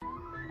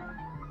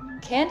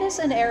Candace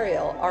and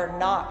Ariel are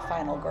not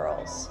final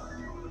girls.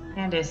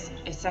 Candace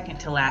is second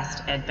to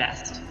last at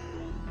best.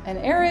 And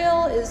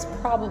Ariel is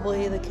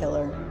probably the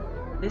killer.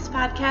 This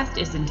podcast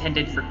is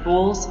intended for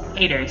fools,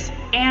 haters,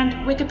 and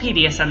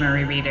Wikipedia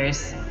summary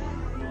readers.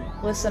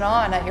 Listen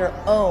on at your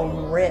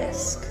own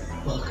risk.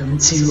 Welcome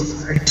to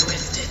Our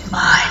Twisted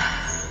Minds.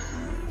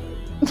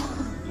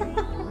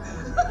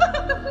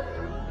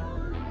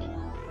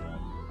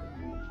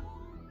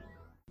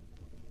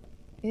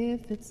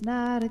 If it's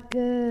not a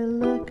good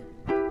look,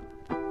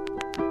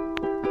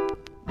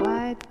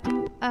 why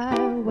do I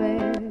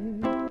wear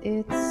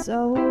it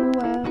so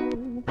well?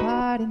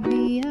 Pardon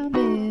me, I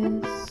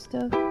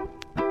mistook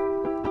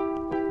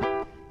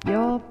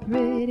your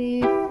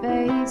pretty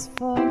face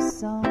for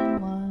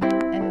someone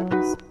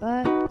else,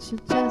 but you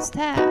just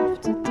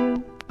have to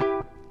do,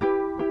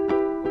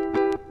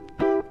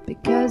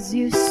 because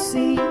you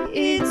see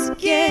it's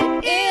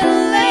getting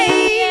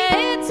late.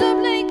 It's a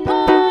bleak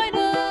point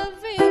of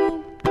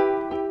view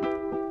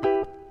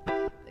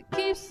that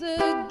keeps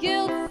the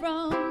guilt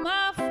from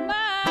off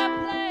my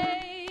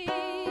plate.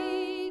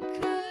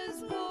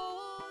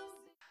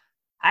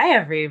 Hi,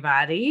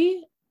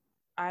 everybody.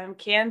 I'm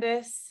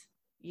Candace.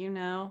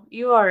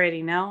 You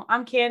already know.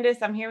 I'm Candace.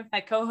 I'm here with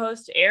my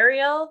co-host,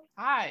 Ariel.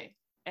 Hi.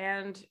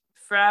 And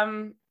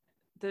from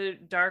the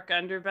dark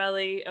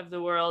underbelly of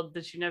the world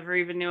that you never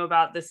even knew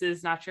about, this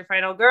is Not Your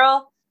Final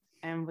Girl.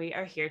 And we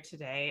are here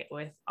today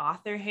with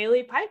author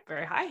Haley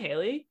Piper. Hi,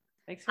 Haley.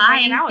 Thanks for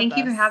hanging out with us.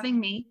 Thank you for having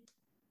me.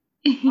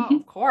 Oh,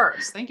 of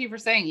course. Thank you for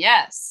saying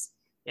yes.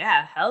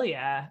 Yeah, hell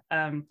yeah.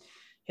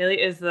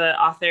 Haley is the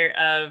author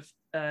of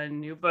a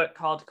new book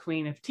called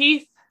Queen of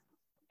Teeth.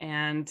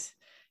 And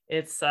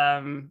it's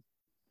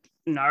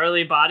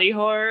gnarly body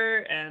horror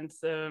and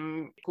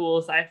some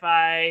cool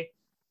sci-fi,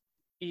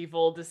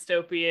 evil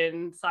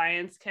dystopian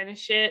science kind of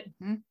shit.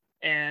 Mm-hmm.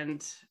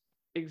 And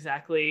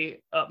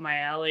exactly up my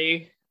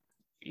alley.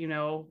 You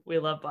know, we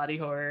love body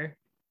horror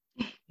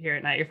here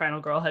at Not Your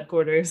Final Girl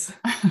headquarters.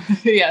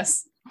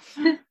 Yes,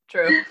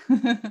 true.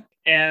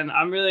 And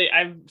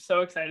I'm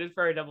so excited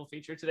for our double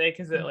feature today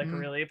because it like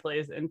really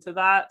plays into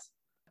that.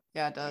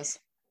 Yeah, it does.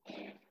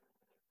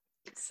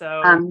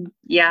 So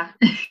yeah.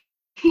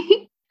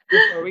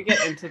 before we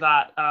get into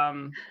that,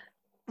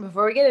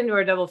 before we get into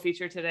our double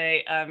feature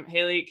today,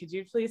 Haley, could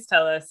you please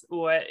tell us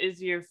what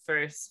is your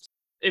first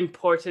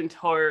important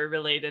horror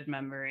related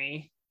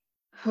memory?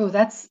 Oh,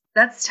 that's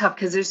tough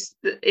because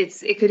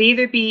it could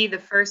either be the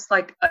first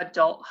like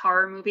adult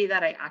horror movie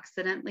that I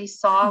accidentally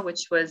saw,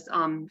 which was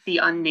The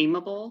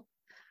Unnameable,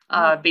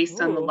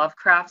 based on the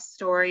Lovecraft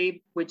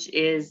story, which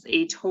is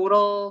a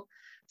total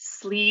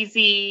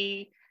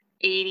sleazy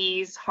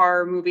 80s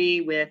horror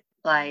movie with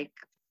like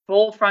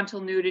full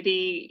frontal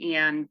nudity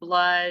and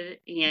blood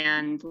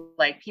and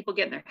like people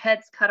getting their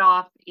heads cut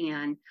off,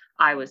 and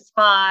I was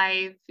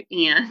 5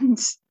 and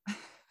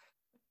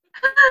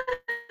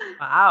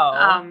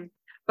wow.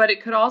 But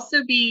it could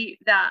also be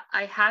that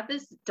I had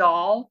this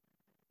doll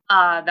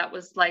that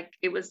was like,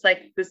 it was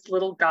like this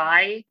little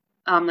guy,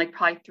 like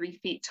probably 3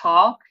 feet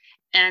tall.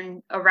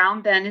 And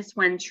around then is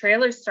when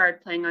trailers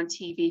started playing on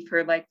TV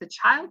for like the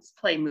Child's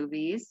Play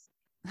movies.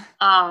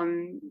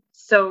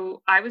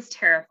 So I was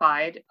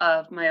terrified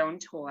of my own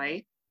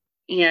toy.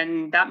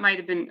 And that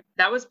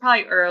was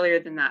probably earlier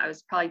than that. I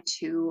was probably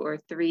 2 or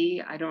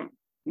 3. I don't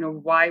know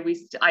why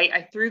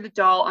I threw the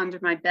doll under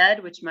my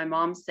bed, which my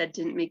mom said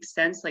didn't make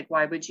sense. Like,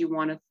 why would you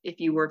want to, if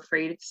you were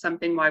afraid of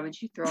something, why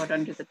would you throw it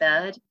under the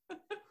bed?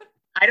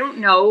 I don't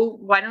know.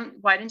 Why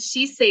didn't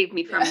she save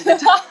me from the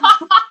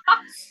doll?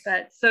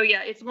 But so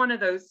yeah, it's one of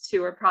those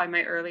two are probably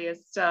my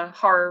earliest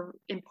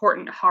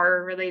important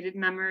horror related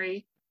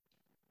memory.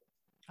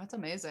 That's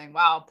amazing.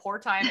 Wow, poor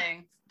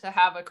timing to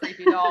have a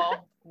creepy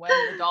doll when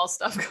the doll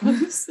stuff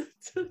comes.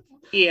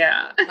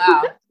 Yeah.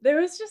 Wow. There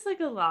was just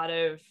like a lot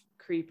of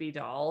creepy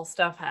doll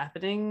stuff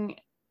happening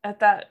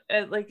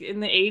like in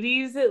the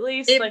 80s at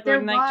least, like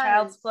when like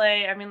Child's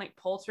Play, I mean like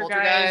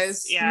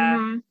Poltergeist. Yeah.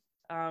 Mm-hmm.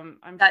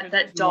 I'm that sure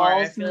that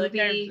dolls I feel movie.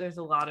 Like there's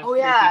a lot of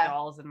creepy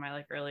dolls in my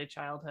like early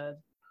childhood.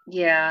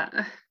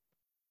 Yeah.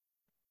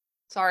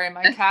 Sorry,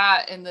 my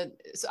cat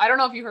I don't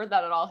know if you heard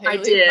that at all, Haley.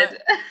 I did.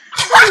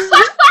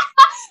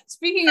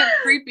 Speaking of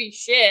creepy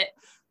shit,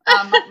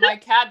 my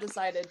cat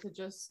decided to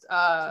just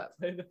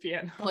play the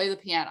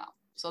piano.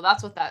 So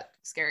that's what that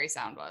scary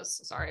sound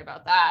was. Sorry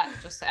about that.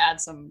 Just to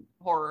add some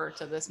horror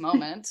to this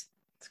moment.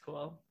 It's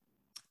cool.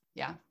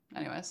 Yeah.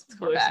 Anyways, it's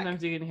cool.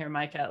 Sometimes you can hear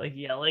my cat like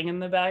yelling in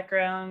the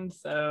background,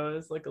 so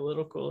it's like a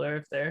little cooler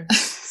if they're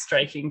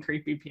striking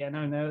creepy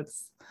piano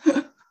notes.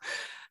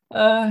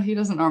 He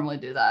doesn't normally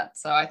do that,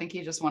 so I think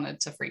he just wanted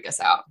to freak us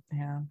out.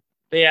 Yeah.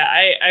 But yeah,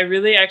 I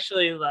really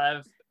actually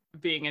love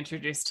being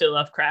introduced to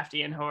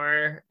Lovecraftian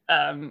horror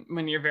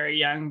when you're very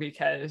young,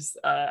 because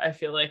I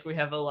feel like we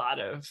have a lot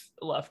of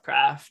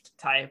Lovecraft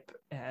type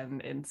and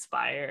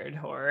inspired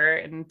horror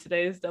in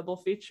today's double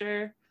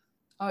feature.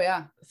 Oh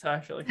yeah. So I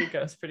feel like it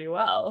goes pretty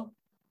well.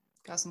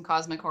 Got some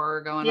cosmic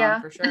horror going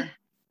on for sure.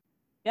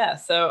 Yeah.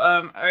 So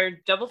our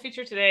double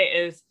feature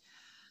today is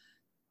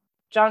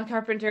John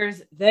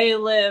Carpenter's They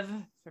Live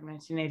from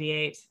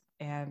 1988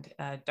 and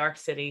Dark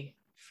City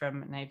from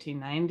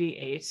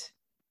 1998.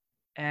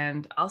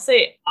 And I'll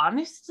say,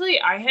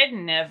 honestly, I had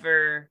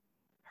never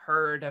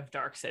heard of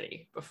Dark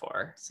City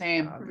before.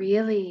 Same.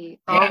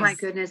 Really? Oh my Yes.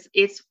 goodness.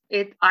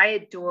 I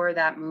adore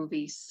that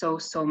movie so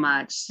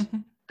much.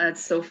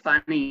 That's so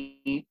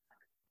funny.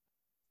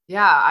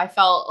 Yeah, I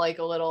felt like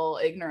a little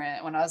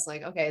ignorant when I was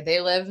like, okay,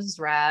 They Live is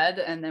rad.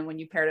 And then when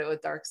you paired it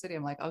with Dark City,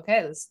 I'm like,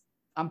 okay,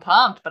 I'm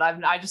pumped, but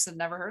I just had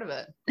never heard of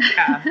it.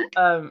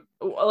 Yeah.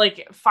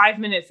 Like 5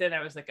 minutes in,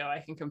 I was like, oh,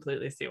 I can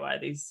completely see why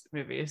these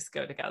movies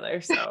go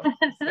together. So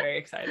it's very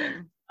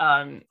exciting.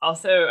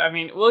 Also, I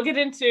mean, we'll get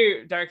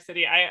into Dark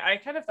City. I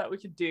kind of thought we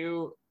could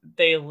do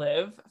They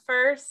Live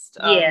first.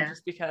 Yeah.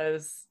 Just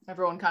because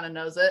Everyone kind of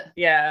knows it.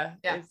 yeah.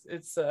 Yeah.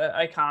 It's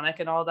iconic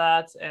and all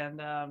that.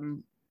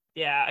 And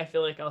yeah, I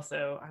feel like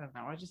also, I don't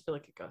know, I just feel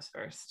like it goes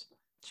first.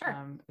 Sure. As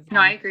No,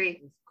 long I as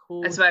agree. it's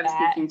cool That's with what I was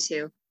that. thinking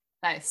too.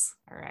 Nice.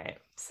 All right.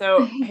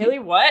 So Haley,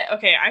 what?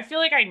 Okay, I feel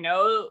like I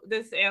know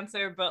this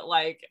answer, but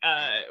like,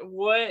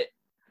 what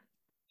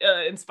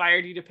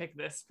inspired you to pick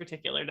this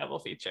particular double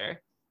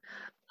feature?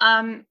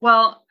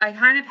 Well, I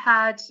kind of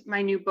had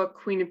my new book,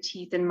 Queen of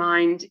Teeth, in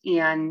mind,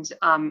 and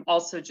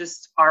also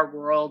just our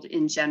world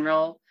in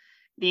general.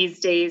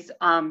 These days,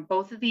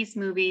 both of these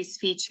movies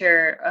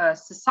feature a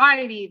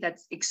society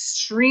that's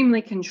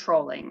extremely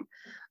controlling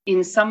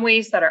in some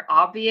ways that are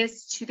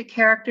obvious to the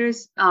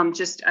characters,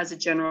 just as a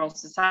general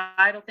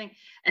societal thing,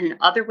 and in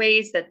other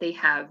ways that they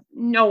have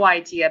no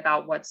idea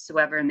about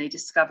whatsoever, and they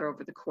discover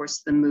over the course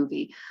of the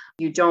movie.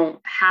 You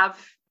don't have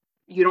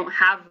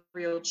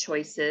real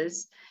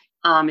choices.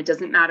 It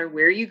doesn't matter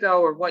where you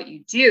go or what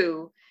you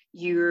do.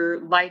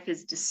 Your life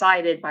is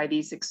decided by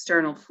these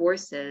external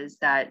forces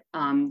that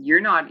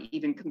you're not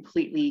even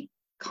completely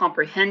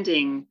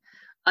comprehending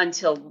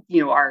until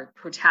our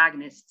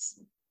protagonists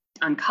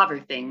uncover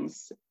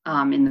things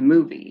in the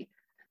movie.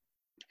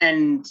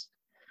 And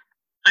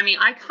I mean,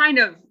 I kind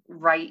of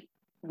write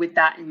with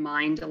that in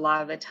mind a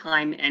lot of the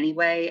time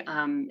anyway,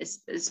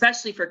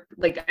 especially for,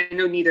 like, I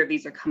know neither of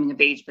these are coming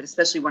of age, but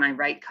especially when I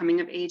write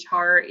coming of age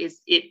horror,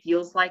 it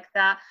feels like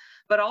that.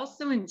 But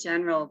also in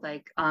general,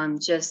 like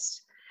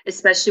just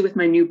especially with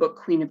my new book,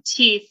 Queen of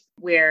Teeth,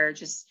 where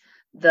just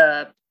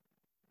the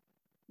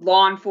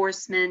law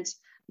enforcement,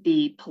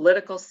 the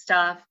political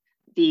stuff,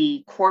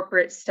 the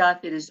corporate stuff,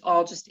 it is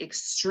all just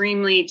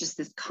extremely, just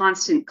this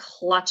constant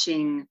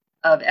clutching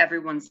of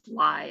everyone's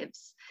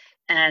lives.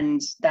 And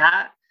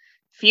that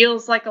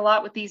feels like a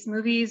lot with these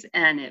movies,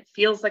 and it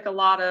feels like a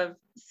lot of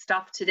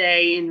stuff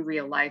today in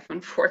real life,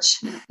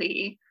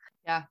 unfortunately.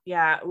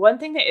 Yeah. One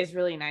thing that is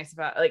really nice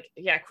about, like,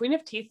 yeah, Queen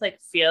of Teeth, like,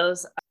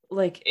 feels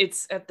like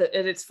it's at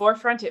its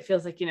forefront. It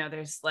feels like,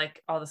 there's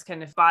like all this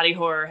kind of body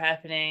horror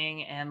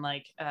happening, and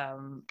like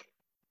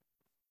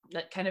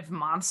that kind of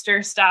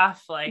monster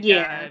stuff, like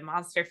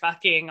monster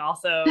fucking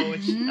also,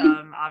 which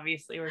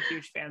obviously we're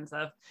huge fans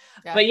of.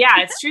 Yeah. But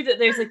yeah, it's true that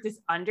there's like this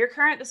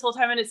undercurrent this whole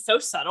time, and it's so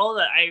subtle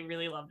that I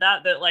really love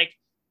that like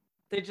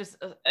they just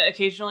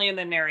occasionally in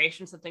the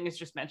narration something is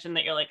just mentioned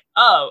that you're like,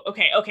 oh,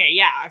 okay,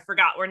 yeah, I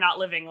forgot we're not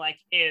living like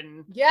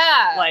in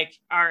like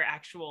our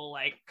actual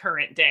like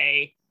current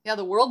day. Yeah,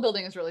 the world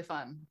building is really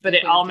fun. But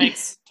it all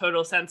makes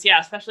total sense. Yeah,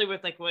 especially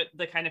with like what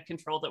the kind of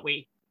control that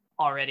we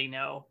already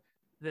know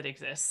that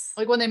exists.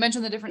 Like when they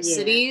mention the different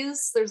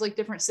cities, there's like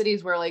different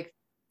cities where like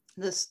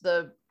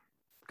the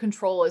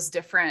control is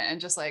different, and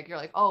just like you're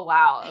like, oh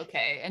wow,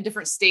 okay. And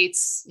different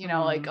states,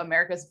 like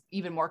America's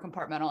even more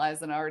compartmentalized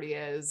than it already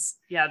is.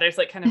 Yeah, there's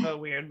like kind of a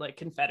weird like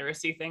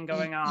confederacy thing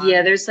going on.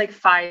 Yeah, there's like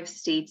 5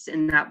 states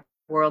in that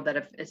world that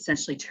have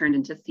essentially turned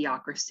into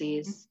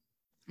theocracies.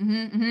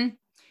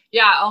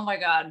 Yeah, oh my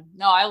god,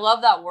 no, I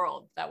love that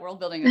world. That world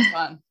building is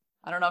fun.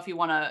 I don't know if you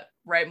want to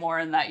write more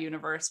in that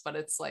universe, but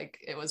it's like,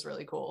 it was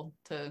really cool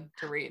to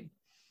read.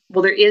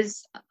 Well, there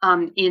is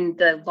in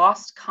the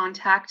Lost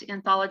Contact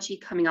anthology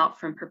coming out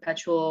from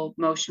Perpetual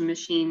Motion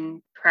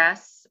Machine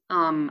Press,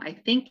 I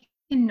think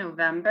in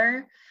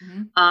November,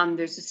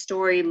 there's a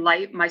story,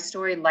 My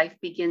Story, Life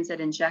Begins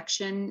at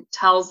Injection,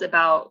 tells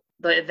about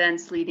the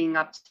events leading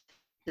up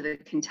to the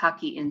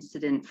Kentucky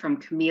incident from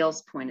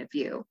Camille's point of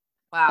view.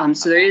 Wow.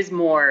 So there is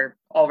more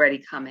already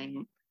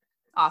coming.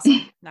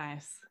 Awesome.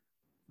 Nice.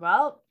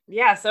 Well,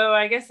 yeah, so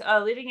I guess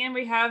leading in,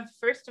 we have,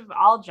 first of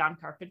all, John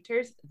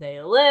Carpenter's They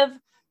Live,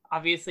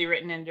 obviously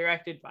written and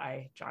directed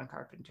by John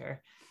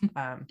Carpenter.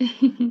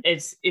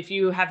 It's, if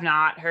you have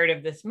not heard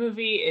of this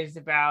movie, it is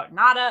about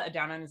Nada, a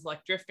down on his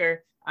luck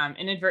drifter,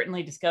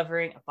 inadvertently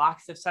discovering a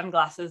box of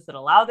sunglasses that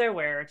allow their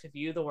wearer to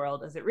view the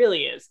world as it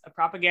really is, a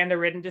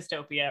propaganda-ridden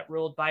dystopia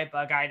ruled by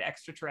bug-eyed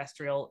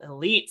extraterrestrial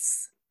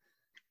elites.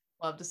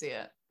 Love to see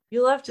it.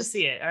 You love to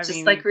see it. I just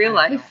mean, like real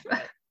life.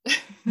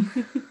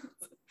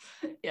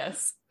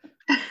 Yes.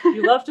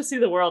 You love to see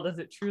the world as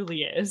it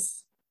truly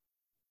is.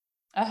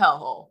 A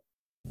hellhole.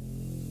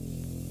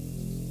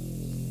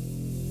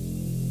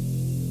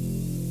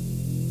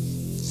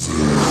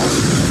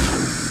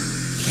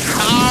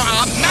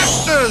 Our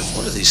master orders!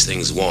 What do these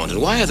things want,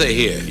 and why are they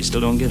here? You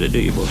still don't get it, do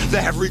you, boy?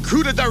 They have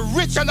recruited the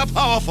rich and the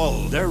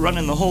powerful! They're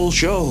running the whole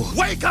show.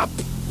 Wake up!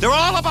 They're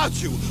all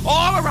about you,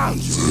 all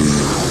around you.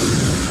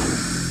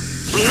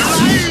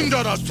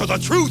 Blinded us to the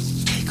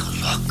truth. Take a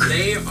look.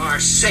 They are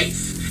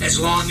safe, as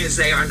long as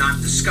they are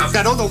not discovered.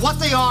 I don't know what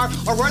they are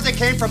or where they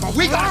came from, but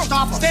we gotta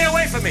stop them. Stay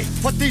away from me.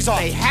 Put these on.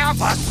 They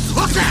have us.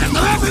 Look at them,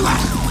 they're everywhere.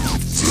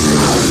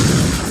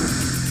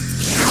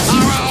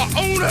 Our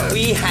owner.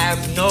 We have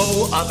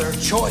no other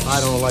choice. I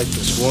don't like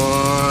this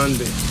one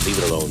bit. Leave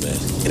it alone, man.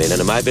 It ain't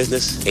none of my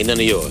business, ain't none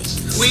of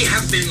yours. We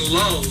have been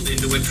lulled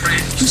into a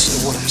trance.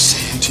 Listen to what I'm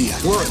saying to you.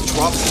 We're in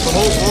trouble. The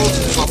whole world's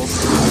in trouble.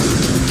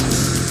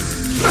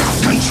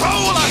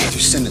 Control us!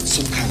 You're sending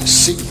some kind of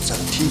signals out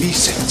of TV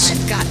sets.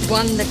 I've got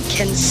one that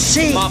can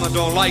see. Mama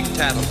don't like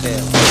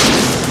tattletale.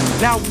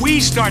 Now we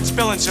start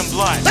spilling some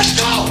blood. Let's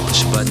go!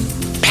 Push a button.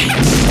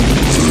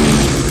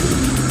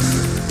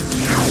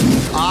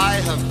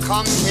 I have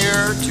come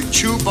here to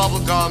chew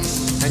bubblegum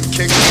and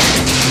kick.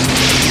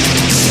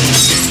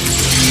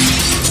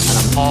 And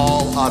I'm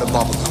all out of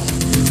bubblegum.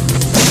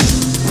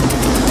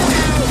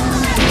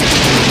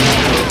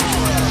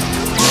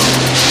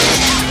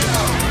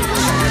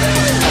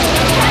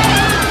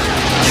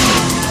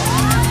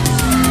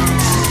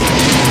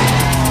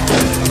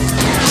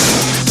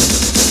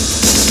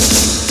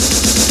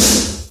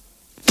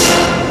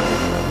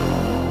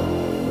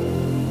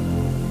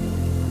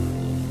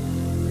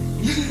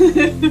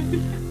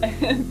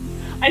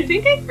 I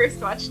think I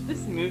first watched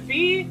this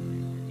movie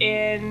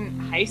in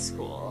high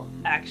school,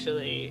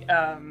 actually.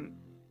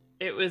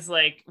 It was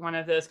like one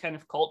of those kind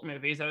of cult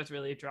movies. I was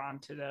really drawn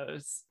to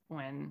those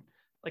when,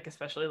 like,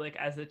 especially like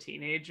as a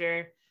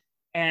teenager.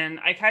 And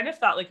I kind of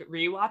thought, like,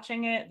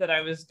 rewatching it, that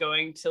I was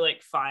going to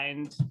like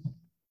find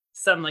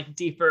some like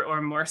deeper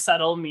or more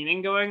subtle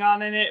meaning going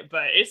on in it,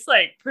 but it's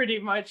like pretty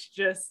much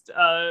just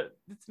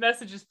its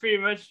message is pretty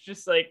much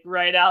just like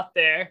right out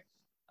there.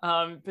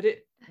 But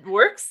it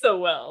works so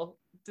well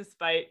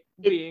despite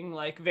being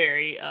like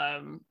very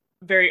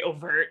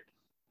overt,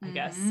 I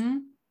guess.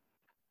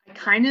 I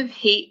kind of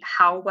hate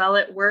how well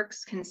it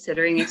works,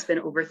 considering it's been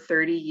over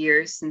 30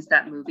 years since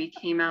that movie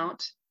came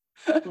out.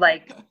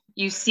 Like,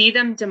 you see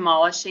them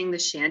demolishing the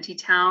shanty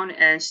town,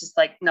 and it's just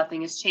like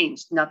nothing has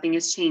changed. Nothing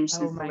has changed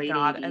since the late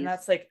 80s. And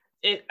that's like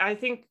it. I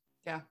think.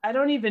 Yeah. I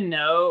don't even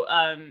know.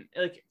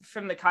 Like,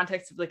 from the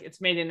context of like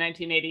it's made in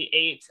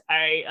 1988.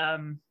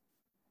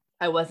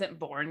 I wasn't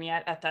born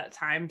yet at that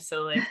time,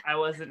 so like I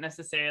wasn't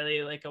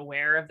necessarily like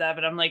aware of that,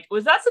 but I'm like,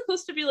 was that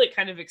supposed to be like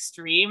kind of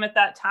extreme at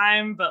that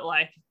time? But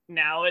like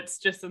now it's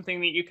just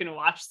something that you can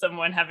watch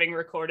someone having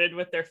recorded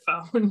with their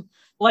phone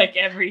like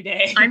every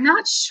day. I'm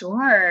not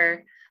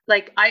sure.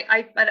 Like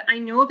but I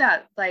know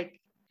that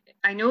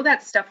I know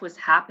that stuff was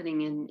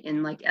happening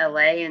in like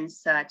LA and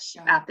such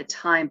at the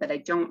time, but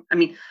I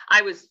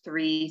was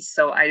 3,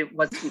 so I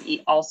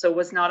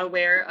was not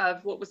aware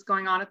of what was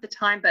going on at the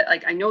time, but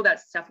like, I know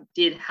that stuff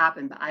did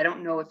happen, but I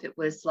don't know if it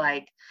was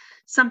like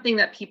something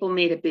that people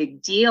made a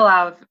big deal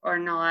of or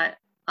not.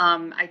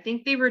 I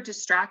think they were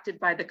distracted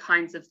by the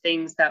kinds of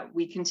things that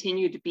we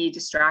continue to be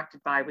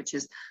distracted by, which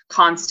is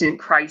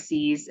constant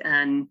crises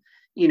and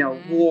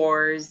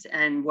wars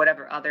and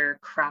whatever other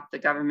crap the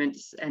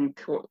governments and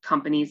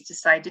companies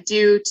decide to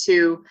do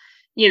to,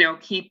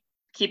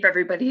 keep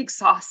everybody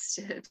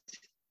exhausted.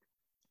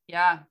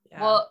 Yeah.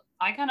 Well,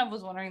 I kind of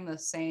was wondering the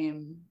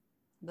same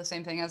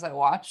thing as I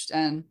watched,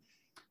 and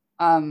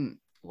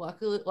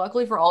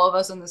luckily for all of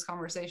us in this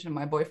conversation,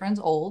 my boyfriend's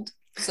old,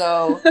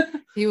 so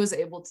he was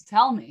able to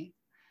tell me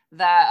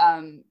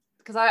that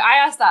because I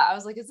asked that, I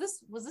was like,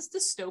 was this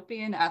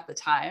dystopian at the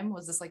time?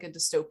 Was this like a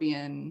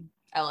dystopian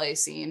LA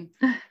scene?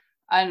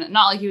 And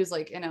not like he was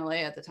like in LA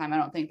at the time, I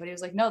don't think, but he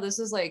was like, no, this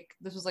was like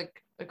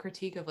a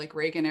critique of like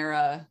Reagan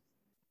era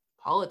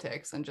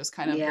politics and just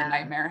kind of the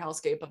nightmare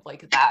hellscape of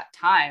like that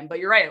time. But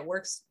you're right, it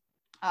works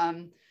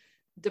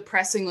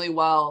depressingly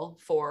well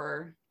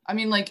for,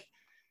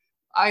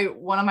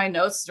 one of my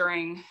notes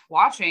during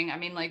watching,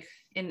 like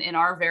in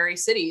our very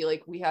city,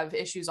 like we have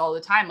issues all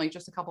the time. Like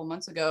just a couple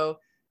months ago,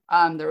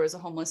 there was a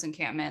homeless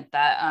encampment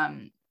that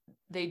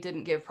they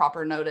didn't give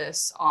proper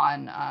notice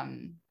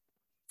on,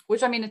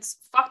 which it's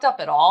fucked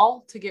up at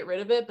all to get rid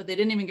of it, but they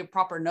didn't even give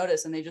proper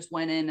notice and they just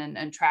went in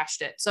and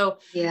trashed it. So,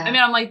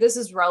 I'm like, this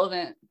is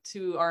relevant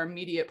to our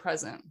immediate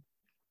present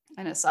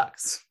and it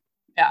sucks.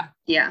 Yeah.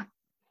 Yeah.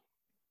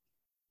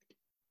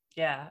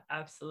 Yeah,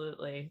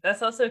 absolutely.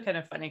 That's also kind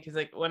of funny because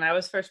like when I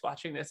was first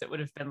watching this, it would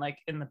have been like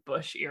in the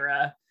Bush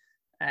era.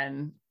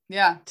 And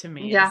to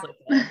me, it's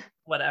like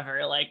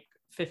whatever, like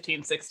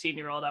 15,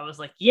 16-year-old, I was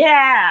like,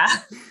 yeah.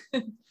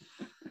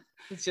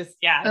 It's just,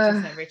 it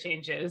just never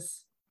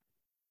changes.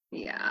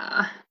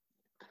 Yeah.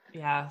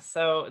 Yeah.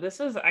 So this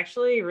was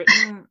actually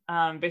written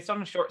based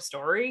on a short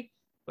story,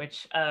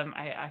 which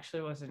I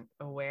actually wasn't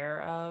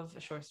aware of.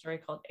 A short story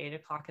called 8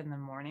 o'clock in the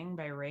Morning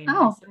by Ray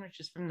Nelson, which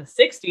is from the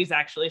 60s,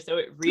 actually. So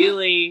it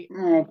really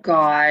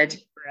God,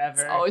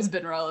 forever. It's always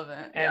been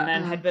relevant. And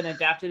then had been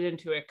adapted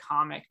into a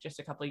comic just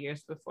a couple of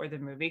years before the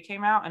movie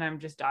came out. And I'm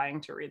just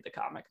dying to read the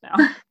comic now.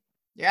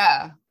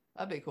 Yeah.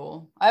 That'd be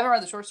cool. I haven't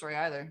read the short story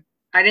either.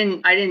 I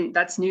didn't.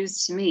 That's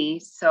news to me.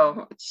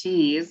 So,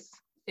 geez.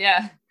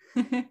 Yeah.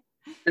 And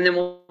then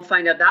we'll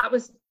find out that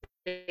was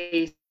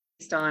based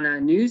on a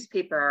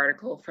newspaper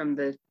article from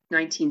the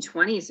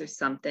 1920s or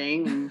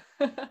something.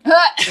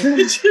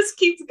 It just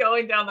keeps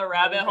going down the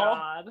rabbit hole.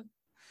 God.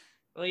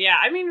 Well, yeah,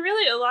 I mean,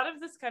 really, a lot of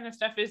this kind of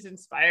stuff is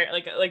inspired.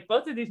 Like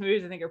both of these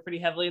movies, I think, are pretty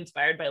heavily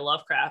inspired by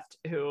Lovecraft,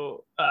 who,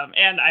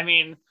 and I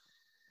mean,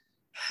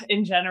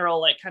 in general,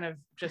 like kind of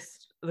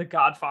just the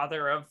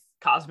godfather of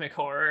cosmic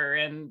horror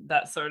and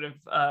that sort of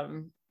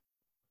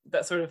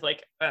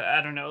like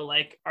I don't know,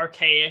 like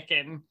archaic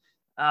and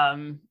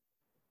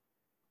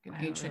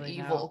ancient really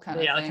evil kind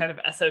of thing. Like kind of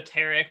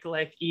esoteric,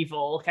 like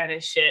evil kind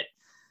of shit.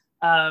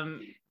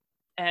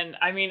 And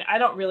I mean, I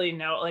don't really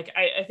know, like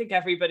I think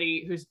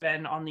everybody who's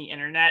been on the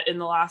internet in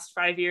the last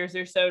 5 years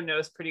or so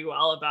knows pretty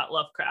well about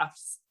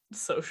Lovecraft's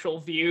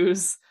social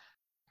views.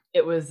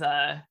 It was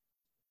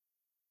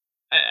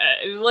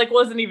like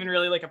wasn't even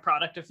really like a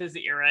product of his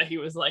era. He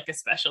was like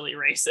especially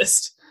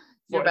racist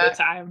for the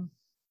time.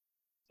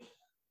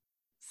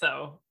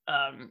 So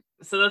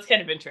that's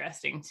kind of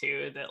interesting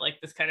too, that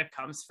like this kind of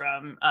comes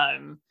from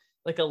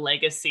like a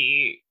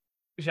legacy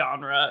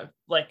genre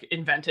like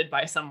invented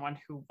by someone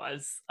who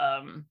was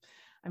I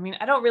mean,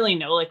 I don't really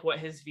know like what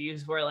his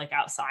views were like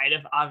outside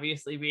of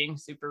obviously being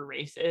super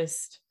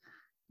racist.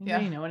 Do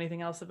you know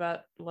anything else about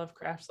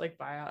Lovecraft's like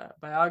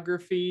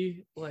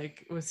biography?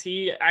 Like, was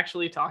he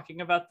actually talking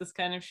about this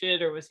kind of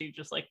shit, or was he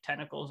just like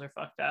tentacles are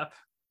fucked up?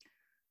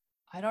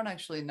 I don't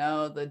actually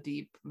know the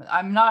deep.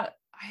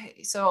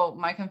 So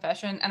my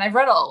confession, and I've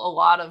read a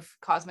lot of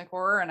cosmic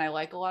horror, and I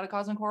like a lot of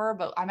cosmic horror,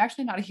 but I'm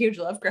actually not a huge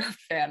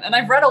Lovecraft fan. And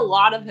I've read a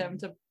lot of him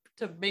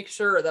to make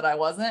sure that I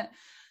wasn't.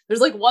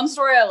 There's like one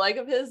story I like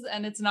of his,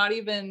 and it's not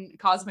even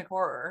cosmic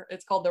horror.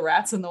 It's called The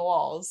Rats in the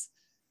Walls.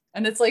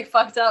 And it's like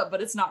fucked up,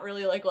 but it's not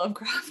really like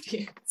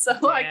Lovecraftian. So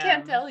damn. I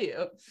can't tell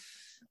you.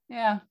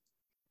 Yeah.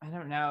 I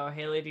don't know.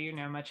 Haley, do you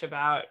know much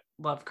about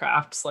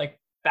Lovecraft's like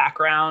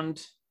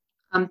background?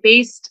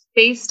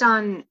 Based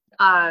on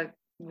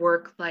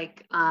work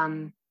like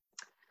now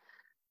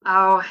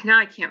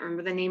I can't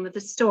remember the name of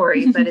the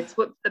story, but it's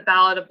what the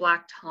Ballad of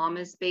Black Tom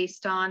is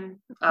based on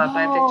by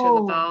Victor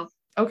LaValle.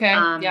 Okay.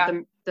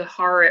 The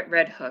horror at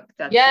Red Hook.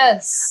 That's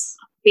yes.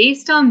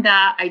 Based on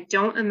that, I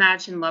don't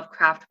imagine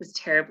Lovecraft was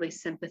terribly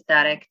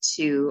sympathetic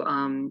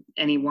to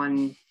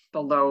anyone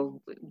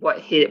below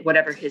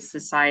whatever his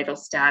societal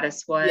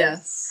status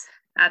was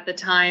at the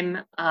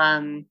time.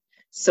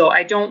 So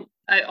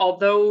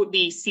although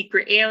the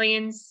secret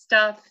alien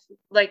stuff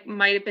like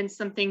might have been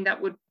something that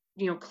would,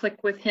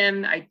 click with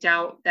him, I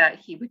doubt that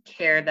he would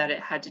care that it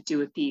had to do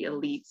with the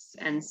elites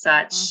and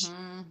such.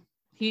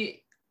 Mm-hmm.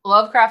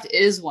 Lovecraft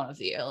is one of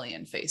the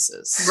alien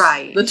faces.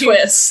 Right. The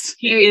twist.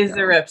 He is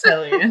a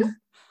reptilian.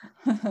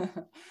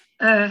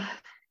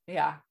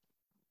 Yeah.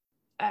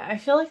 I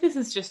feel like this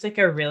is just like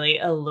a really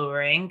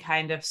alluring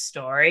kind of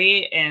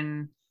story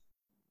in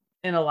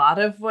a lot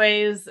of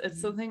ways. It's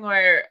something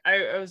where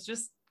I was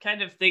just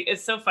kind of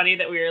it's so funny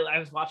that I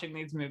was watching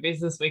these movies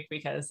this week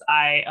because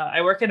I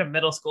work in a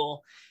middle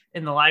school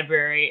in the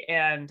library,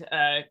 and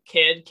a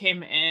kid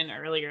came in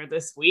earlier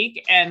this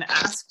week and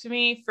asked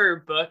me for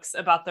books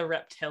about the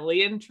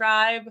reptilian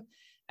tribe.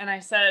 And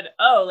I said,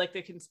 oh, like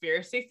the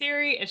conspiracy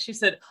theory? And she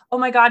said, oh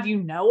my God,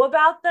 you know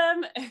about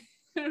them?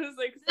 I was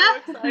like so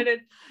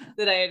excited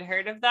that I had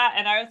heard of that.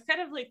 And I was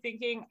kind of like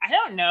thinking, I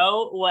don't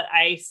know what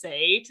I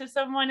say to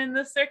someone in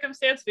this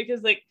circumstance,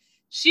 because like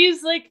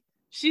she's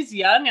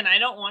young and I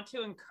don't want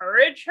to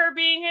encourage her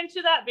being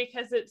into that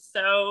because it's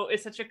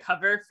such a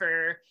cover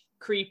for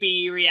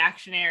creepy,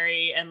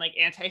 reactionary, and like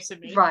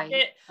anti-Semitic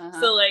shit.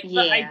 So like,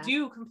 but I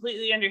do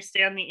completely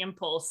understand the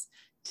impulse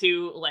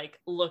to like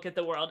look at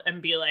the world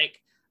and be like,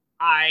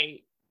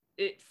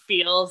 it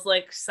feels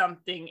like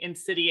something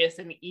insidious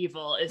and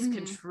evil is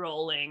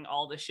controlling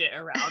all the shit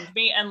around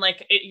me. And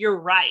like, you're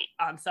right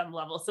on some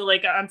level. So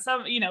like on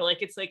some,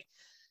 like, it's like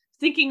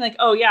thinking like,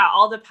 oh yeah,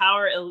 all the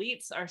power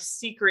elites are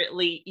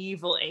secretly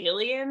evil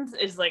aliens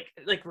is like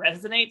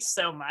resonates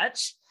so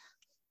much,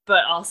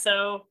 but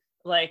also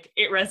like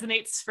it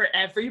resonates for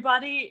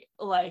everybody.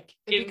 Like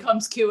it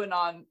becomes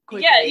QAnon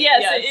quickly.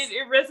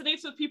 It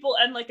resonates with people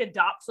and like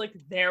adopts like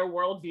their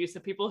worldview. So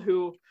people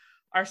who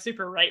are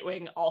super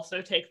right-wing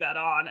also take that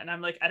on. And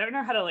I'm like, I don't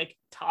know how to like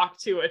talk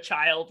to a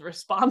child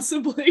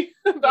responsibly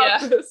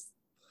about this.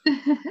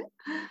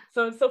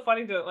 So it's so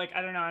funny to like,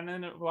 I don't know, and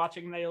then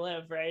watching They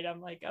Live, right? I'm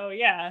like, oh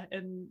yeah,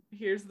 and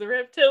here's the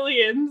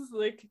reptilians.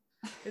 Like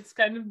it's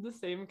kind of the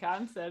same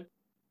concept.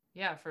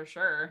 Yeah, for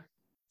sure.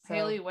 So,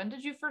 Haley, when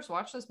did you first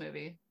watch this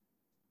movie?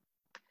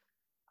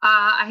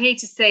 I hate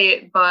to say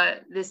it,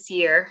 but this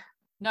year.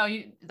 No,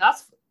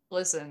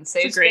 listen,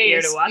 save it's a great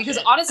year to watch because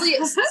it. Honestly,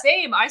 it's the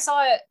same. I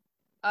saw it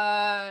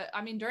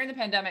I mean during the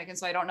pandemic, and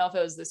so I don't know if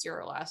it was this year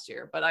or last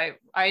year, but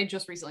I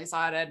just recently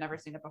saw it. I had never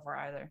seen it before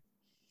either.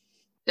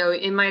 So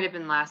it might have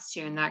been last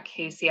year in that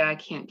case. Yeah, I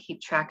can't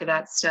keep track of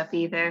that stuff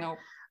either. Nope.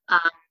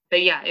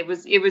 But yeah, it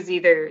was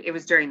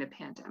during the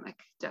pandemic,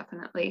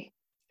 definitely.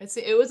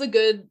 It was a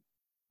good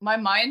my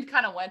mind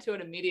kind of went to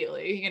it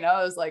immediately. It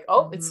was like,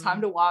 oh, it's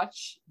time to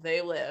watch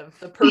They Live,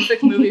 the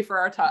perfect movie for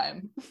our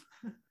time.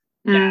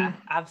 Yeah,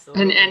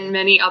 absolutely. And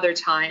many other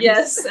times.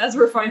 Yes, as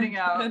we're finding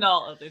out. And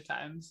all other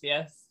times,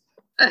 yes.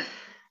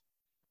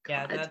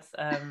 Yeah, that's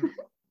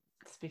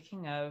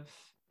speaking of,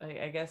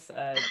 I guess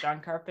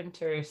John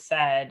Carpenter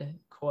said,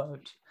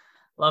 quote,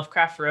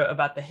 Lovecraft wrote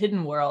about the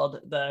hidden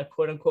world, the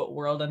quote unquote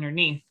world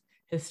underneath.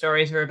 His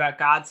stories were about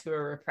gods who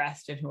were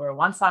repressed and who were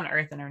once on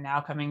Earth and are now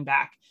coming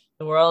back.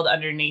 The world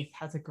underneath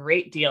has a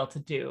great deal to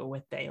do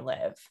with They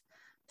Live.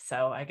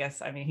 So I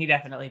guess, he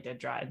definitely did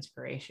draw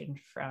inspiration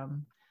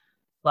from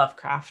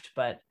Lovecraft,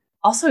 but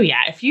also,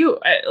 yeah, if you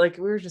like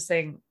we were just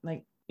saying,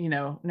 like,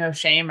 no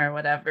shame or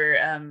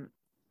whatever.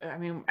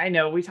 I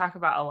know we talk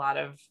about a lot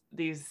of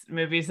these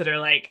movies that are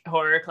like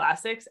horror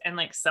classics, and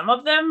like some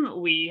of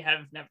them we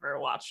have never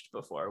watched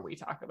before we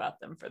talk about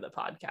them for the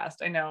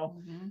podcast. I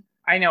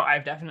know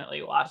I've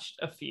definitely watched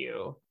a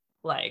few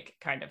like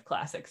kind of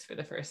classics for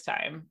the first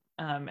time.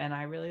 And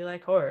I really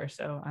like horror,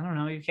 so I don't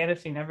know, you can't have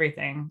seen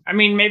everything.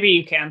 Maybe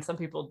you can. Some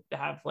people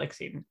have like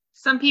seen.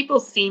 Some people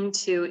seem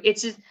to.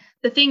 It's just,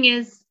 the thing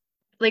is,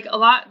 like, a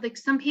lot, like,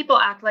 some people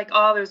act like,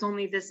 oh, there's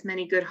only this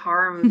many good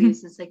horror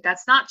movies. It's like,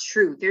 that's not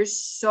true.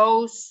 There's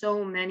so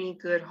many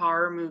good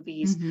horror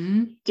movies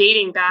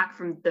dating back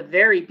from the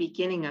very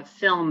beginning of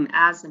film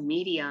as a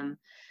medium.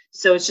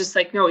 So it's just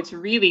like, no, it's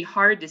really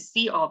hard to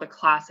see all the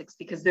classics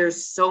because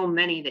there's so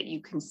many that you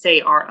can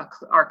say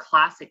are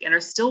classic and are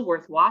still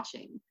worth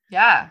watching.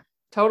 Yeah,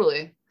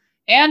 totally.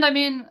 And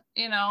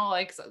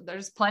like,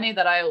 there's plenty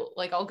that I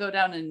like. I'll go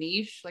down a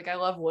niche. Like, I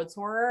love woods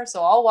horror,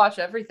 so I'll watch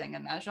everything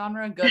in that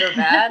genre, good or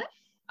bad.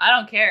 I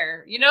don't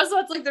care. So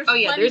it's like there's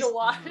plenty to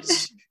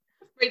watch.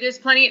 Right, there's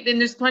plenty. Then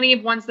there's plenty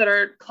of ones that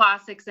are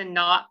classics and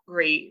not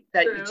great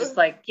that you just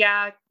like.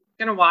 Yeah,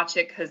 gonna watch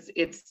it because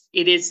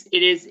it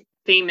is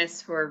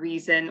famous for a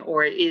reason,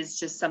 or it is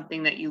just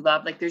something that you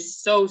love. Like, there's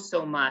so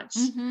much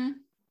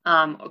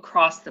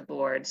across the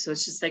board. So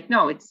it's just like,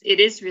 no, it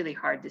is really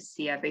hard to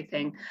see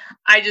everything.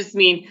 I just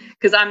mean,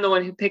 because I'm the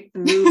one who picked the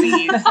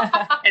movies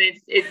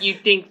and you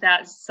think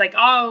that's like,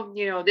 oh,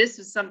 this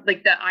was something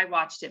like that. I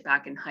watched it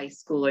back in high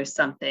school or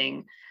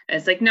something. And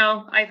it's like,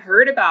 no,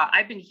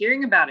 I've been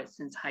hearing about it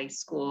since high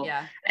school.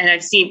 Yeah. And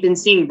I've been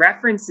seeing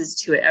references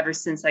to it ever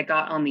since I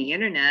got on the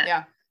internet.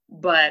 Yeah.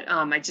 But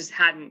I just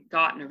hadn't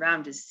gotten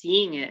around to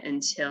seeing it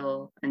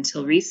until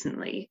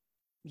recently.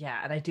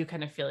 Yeah, and I do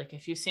kind of feel like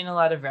if you've seen a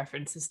lot of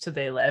references to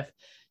They Live,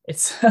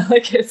 it's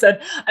like I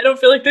said, I don't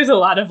feel like there's a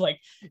lot of like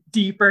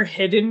deeper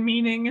hidden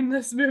meaning in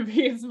this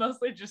movie. It's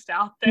mostly just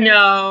out there.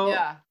 No.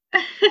 Yeah.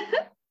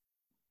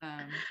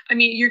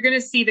 You're gonna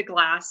see the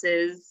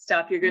glasses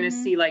stuff. You're gonna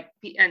see like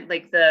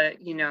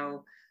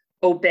the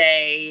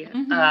obey,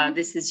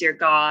 this is your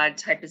God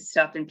type of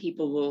stuff, and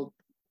people will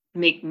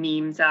make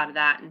memes out of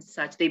that and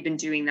such. They've been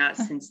doing that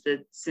since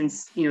the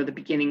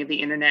beginning of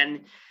the internet.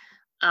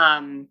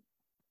 And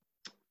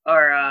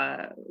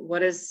what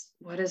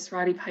does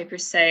Roddy Piper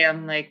say?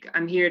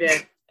 I'm here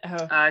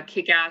to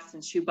kick ass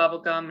and chew bubble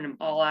gum, and I'm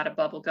all out of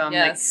bubble gum.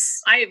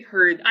 Yes. Like,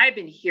 I've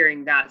been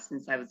hearing that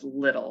since I was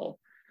little.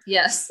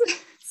 Yes.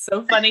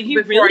 So funny. He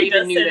really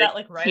does say that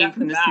like right off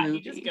the bat.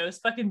 He just goes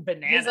fucking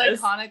bananas.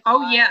 His iconic Oh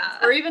lines. yeah.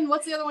 Or even,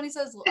 what's the other one he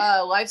says?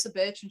 Life's a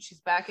bitch and she's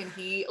back in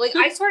heat. Like,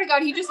 I swear to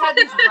God, he just had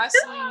these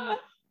wrestling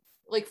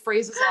like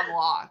phrases on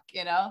lock,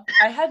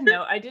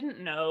 I didn't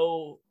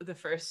know the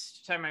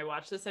first time I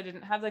watched this. I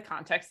didn't have the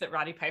context that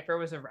Roddy Piper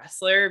was a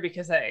wrestler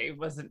because I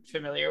wasn't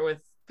familiar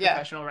with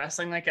professional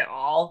wrestling like at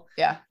all.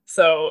 Yeah.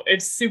 So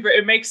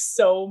it makes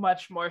so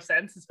much more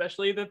sense,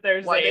 especially that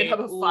there's they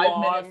have a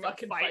 5-minute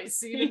fucking fight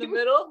scene in the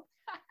middle.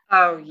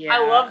 Oh yeah.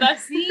 I love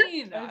that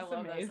scene. That's I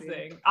love amazing.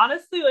 that scene.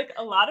 Honestly, like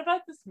a lot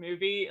about this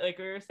movie, like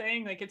we were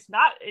saying, like it's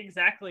not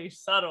exactly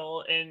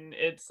subtle in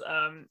its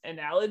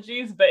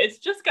analogies, but it's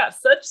just got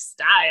such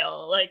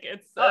style. Like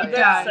it's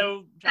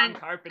so John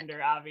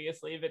Carpenter,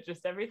 obviously, but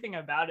just everything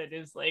about it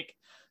is like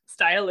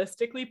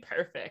stylistically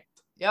perfect.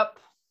 Yep.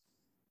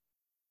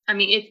 I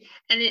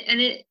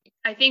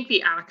think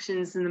the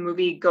actions in the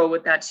movie go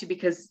with that too,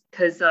 because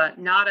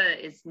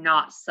Nada is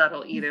not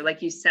subtle either.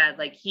 Like you said,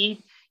 like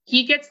he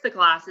gets the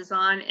glasses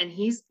on and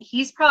he's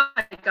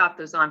probably got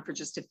those on for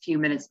just a few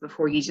minutes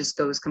before he just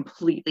goes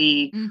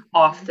completely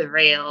off the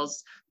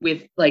rails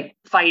with like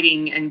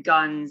fighting and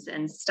guns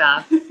and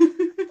stuff.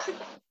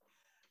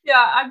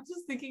 Yeah, I'm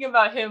just thinking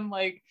about him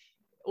like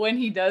when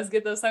he does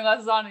get those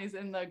sunglasses on, he's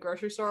in the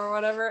grocery store or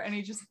whatever, and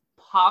he just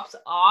pops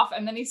off,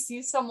 and then he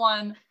sees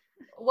someone.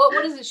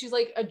 What is it? She's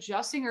like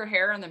adjusting her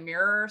hair in the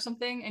mirror or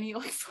something, and he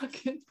like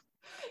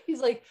he's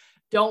like,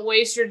 "Don't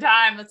waste your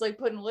time." That's like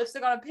putting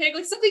lipstick on a pig,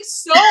 like something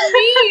so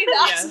mean.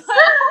 Yes. Like,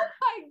 oh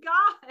my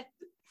God.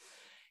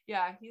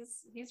 Yeah,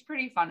 he's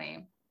pretty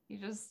funny.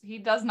 He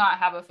does not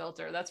have a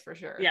filter, that's for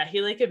sure. Yeah,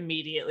 he like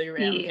immediately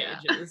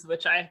rampages,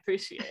 which I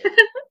appreciate.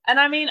 And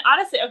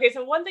honestly, okay,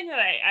 so one thing that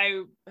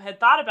I had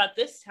thought about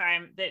this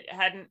time that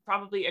hadn't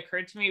probably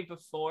occurred to me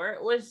before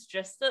was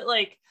just that,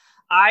 like,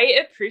 I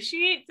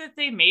appreciate that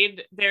they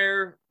made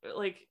their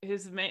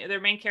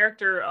main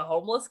character a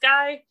homeless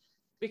guy,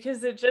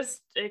 because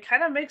it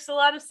kind of makes a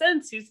lot of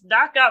sense. He's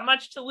not got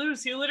much to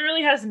lose. He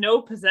literally has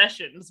no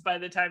possessions by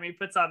the time he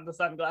puts on the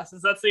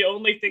sunglasses. That's the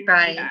only thing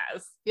that he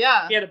has.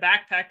 Yeah. He had a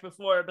backpack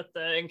before, but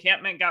the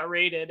encampment got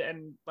raided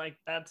and like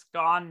that's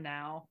gone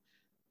now.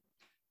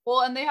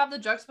 Well, and they have the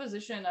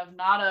juxtaposition of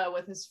Nada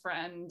with his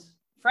friend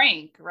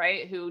Frank,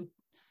 right? Who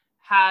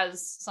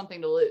has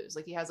something to lose.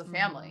 Like he has a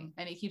family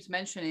and he keeps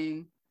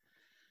mentioning,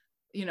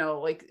 you know,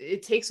 like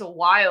it takes a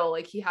while.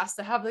 Like he has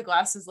to have the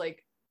glasses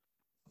like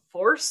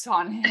forced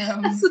on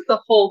him. This is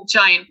the whole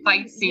giant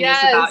fight scene is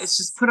about. It's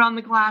just put on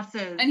the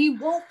glasses. And he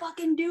won't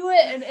fucking do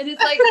it. And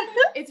it's like,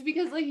 it's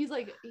because like, he's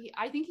like,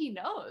 I think he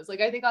knows.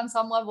 Like, I think on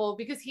some level,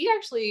 because he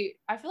actually,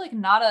 I feel like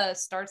Nada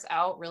starts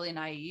out really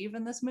naive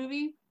in this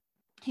movie.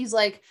 He's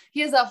like, he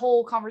has that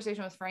whole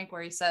conversation with Frank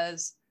where he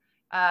says,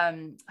 I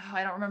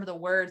don't remember the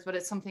words, but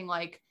it's something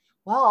like,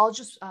 well, I'll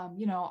just,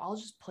 I'll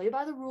just play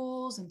by the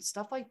rules and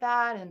stuff like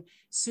that. And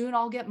soon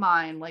I'll get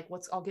mine. Like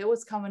I'll get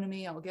what's coming to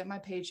me. I'll get my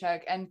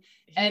paycheck. And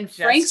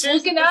Frank's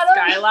looking at him.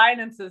 Skyline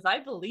and says, I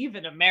believe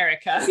in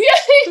America.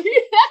 Yes.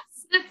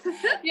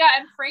 Yeah.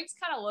 And Frank's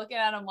kind of looking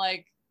at him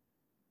like,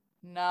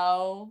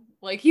 no,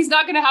 like he's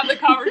not going to have the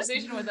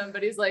conversation with him,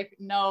 but he's like,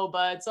 no,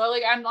 bud. So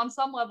like, I'm on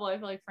some level, I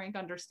feel like Frank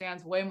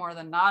understands way more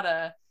than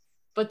Nada.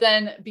 But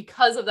then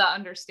because of that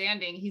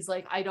understanding, he's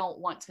like, I don't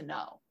want to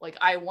know. Like,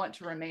 I want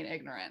to remain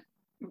ignorant.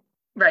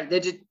 Right.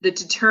 The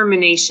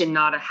determination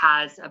Nada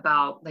has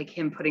about like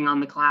him putting on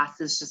the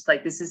glasses, just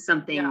like, this is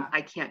something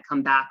I can't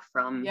come back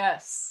from.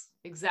 Yes,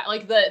 exactly.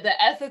 Like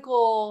the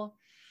ethical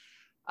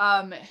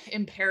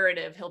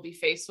imperative he'll be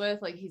faced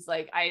with. Like, he's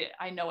like,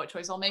 I know what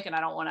choice I'll make and I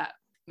don't want to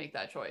make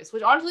that choice,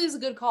 which honestly is a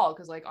good call.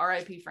 Cause like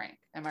RIP Frank,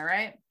 am I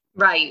right?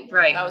 Right.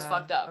 That was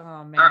fucked up.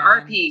 Oh man.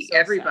 Our RP, so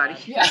everybody.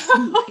 Yeah.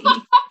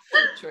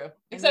 True.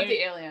 Except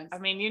the aliens. I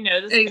mean, you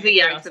know this except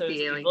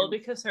the aliens.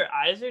 Because her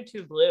eyes are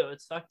too blue.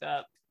 It's fucked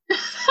up.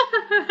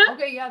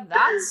 Okay, yeah,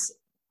 that's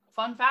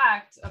fun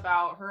fact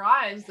about her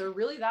eyes. They're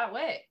really that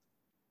way.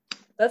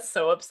 That's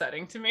so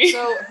upsetting to me.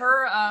 So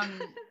her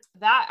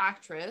that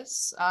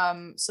actress,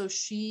 so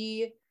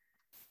she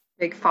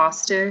Meg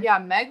Foster. Yeah,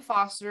 Meg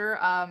Foster.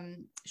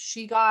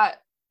 She got,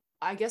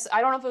 I guess,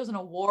 I don't know if it was an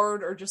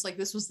award or just like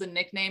this was the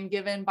nickname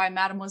given by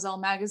Mademoiselle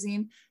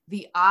magazine,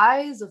 the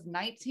Eyes of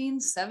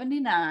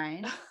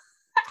 1979.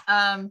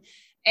 And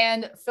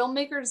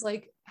filmmakers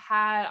like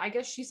had, I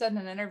guess she said in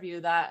an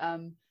interview that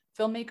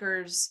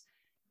filmmakers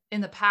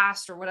in the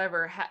past or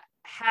whatever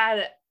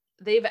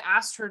they've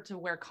asked her to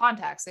wear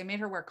contacts. They made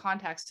her wear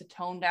contacts to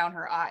tone down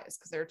her eyes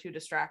because they were too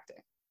distracting.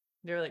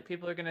 They're like,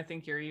 people are gonna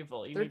think you're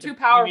evil. They're too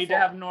powerful. You need to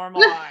have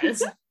normal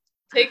eyes.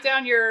 Take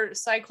down your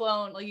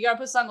cyclone. Like, you gotta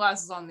put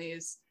sunglasses on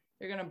these.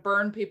 You're gonna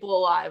burn people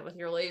alive with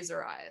your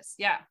laser eyes.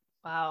 Yeah.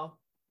 Wow.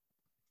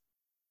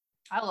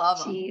 I love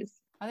them. Jeez.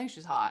 I think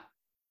she's hot.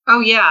 Oh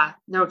yeah.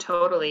 No,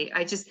 totally.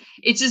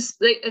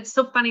 It's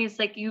so funny. It's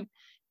like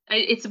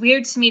it's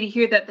weird to me to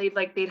hear that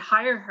they'd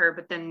hire her,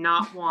 but then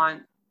not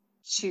want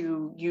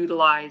to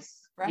utilize,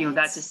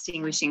 that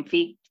distinguishing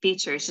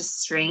feature. It's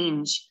just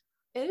strange.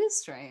 It is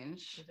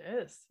strange. It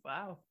is.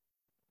 Wow.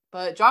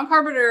 But John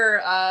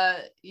Carpenter,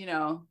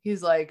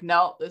 he's like,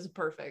 no, this is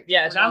perfect.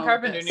 Yeah, John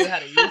Carpenter knew how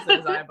to use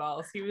those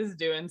eyeballs. He was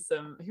doing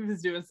some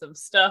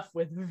stuff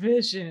with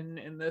vision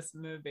in this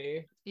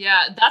movie.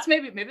 Yeah, that's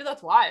maybe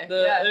that's why.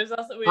 There's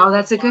also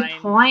that's a good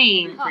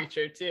point.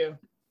 Preacher too.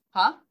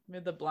 Huh? We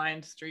had the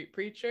blind street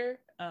preacher.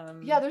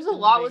 Yeah, there's a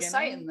lot with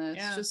sight in this.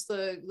 Yeah. Just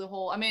the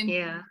whole. I mean,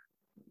 yeah.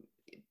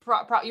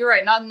 You're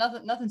right.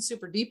 Nothing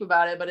super deep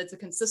about it, but it's a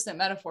consistent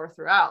metaphor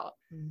throughout.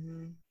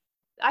 Mm-hmm.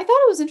 I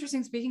thought it was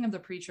interesting. Speaking of the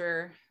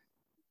preacher,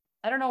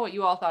 I don't know what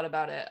you all thought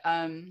about it.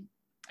 I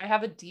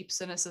have a deep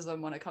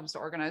cynicism when it comes to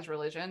organized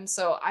religion.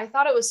 So I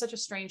thought it was such a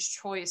strange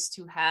choice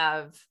to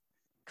have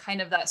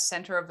kind of that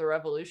center of the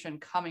revolution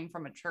coming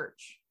from a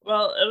church.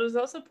 Well, it was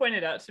also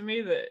pointed out to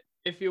me that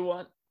if you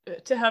want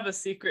to have a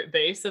secret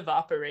base of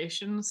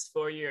operations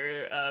for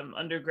your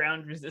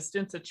underground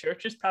resistance, a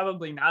church is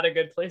probably not a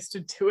good place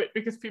to do it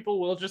because people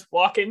will just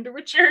walk into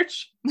a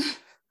church.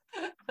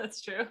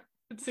 That's true.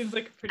 It seems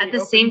like a pretty at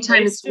the same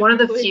time it's one of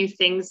the few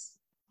things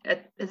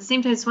at the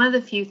same time it's one of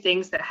the few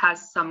things that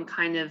has some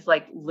kind of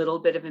like little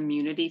bit of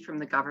immunity from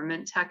the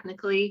government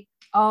technically.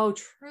 Oh,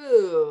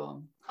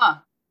 true. Huh.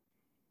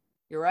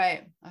 You're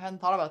right. I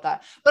hadn't thought about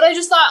that. But I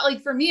just thought,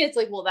 like, for me, it's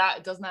like, well,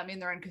 doesn't that mean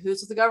they're in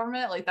cahoots with the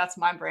government? Like, that's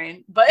my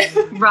brain. But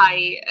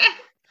right.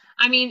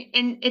 I mean,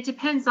 and it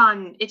depends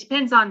on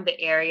the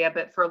area,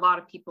 but for a lot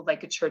of people,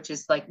 like a church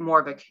is like more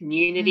of a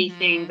community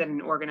thing than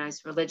an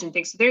organized religion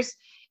thing. So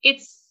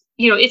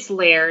it's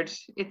layered.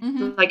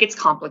 It's like it's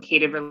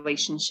complicated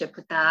relationship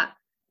with that.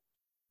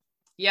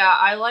 Yeah,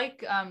 I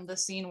like the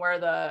scene where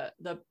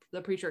the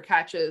preacher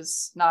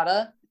catches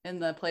Nada in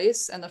the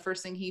place, and the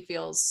first thing he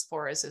feels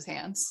for is his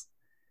hands.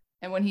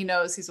 And when he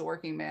knows he's a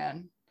working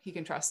man, he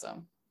can trust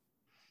him.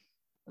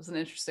 It was an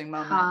interesting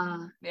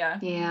moment. Yeah.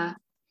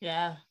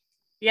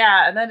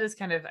 And that is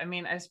kind of, I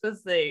mean, I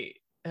suppose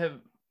they have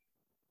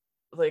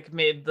like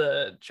made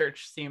the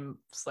church seem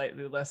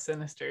slightly less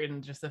sinister,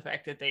 and just the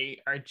fact that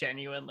they are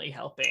genuinely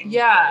helping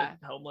the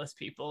homeless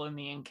people in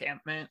the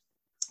encampment.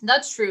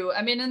 That's true.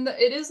 I mean,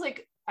 it is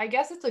like, I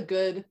guess it's a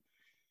good,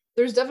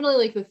 there's definitely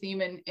like the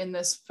theme in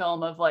this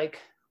film of like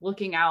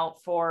looking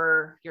out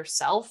for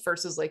yourself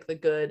versus like the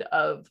good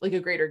of like a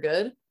greater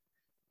good.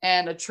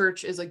 And a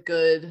church is a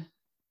good,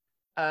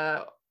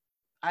 I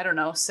don't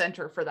know,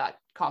 center for that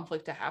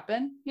conflict to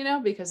happen, you know,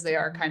 because they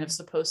are kind of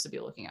supposed to be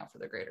looking out for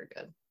the greater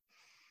good.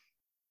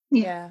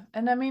 Yeah.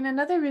 And I mean,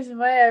 another reason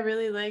why I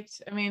really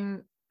liked, I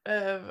mean,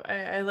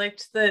 I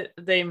liked that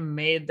they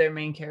made their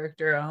main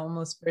character a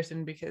homeless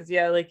person, because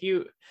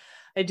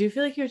I do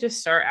feel like you just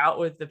start out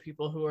with the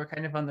people who are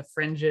kind of on the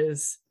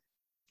fringes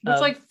Which of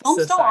like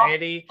films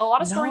society. a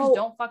lot of stories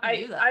don't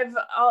fucking do that.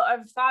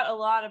 I've thought a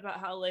lot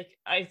about how like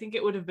I think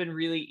it would have been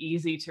really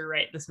easy to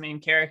write this main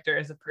character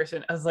as a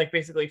person, as like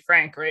basically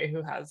Frank, right,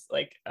 who has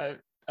like a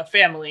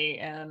family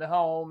and a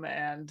home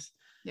and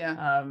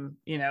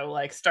you know,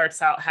 like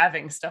starts out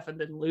having stuff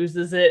and then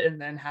loses it and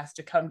then has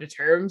to come to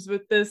terms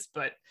with this.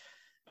 But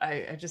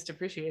I just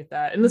appreciate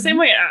that in the same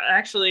way.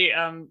 Actually,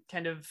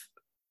 kind of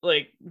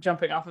like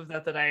jumping off of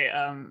that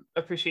I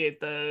appreciate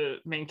the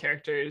main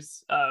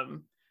characters.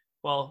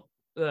 Well,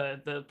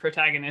 the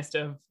protagonist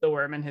of The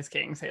Worm and His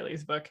Kings,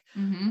 Haley's book,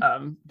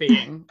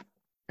 being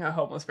a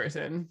homeless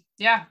person.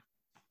 Yeah.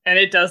 And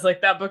it does,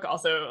 like, that book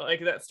also,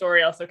 like, that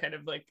story also kind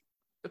of like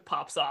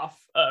pops off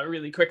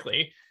really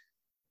quickly.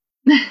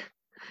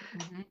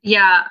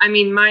 Yeah, I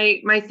mean,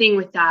 my thing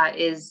with that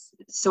is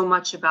so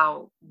much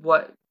about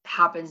what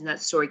happens in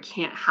that story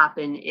can't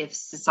happen if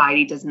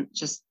society doesn't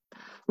just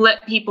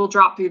let people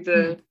drop through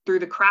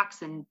the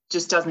cracks and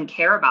just doesn't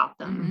care about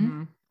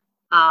them.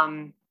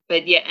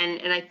 But yeah,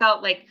 and I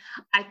felt like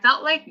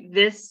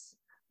this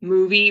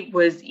movie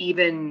was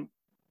even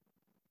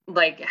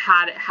like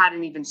had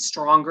an even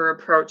stronger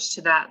approach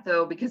to that,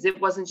 though, because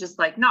it wasn't just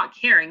like not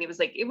caring. It was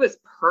like it was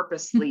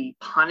purposely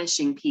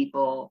punishing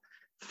people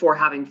for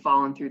having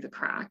fallen through the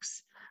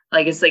cracks.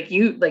 Like, it's like,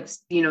 you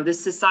know,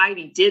 this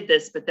society did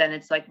this, but then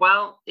it's like,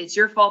 well, it's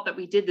your fault that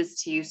we did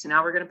this to you, so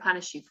now we're going to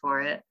punish you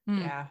for it.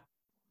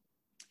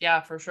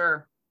 Yeah, for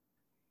sure.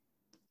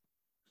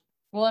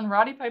 Well, and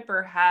Roddy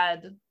Piper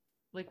had,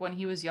 like, when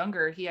he was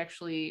younger, he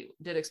actually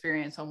did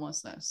experience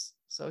homelessness.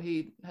 So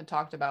he had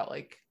talked about,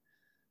 like,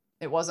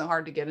 it wasn't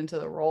hard to get into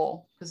the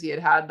role because he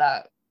had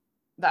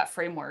that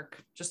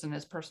framework just in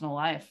his personal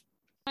life.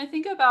 I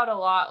think about a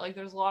lot, like,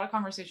 there's a lot of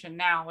conversation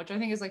now, which I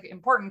think is like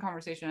important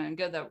conversation and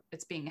good that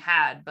it's being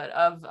had, but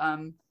of,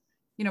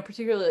 you know,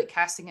 particularly like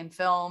casting in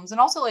films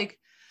and also like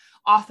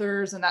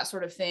authors and that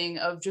sort of thing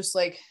of just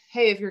like,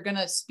 hey, if you're going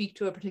to speak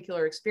to a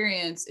particular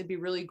experience, it'd be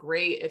really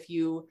great if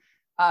you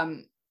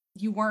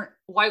weren't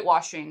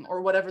whitewashing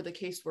or whatever the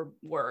case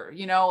were,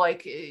 you know,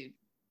 like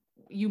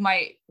you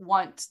might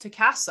want to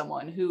cast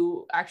someone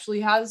who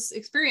actually has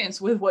experience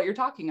with what you're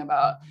talking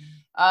about.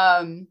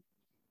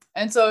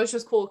 And so it's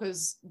just cool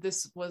because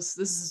this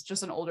is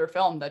just an older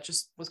film that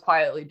just was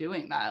quietly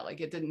doing that.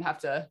 Like, it didn't have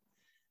to,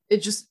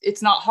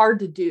 it's not hard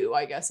to do,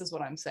 I guess is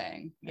what I'm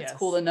saying. It's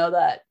cool to know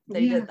that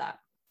they did that.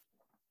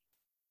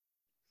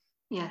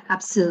 Yeah,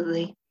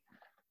 absolutely.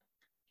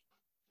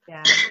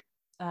 Yeah.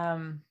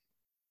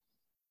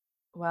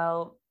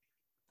 Well,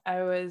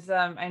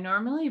 I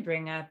normally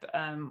bring up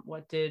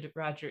what did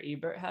Roger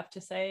Ebert have to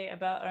say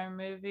about our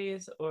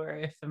movies, or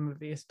if the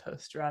movie is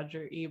post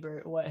Roger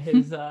Ebert, what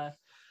his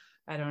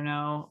I don't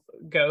know,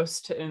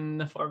 ghost in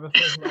the form of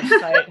his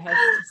website has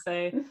to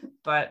say.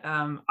 But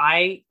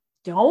I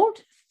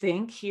don't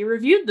think he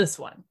reviewed this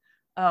one,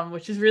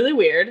 which is really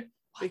weird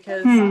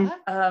because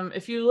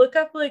if you look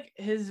up like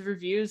his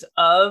reviews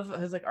of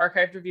his like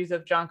archived reviews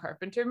of John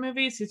Carpenter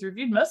movies, he's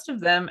reviewed most of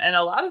them, and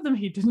a lot of them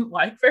he didn't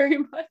like very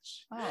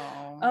much.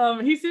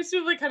 He seems to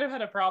have like kind of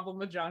had a problem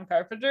with John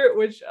Carpenter,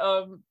 which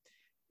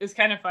is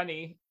kind of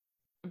funny.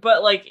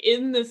 But like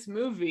in this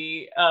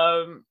movie,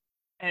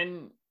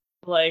 and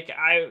like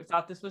I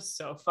thought this was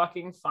so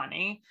fucking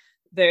funny.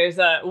 There's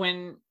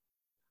when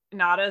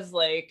Nada's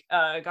like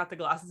got the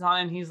glasses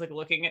on and he's like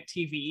looking at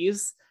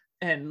TVs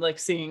and like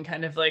seeing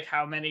kind of like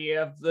how many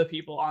of the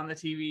people on the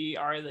TV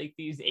are like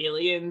these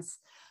aliens.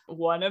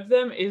 One of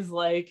them is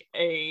like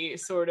a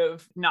sort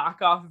of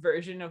knockoff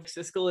version of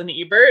Siskel and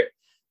Ebert.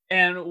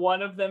 And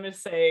one of them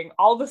is saying,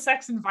 all the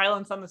sex and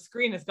violence on the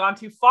screen has gone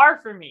too far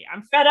for me.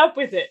 I'm fed up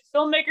with it.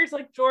 Filmmakers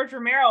like George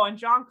Romero and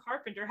John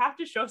Carpenter have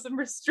to show some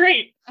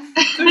restraint.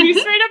 So he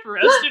straight up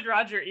roasted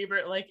Roger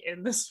Ebert like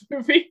in this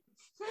movie.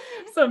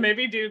 So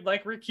maybe dude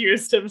like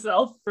recused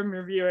himself from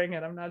reviewing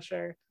it. I'm not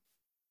sure.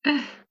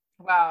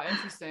 Wow,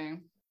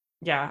 interesting.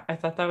 Yeah, I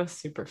thought that was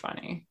super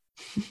funny.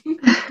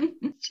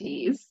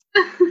 Jeez.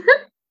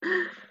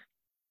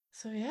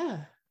 So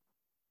yeah.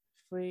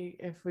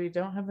 If we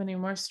don't have any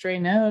more stray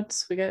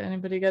notes,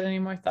 anybody got any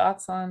more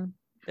thoughts on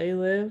They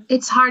Live?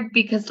 It's hard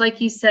because,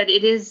 like you said,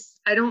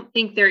 I don't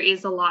think there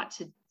is a lot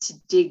to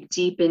dig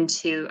deep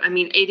into. I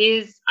mean,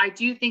 I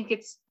do think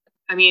if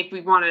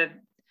we want to,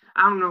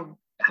 I don't know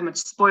how much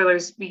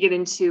spoilers we get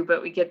into,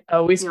 but we get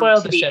we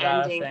spoiled to the shit out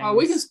of ending. things. Oh,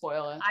 we can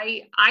spoil it.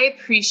 I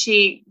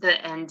appreciate the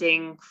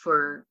ending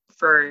for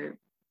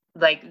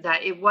like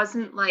that. It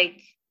wasn't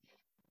like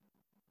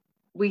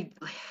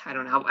I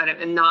don't know.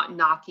 I'm not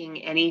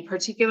knocking any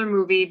particular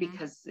movie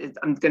because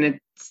I'm gonna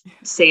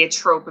say a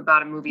trope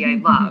about a movie I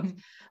love,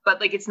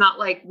 but like it's not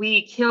like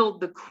we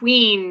killed the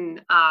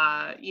queen,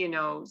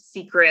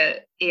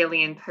 secret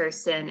alien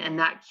person, and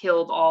that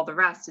killed all the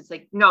rest. It's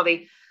like no,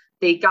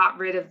 they got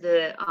rid of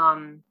the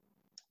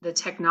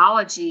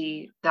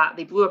technology, that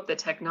they blew up the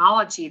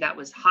technology that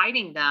was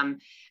hiding them,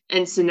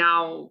 and so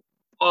now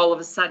all of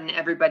a sudden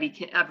everybody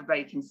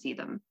can see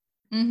them.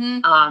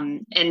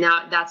 And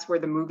now that's where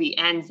the movie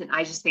ends, and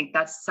I just think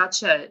that's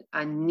such a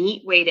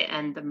neat way to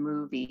end the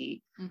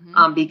movie,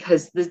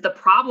 because the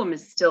problem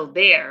is still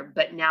there,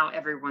 but now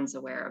everyone's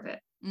aware of it.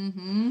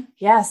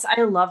 Yes,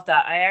 I love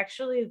that. I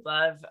actually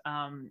love,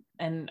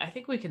 and I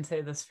think we can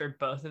say this for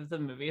both of the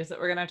movies that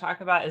we're going to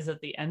talk about, is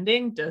that the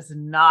ending does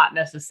not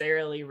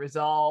necessarily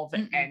resolve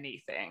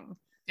anything.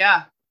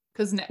 Yeah.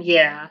 Because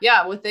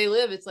with They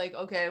Live, it's like,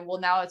 okay, well,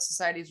 now it's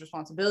society's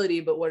responsibility,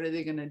 but what are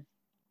they going to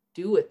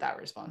do with that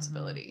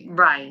responsibility?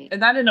 Right.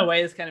 And that in a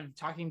way is kind of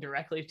talking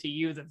directly to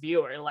you, the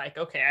viewer, like,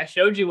 okay, I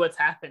showed you what's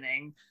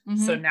happening,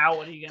 so now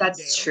what are you going to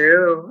do? That's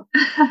true.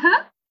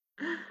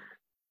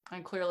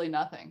 And clearly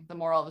nothing. The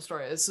moral of the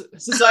story is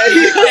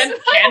society.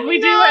 Can we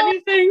do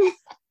anything?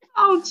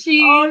 Oh,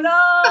 geez. Oh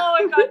no,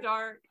 it got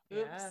dark.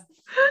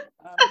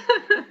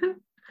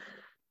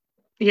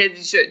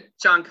 Yeah.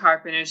 John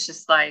Carpenter's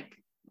just like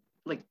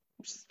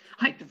just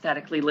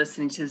hypothetically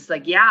listening to this,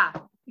 like, yeah,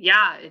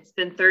 it's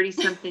been 30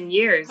 something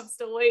years. I'm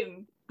still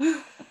waiting.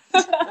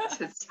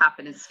 Just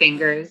tapping his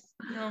fingers.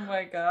 Oh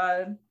my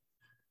God.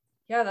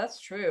 Yeah, that's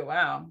true.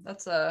 Wow.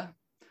 That's the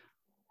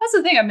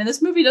thing. I mean,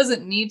 this movie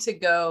doesn't need to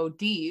go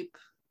deep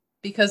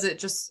because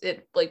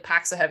it like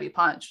packs a heavy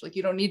punch. Like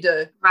you don't need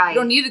to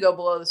go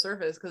below the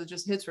surface because it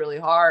just hits really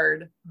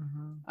hard.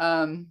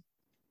 I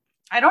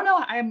don't know.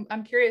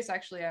 I'm curious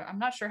actually. I'm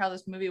not sure how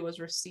this movie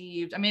was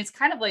received. I mean, it's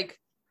kind of like,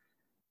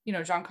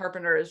 John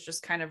Carpenter is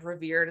just kind of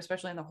revered,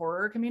 especially in the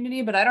horror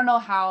community, but I don't know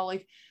how,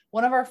 like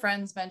one of our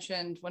friends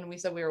mentioned when we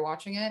said we were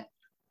watching it,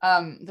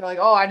 they're like,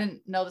 oh, I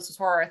didn't know this was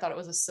horror. I thought it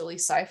was a silly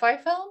sci-fi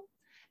film.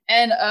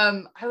 And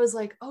I was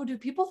like, oh, do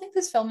people think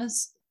this film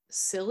is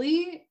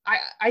silly?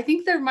 I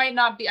think there might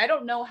not be. I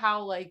don't know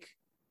how like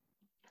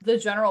the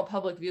general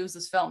public views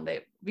this film,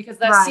 because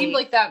that seemed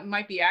like that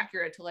might be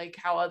accurate to like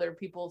how other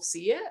people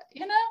see it,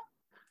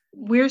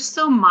 We're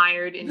so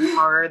mired in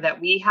horror that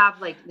we have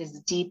like this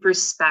deep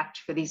respect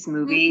for these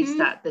movies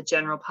that the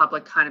general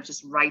public kind of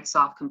just writes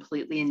off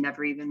completely and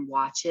never even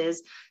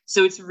watches.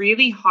 So it's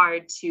really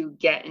hard to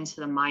get into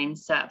the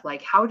mindset of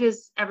like, how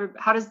does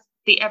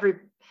the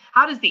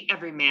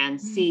everyman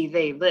see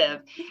They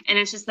Live? And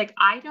it's just like,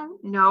 I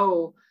don't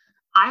know.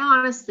 I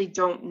honestly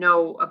don't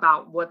know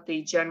about what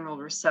the general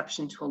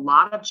reception to a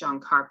lot of John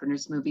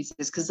Carpenter's movies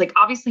is. Cause like,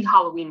 obviously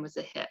Halloween was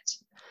a hit.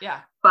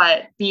 Yeah.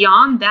 But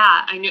beyond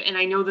that,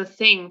 I know The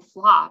Thing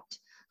flopped,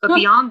 but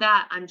beyond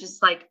that, I'm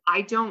just like,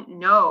 I don't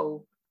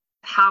know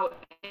how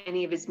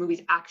any of his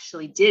movies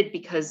actually did,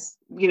 because,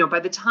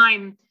 by the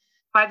time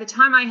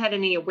I had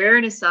any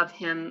awareness of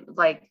him,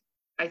 like,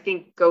 I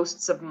think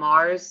Ghosts of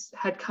Mars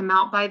had come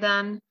out by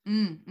then.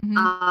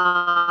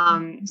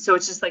 So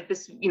it's just like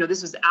this,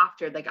 this was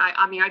after, like,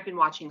 I mean, I've been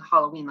watching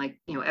Halloween, like,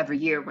 every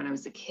year when I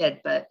was a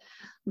kid, but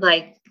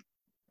like,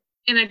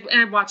 and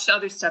I've watched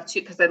other stuff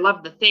too, because I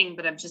love The Thing,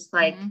 but I'm just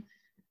like,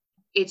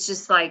 it's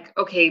just like,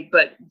 okay,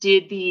 but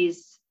did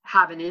these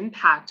have an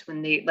impact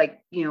when they,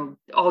 like,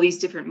 all these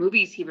different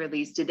movies he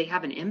released, did they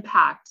have an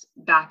impact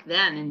back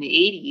then in the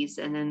 80s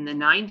and in the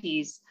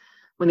 90s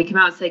when they came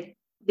out? It's like,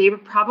 they were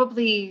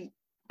probably,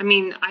 I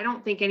mean, I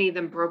don't think any of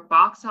them broke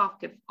box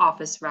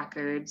office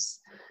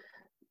records,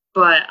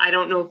 but I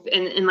don't know if,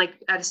 and like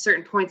at a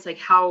certain point, it's like,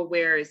 how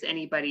aware is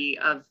anybody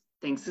of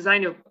things? Because I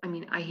know, I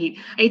mean, I hate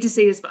to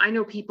say this, but I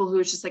know people who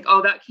are just like,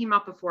 oh, that came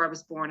out before I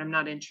was born, I'm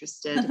not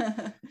interested.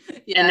 And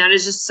that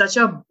is just such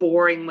a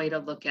boring way to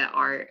look at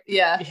art.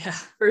 Yeah,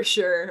 for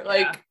sure.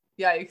 Like,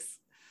 yikes.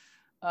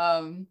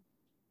 Well,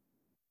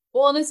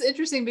 and it's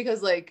interesting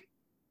because like,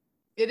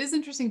 it is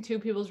interesting too,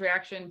 people's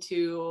reaction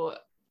to,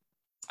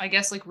 I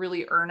guess, like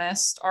really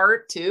earnest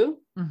art too.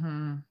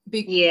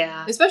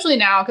 Especially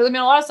now, because I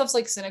mean, a lot of stuff's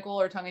like cynical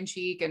or tongue in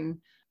cheek,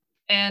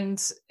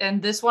 and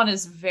this one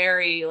is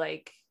very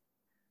like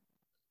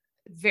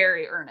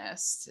very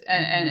earnest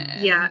and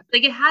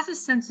like it has a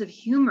sense of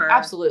humor.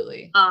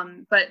 Absolutely.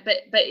 But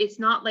it's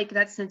not like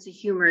that sense of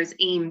humor is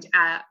aimed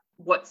at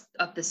what's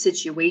of the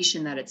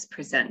situation that it's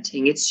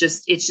presenting. It's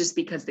just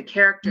because the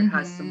character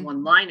has some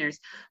one-liners,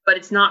 but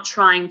it's not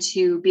trying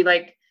to be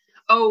like,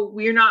 oh,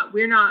 we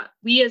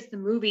as the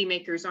movie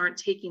makers aren't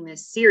taking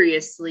this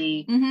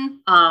seriously.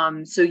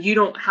 So you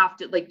don't have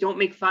to, like, don't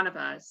make fun of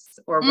us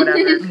or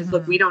whatever. Because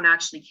look, we don't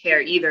actually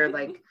care either.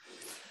 Like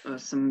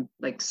some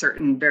like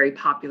certain very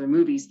popular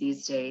movies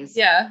these days.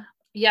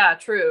 Yeah,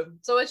 true.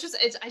 So it's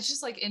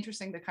just like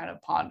interesting to kind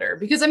of ponder,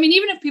 because I mean,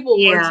 even if people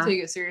were to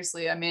take it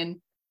seriously, I mean,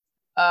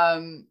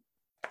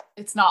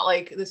 it's not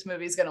like this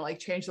movie is gonna like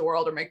change the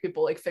world or make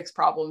people like fix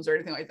problems or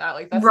anything like that.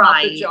 Like that's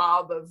not the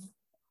job of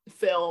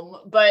film,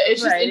 but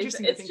it's just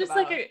interesting to think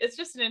about. It's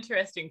just an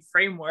interesting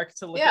framework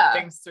to look at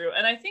things through.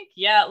 And I think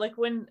like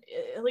when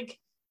like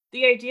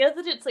the idea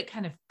that it's like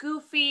kind of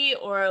goofy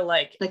or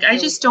like I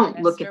just don't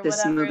look at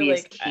this movie like,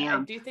 as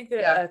camp. I do think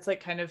that it's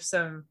like kind of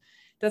some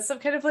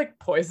kind of like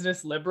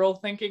poisonous liberal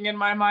thinking in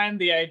my mind.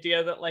 The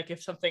idea that like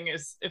if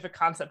a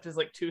concept is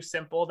like too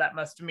simple, that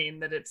must mean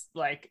that it's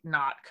like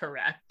not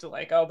correct.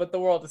 Like, oh, but the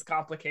world is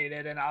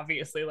complicated, and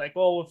obviously like,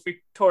 well, if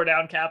we tore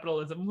down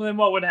capitalism, then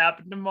what would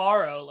happen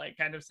tomorrow? Like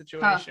kind of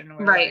situation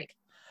where like,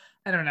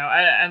 I don't know.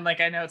 I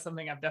know it's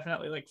something I've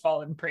definitely like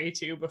fallen prey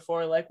to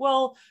before. Like,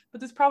 well, but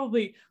there's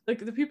probably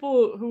like the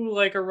people who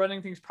like are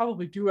running things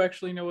probably do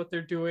actually know what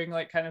they're doing.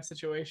 Like, kind of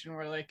situation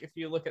where like if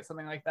you look at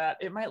something like that,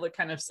 it might look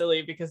kind of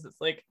silly because it's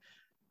like,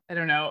 I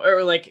don't know,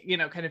 or like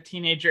kind of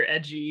teenager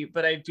edgy.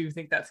 But I do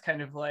think that's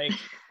kind of like,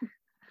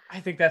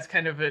 I think that's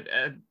kind of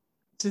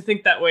to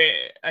think that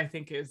way. I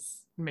think is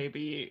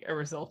maybe a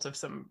result of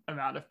some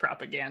amount of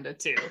propaganda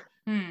too.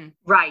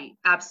 Right,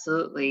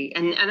 absolutely,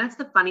 and that's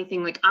the funny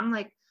thing. Like, I'm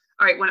like,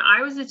 all right, when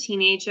I was a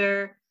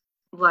teenager,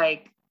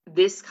 like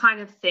this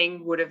kind of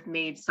thing would have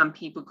made some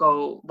people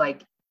go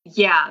like,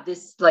 yeah,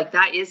 this like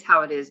that is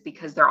how it is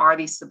because there are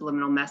these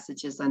subliminal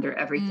messages under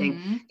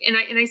everything. And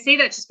I say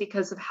that just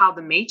because of how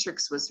The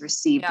Matrix was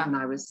received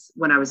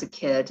when I was a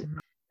kid,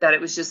 that it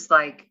was just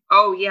like,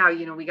 oh yeah,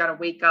 we got to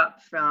wake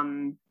up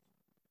from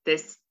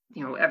this,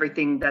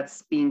 everything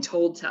that's being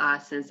told to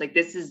us. And it's like,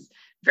 this is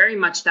very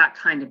much that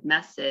kind of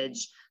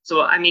message.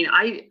 So, I mean,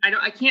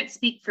 I can't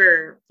speak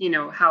for,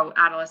 how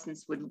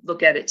adolescents would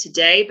look at it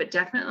today, but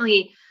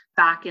definitely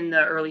back in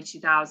the early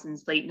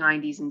 2000s, late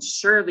 90s, and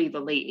surely the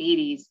late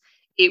 80s,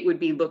 it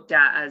would be looked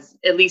at as,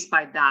 at least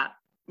by that,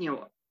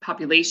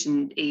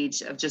 population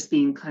age of just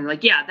being kind of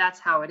like, yeah, that's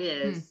how it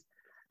is.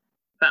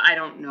 But I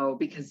don't know,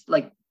 because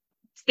like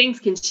things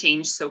can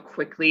change so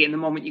quickly. And the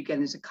moment you get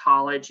into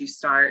college, you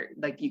start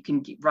like, you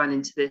can run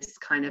into this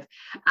kind of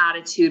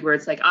attitude where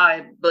it's like,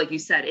 like you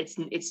said,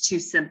 it's too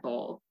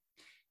simple.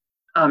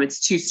 It's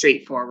too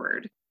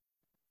straightforward.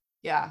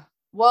 Yeah.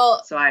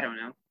 Well, so I don't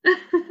know.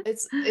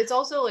 it's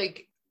also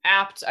like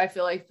apt, I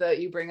feel like, that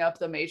you bring up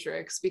The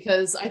Matrix,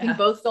 because I think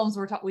both films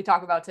we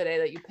talk about today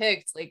that you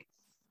picked, like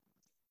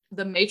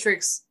The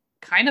Matrix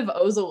kind of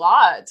owes a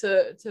lot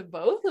to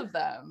both of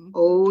them.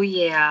 Oh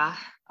yeah.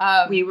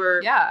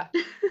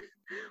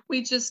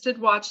 We just did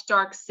watch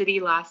Dark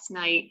City last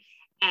night,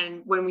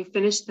 and when we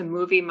finished the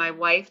movie, my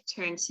wife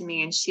turned to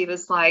me and she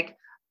was like,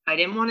 I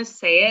didn't want to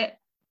say it,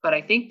 but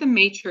I think The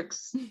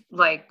Matrix,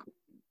 I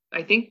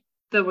think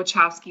the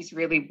Wachowskis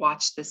really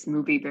watched this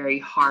movie very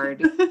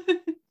hard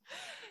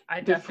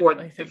before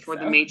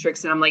The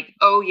Matrix. And I'm like,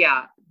 oh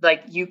yeah,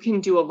 like you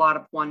can do a lot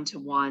of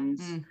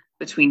one-to-ones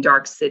between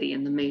Dark City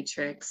and The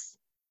Matrix.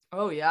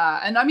 Oh yeah.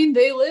 And I mean,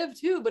 they live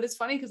too, but it's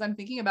funny because I'm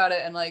thinking about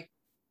it and like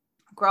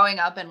growing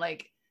up in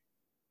like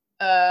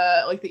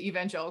the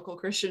evangelical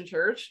Christian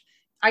church,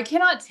 I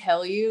cannot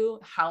tell you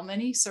how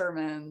many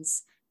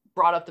sermons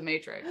brought up The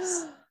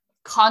Matrix.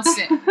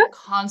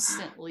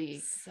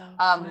 Constantly. So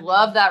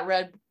love that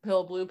red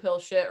pill, blue pill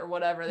shit or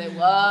whatever. They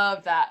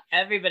love that.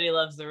 Everybody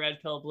loves the red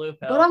pill, blue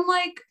pill. But I'm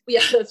like,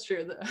 yeah, that's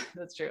true.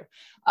 That's true.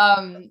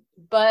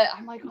 But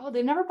I'm like, oh,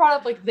 they never brought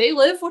up like They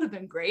Live would have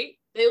been great.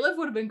 They Live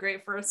would have been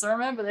great for a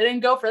sermon, but they didn't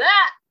go for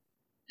that.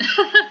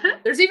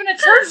 There's even a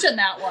church in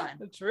that one.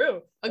 That's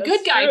true. That's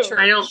good guy true.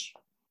 church.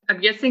 I'm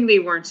guessing they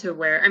weren't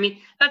aware. I mean,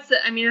 that's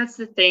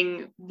the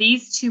thing.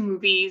 These two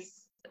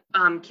movies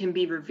can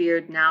be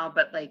revered now,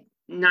 but like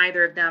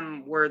neither of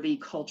them were the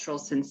cultural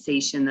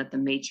sensation that The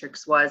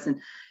Matrix was,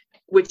 and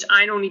which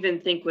I don't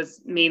even think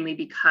was mainly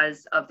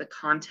because of the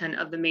content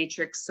of The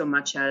Matrix so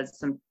much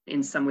as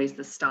in some ways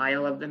the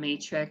style of The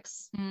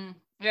Matrix.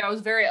 Yeah, it was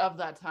very of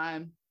that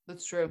time.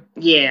 That's true.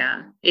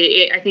 Yeah,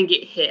 I think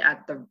it hit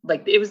at the,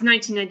 like, it was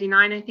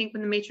 1999, I think,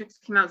 when The Matrix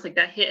came out. It's like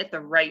that hit at the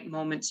right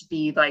moment to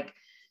be like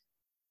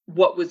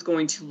what was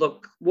going to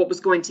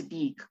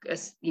be,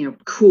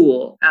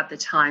 cool at the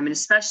time. And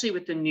especially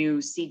with the new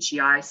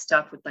CGI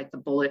stuff with like the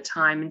bullet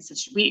time and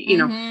such,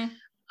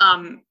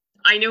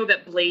 I know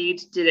that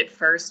Blade did it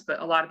first, but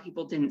a lot of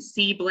people didn't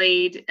see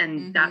Blade,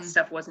 and that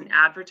stuff wasn't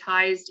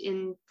advertised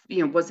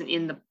wasn't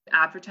in the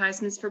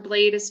advertisements for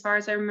Blade, as far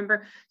as I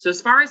remember. So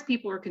as far as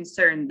people were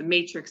concerned, The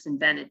Matrix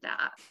invented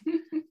that.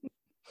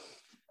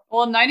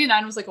 Well,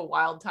 99 was like a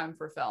wild time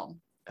for film.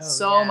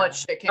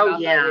 Much shit came out that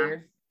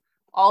year.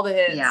 All the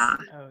hits. Yeah.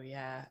 Oh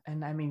yeah.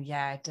 And I mean,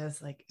 yeah, it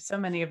does, like, so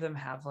many of them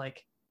have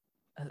like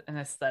an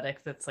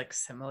aesthetic that's like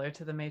similar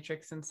to The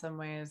Matrix in some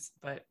ways,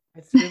 but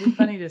it's really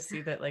funny to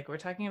see that, like, we're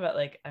talking about,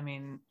 like, I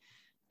mean,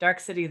 Dark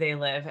City, They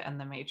Live, and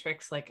The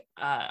Matrix, like,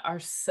 are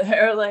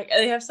like,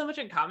 they have so much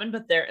in common,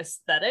 but their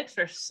aesthetics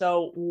are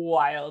so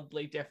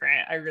wildly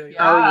different. I really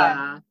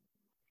yeah.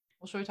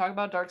 Well, should we talk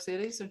about Dark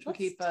City since we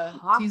keep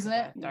Talk teasing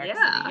it? about Dark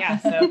Yeah.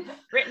 City. Yeah. So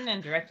written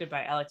and directed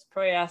by Alex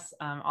Proyas.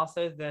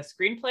 Also, the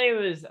screenplay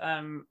was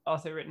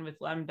also written with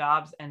Lem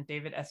Dobbs and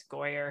David S.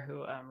 Goyer,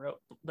 who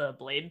wrote the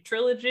Blade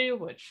trilogy,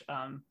 which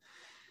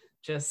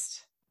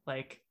just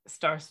like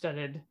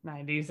star-studded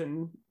 90s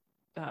and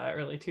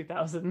early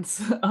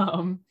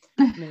 2000s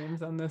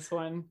names on this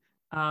one.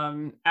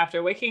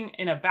 After waking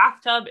in a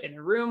bathtub in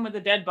a room with a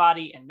dead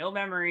body and no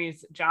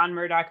memories, John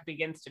Murdoch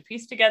begins to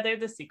piece together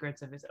the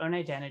secrets of his own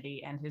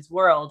identity and his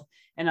world,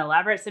 an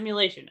elaborate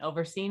simulation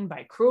overseen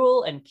by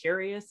cruel and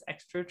curious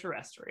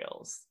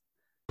extraterrestrials.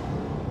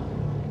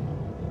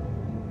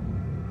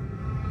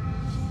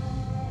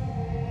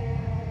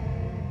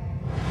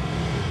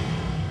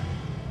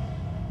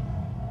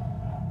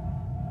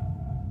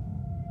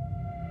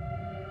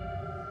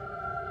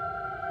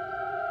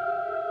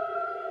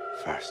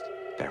 First,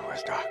 there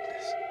was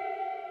darkness.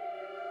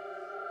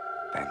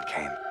 Then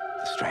came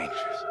the strangers.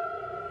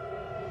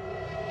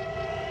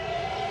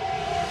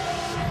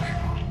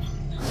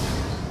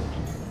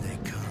 They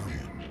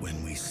come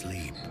when we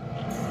sleep.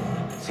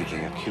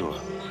 Seeking a cure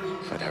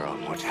for their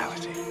own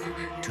mortality.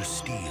 To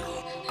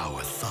steal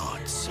our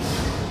thoughts.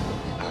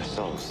 Our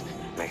souls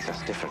makes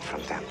us different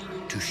from them.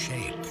 To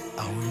shape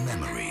our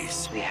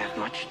memories. We have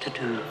much to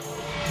do.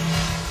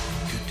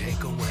 To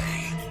take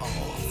away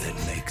all that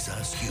makes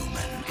us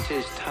human. It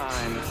is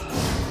time.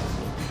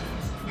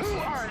 Who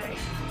are they?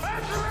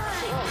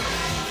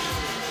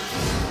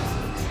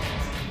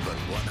 But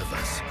one of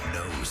us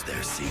knows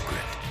their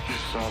secret. You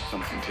saw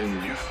something,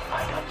 didn't you?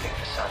 I don't think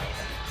the sun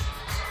even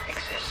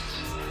exists.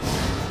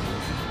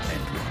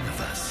 And one of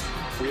us...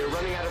 We are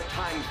running out of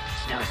time.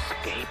 No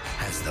escape.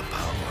 ...has the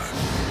power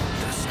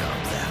to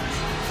stop them.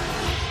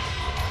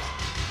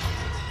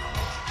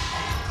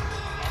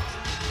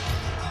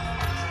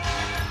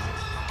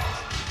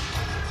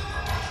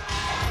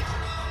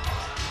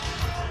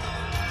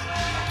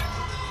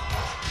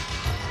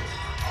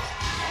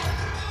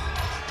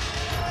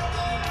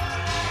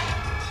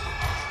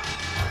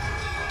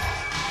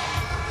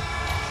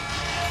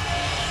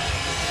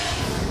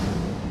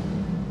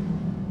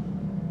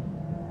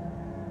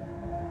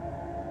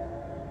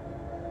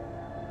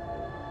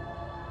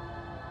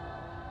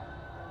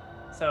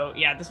 So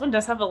yeah, this one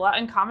does have a lot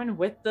in common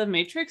with The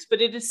Matrix,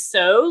 but it is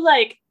so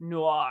like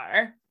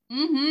noir.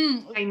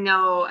 I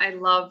know. I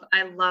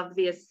love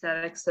the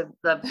aesthetics of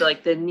I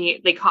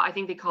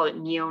think they call it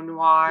neo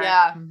noir.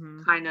 Yeah.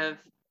 Kind of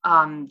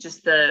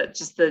just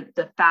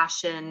the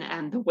fashion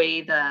and the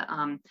way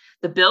the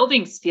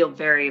buildings feel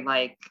very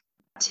like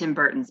Tim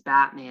Burton's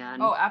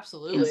Batman. Oh,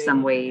 absolutely. In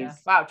some ways. Yeah.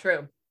 Wow,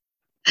 true.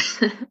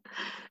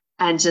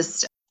 And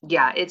just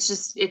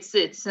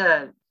it's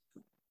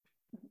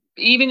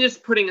even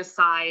just putting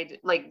aside,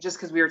 like, just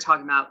because we were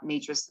talking about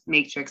Matrix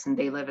and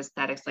They Live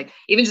aesthetics, like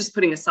even just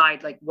putting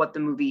aside like what the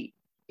movie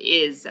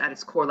is at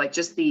its core, like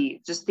just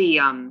the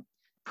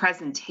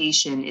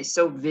presentation is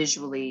so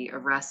visually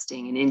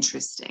arresting and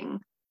interesting.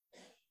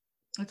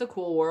 It's a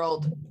cool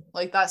world.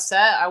 Like that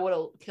set, I would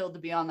have killed to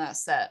be on that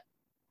set.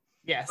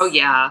 Yes. Oh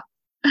yeah.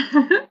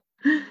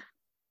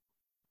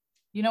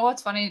 You know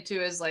what's funny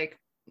too is like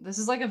this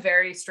is like a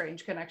very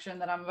strange connection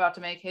that I'm about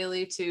to make,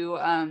 Haley,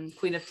 to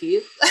Queen of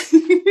Teeth.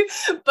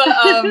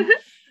 But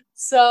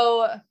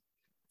so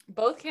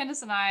both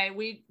Candace and I,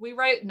 we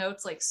write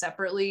notes like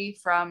separately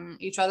from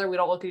each other. We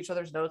don't look at each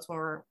other's notes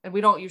and we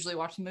don't usually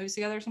watch the movies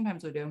together.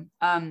 Sometimes we do.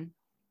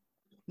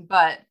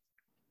 But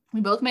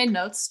we both made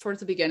notes towards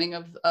the beginning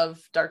of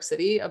Dark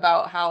City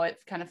about how it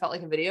kind of felt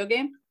like a video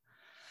game.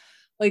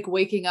 Like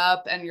waking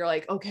up and you're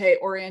like, okay,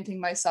 orienting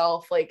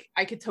myself. Like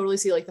I could totally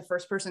see like the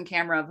first person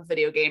camera of a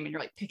video game and you're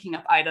like picking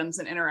up items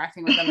and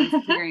interacting with them and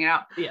figuring it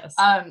out. Yes.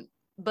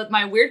 But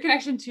my weird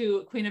connection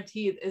to Queen of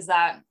Teeth is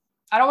that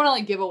I don't want to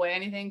like give away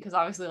anything because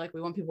obviously like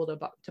we want people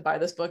to buy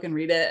this book and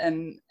read it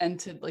and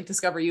to like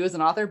discover you as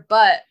an author.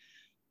 But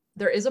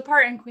there is a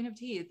part in Queen of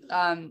Teeth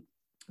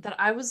that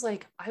I was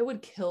like, I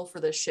would kill for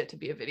this shit to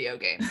be a video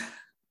game.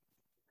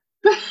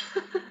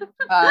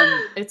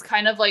 It's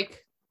kind of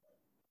like,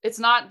 it's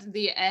not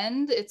the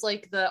end. It's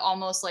like the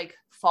almost like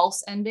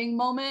false ending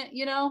moment,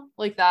 you know,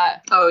 like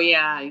that. Oh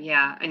yeah.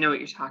 Yeah. I know what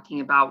you're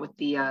talking about with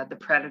the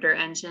Predator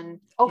engine.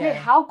 Okay. Yeah.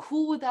 How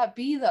cool would that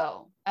be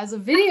though? As a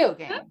video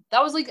game,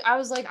 that was like, I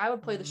was like, I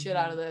would play the shit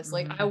out of this.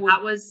 Like I would,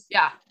 That was,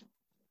 yeah.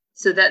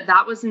 So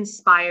that was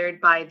inspired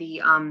by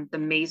the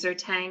Maser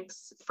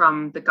tanks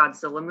from the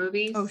Godzilla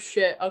movies. Oh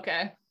shit.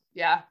 Okay.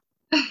 Yeah.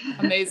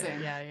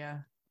 Amazing. Yeah.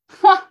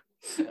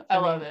 I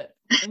love it.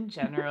 In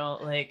general,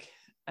 like,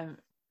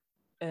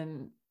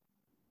 and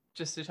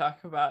just to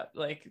talk about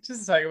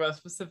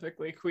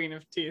specifically Queen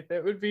of Teeth,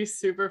 it would be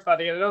super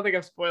funny. And I don't think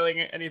I'm spoiling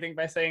anything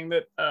by saying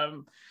that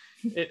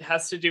it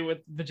has to do with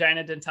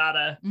vagina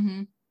dentata.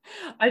 Mm-hmm.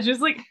 I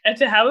just like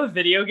to have a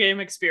video game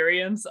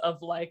experience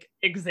of like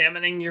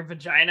examining your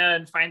vagina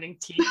and finding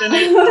teeth in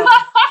it.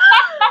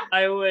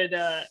 I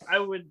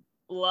would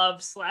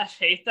love /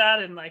 hate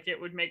that, and like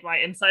it would make my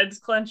insides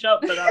clench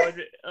up, but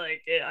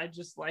I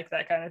just like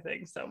that kind of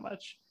thing so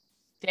much.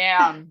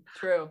 Damn,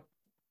 true.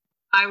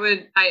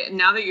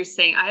 now that you're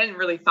saying, I hadn't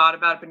really thought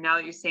about it, but now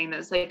that you're saying that,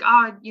 it's like,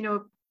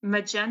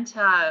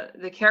 Magenta,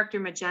 the character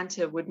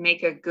Magenta would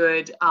make a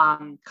good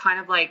kind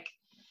of like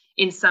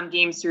in some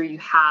games where you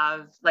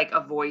have like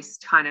a voice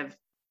kind of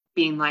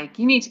being like,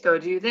 you need to go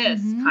do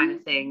this kind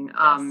of thing.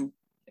 Yes.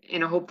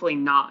 In a hopefully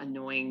not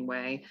annoying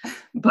way,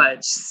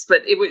 but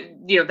it would,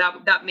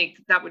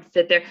 that would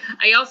fit there.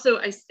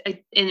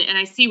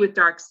 I see with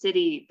Dark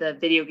City, the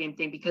video game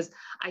thing, because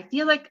I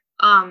feel like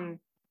a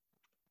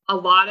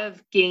lot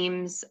of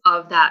games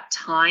of that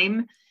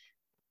time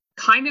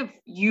kind of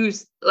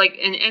use like,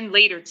 and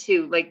later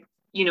too, like,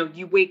 you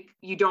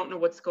don't know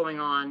what's going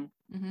on,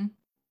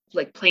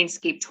 like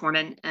Planescape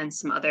Torment and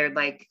some other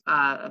like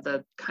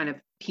the kind of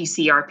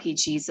PC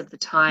RPGs of the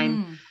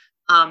time.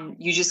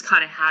 You just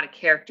kind of had a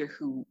character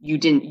who you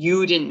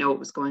didn't know what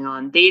was going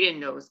on. They didn't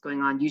know what was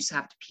going on. You just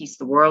have to piece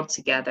the world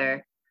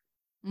together.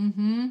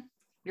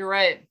 You're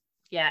right.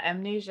 Yeah,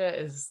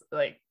 Amnesia is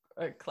like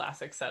a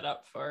classic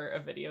setup for a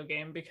video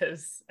game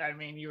because I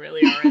mean you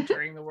really are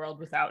entering the world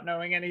without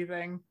knowing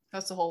anything.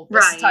 That's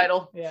the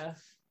title. Yeah.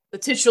 The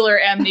titular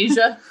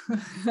Amnesia.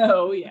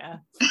 Oh yeah.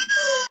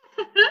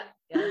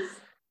 Yes.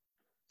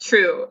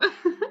 True.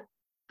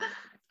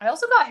 I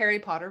also got Harry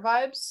Potter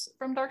vibes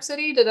from Dark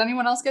City. Did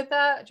anyone else get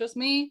that? Just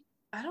me?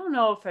 I don't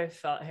know if I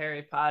felt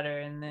Harry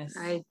Potter in this.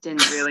 I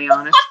didn't really,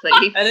 honestly.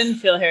 I didn't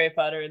feel Harry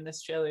Potter in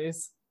this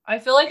Chili's. I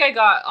feel like I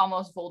got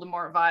almost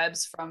Voldemort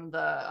vibes from the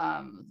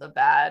aliens.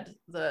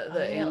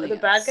 The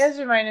bad guys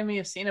reminded me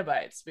of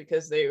Cenobites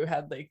because they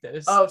had like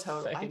those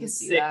totally. I can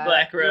see sick that.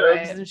 black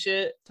robes and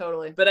shit.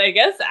 Totally. But I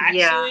guess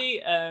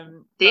actually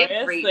they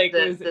have great, like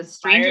the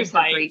strangers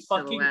by have great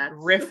fucking silhouettes.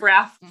 Riff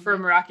Raff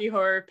from Rocky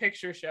Horror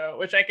Picture Show,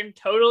 which I can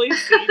totally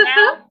see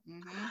now.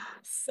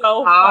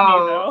 So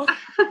funny though.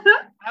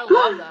 I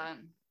love that.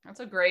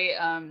 That's a great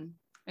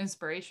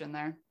inspiration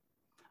there.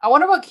 I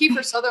wonder what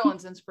Kiefer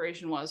Sutherland's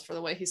inspiration was for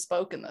the way he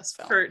spoke in this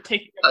film. For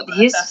taking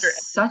he's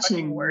such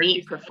a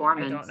neat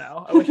performance. I don't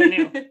know. I wish I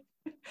knew.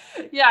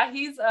 Yeah,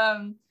 he's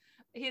I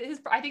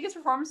think his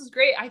performance is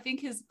great. I think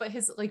his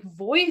like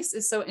voice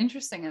is so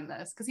interesting in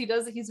this because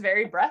he's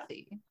very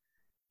breathy.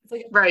 It's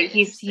like right.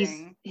 He's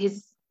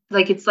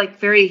like it's like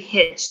very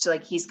hitched.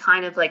 Like he's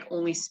kind of like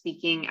only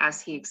speaking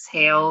as he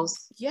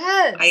exhales.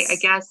 Yes. I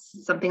guess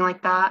something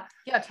like that.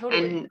 Yeah,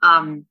 totally.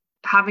 And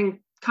having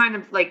kind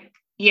of like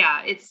he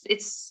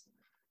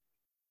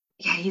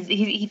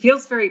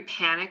feels very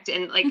panicked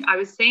and like I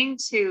was saying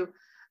to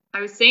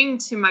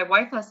my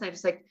wife last night, I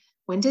was like,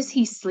 when does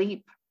he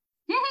sleep?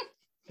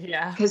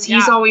 Yeah, because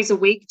he's always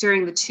awake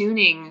during the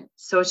tuning,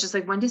 so it's just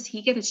like, when does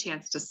he get a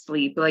chance to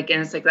sleep? Like,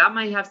 and it's like that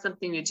might have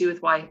something to do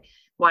with why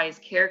his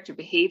character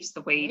behaves the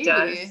way he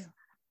does.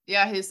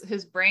 Yeah,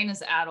 his brain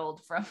is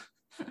addled from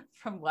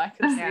lack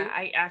of sleep.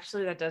 Yeah,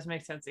 that does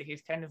make sense that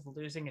he's kind of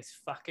losing his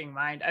fucking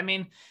mind. I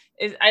mean,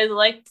 I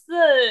liked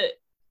the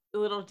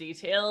little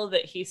detail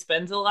that he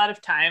spends a lot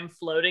of time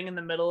floating in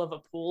the middle of a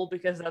pool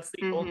because that's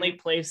the only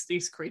place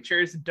these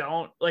creatures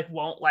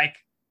won't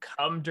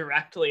come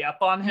directly up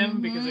on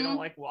him because they don't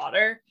like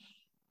water.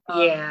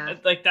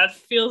 Like that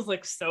feels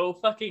like so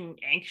fucking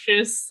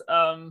anxious.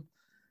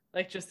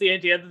 Like just the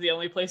idea that the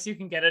only place you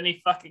can get any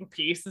fucking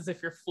peace is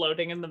if you're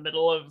floating in the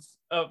middle of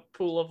a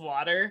pool of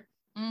water.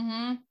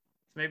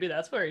 Maybe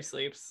that's where he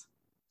sleeps.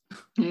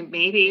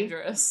 Maybe.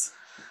 Dangerous.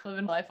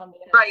 Living life on the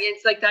edge. Right.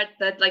 It's like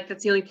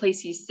that's the only place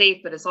he's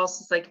safe, but it's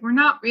also like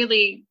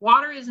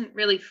water isn't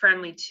really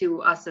friendly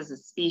to us as a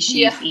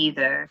species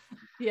either.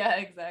 Yeah,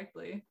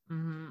 exactly.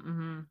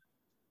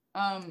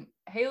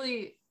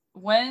 Haley,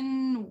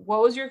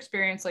 what was your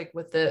experience like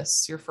with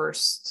this? Your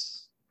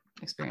first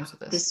experience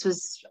with this? This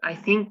was,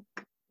 I'd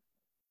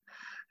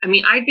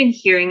been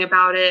hearing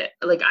about it.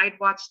 Like I'd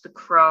watched The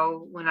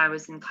Crow when I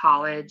was in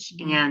college,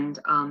 and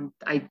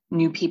I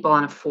knew people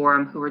on a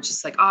forum who were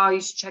just like, "Oh,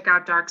 you should check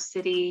out Dark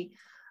City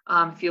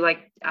if you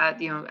like,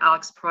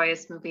 Alex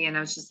Proyas movie." And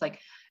I was just like,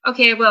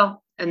 "Okay,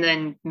 well." And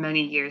then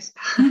many years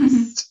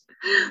passed,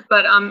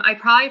 but I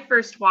probably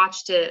first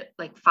watched it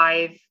like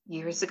 5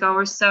 years ago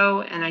or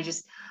so, and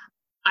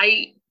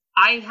I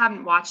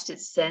haven't watched it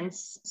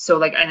since. So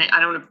like, I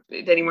don't know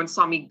if anyone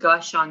saw me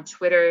gush on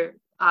Twitter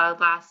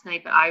last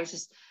night, but I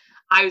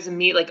was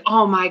immediately like,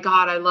 oh my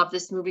God, I love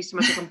this movie so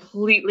much. I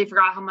completely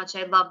forgot how much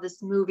I love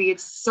this movie.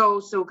 It's so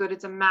good.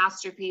 It's a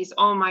masterpiece.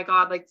 Oh my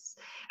God. Like,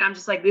 and I'm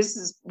just like,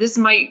 this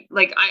might,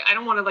 like, I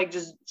don't want to like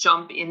just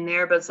jump in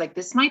there, but it's like,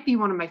 this might be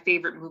one of my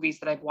favorite movies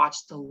that I've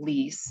watched the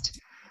least.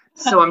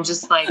 So I'm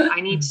just like,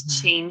 I need to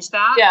change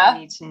that. Yeah. I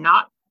need to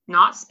not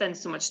spend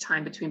so much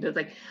time between, but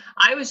like,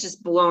 I was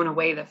just blown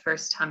away the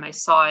first time I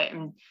saw it,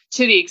 and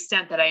to the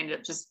extent that I ended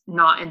up just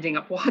not ending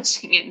up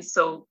watching it. And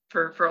so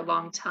for a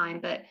long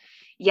time, but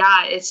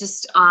yeah, it's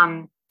just,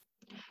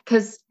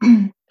 cause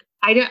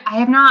I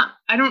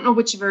don't know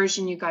which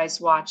version you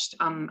guys watched.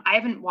 I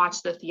haven't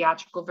watched the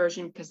theatrical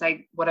version because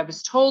what I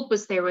was told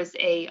was there was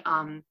a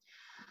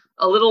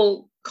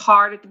little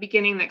card at the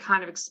beginning that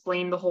kind of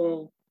explained the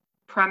whole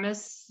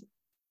premise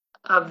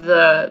of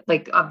that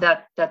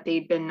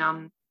they'd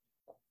been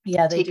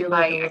they taken do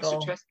by like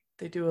extraterrestrials.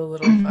 They do a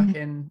little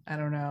fucking, I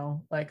don't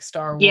know, like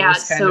Star Wars Yeah,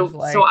 kind of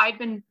like. so I'd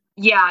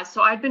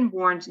been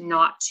warned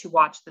not to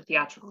watch the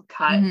theatrical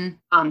cut.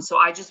 So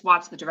I just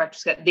watched the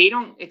director's cut. They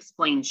don't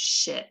explain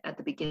shit at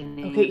the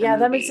beginning. Okay, of the yeah,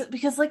 that movie. makes it,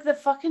 because like the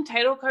fucking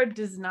title card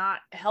does not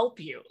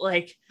help you.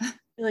 Like,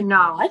 you're like,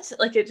 No. what?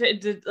 Like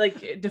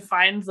it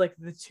defines like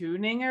the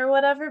tuning or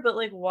whatever, but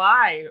like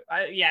why?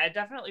 It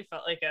definitely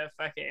felt like a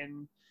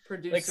fucking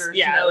Producer,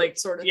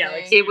 sort of thing.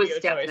 Like it was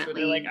studio choice where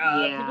they're like,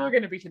 definitely, people are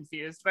gonna be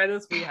confused by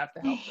this. We have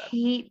to help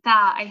them.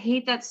 I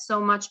hate that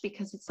so much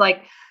because it's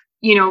like,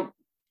 you know,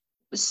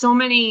 so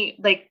many,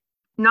 like,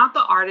 not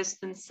the artists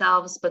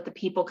themselves, but the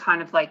people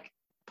kind of like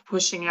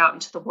pushing out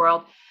into the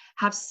world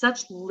have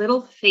such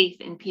little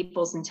faith in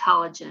people's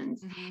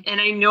intelligence.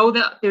 And I know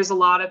that there's a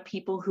lot of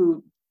people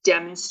who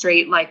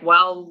demonstrate like,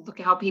 well, look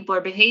at how people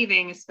are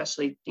behaving,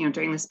 especially, you know,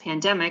 during this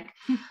pandemic.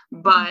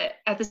 But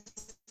at the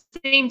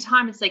same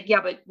time, it's like,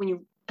 yeah, but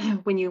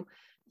when you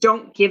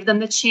don't give them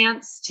the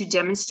chance to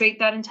demonstrate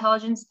that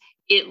intelligence,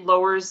 it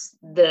lowers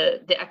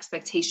the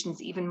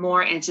expectations even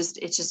more, and it's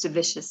just a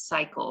vicious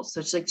cycle. So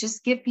it's like,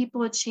 just give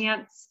people a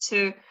chance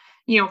to,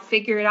 you know,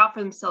 figure it out for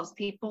themselves.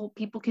 People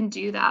can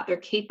do that. They're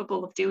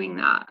capable of doing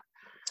that.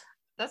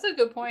 That's a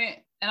good point.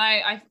 And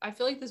I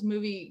feel like this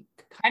movie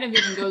kind of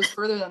even goes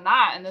further than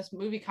that, and this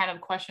movie kind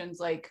of questions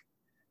like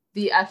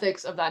the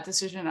ethics of that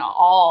decision at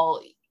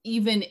all,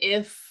 even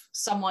if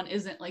someone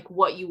isn't like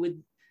what you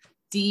would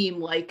deem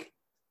like,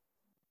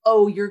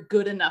 oh, you're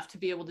good enough to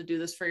be able to do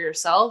this for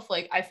yourself.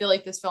 Like, I feel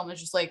like this film is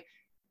just like,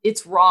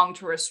 it's wrong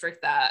to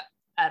restrict that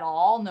at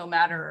all, no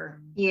matter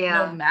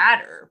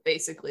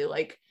basically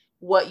like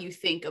what you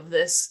think of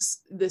this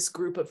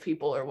group of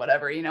people or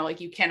whatever, you know, like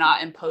you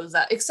cannot impose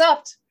that,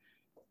 except,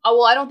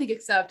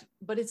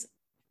 but it's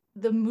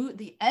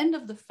the end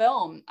of the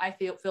film, I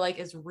feel like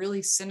is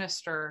really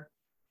sinister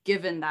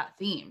given that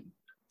theme,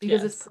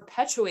 because it's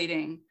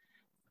perpetuating,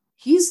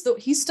 he's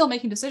still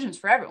making decisions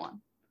for everyone.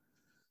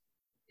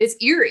 It's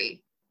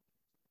eerie.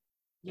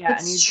 Yeah,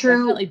 it's and you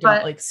definitely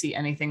don't like see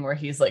anything where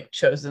he's like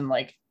chosen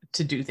like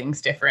to do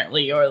things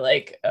differently, or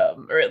like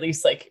or at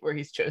least like where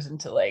he's chosen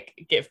to like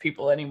give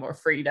people any more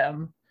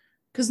freedom,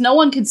 because no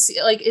one can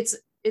see, like it's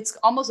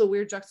almost a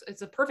weird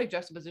it's a perfect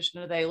juxtaposition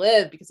to They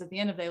Live, because at the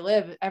end of They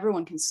Live,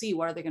 everyone can see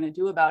what are they going to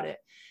do about it.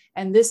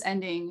 And this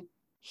ending,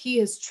 he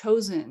has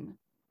chosen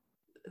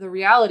the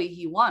reality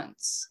he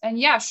wants. And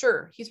yeah,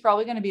 sure, he's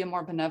probably going to be a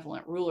more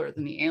benevolent ruler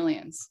than the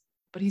aliens,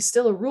 but he's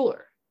still a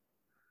ruler.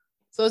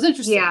 So it's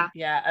interesting.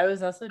 Yeah, I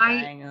was also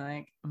dying.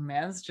 Like,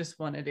 man's just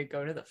wanted to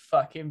go to the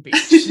fucking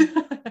beach.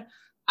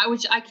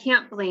 Which I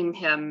can't blame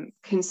him,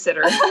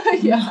 considering.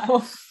 Yeah.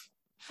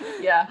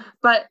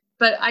 But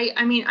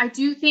I mean, I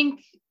do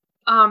think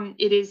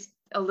it is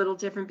a little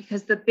different,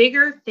 because the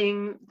bigger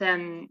thing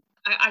than,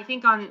 I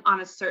think on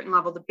a certain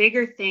level, the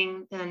bigger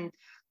thing than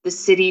the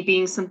city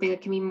being something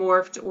that can be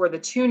morphed, or the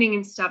tuning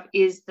and stuff,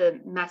 is the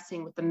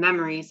messing with the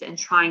memories and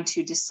trying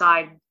to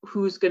decide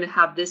who's going to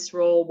have this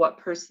role, what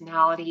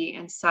personality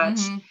and such,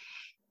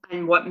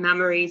 and what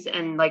memories.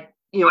 And like,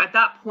 you know, at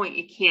that point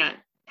it can't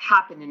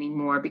happen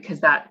anymore, because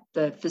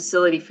the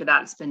facility for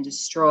that has been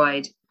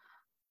destroyed.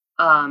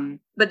 But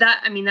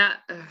that, I mean,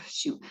 that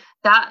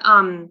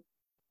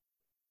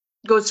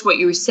goes to what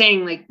you were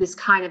saying, like this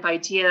kind of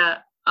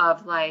idea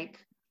of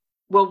like,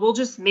 well, we'll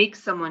just make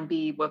someone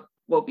be what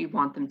we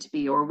want them to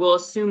be, or we'll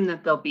assume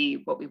that they'll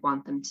be what we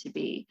want them to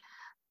be,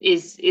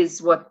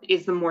 is what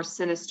is the more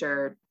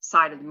sinister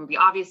side of the movie.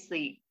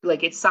 Obviously,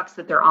 like, it sucks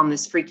that they're on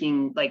this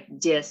freaking like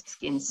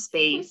disc in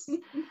space.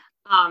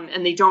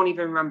 And they don't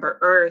even remember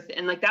Earth.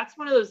 And like, that's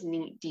one of those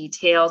neat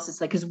details.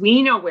 It's like, because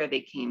we know where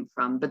they came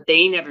from, but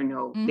they never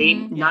know.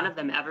 None of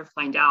them ever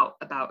find out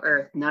about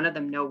Earth. None of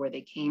them know where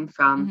they came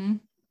from.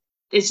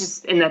 It's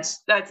just, and that's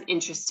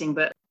interesting.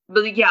 But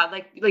yeah,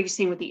 like you're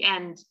saying with the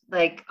end,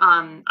 like,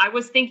 I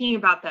was thinking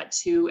about that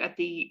too at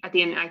the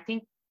end. I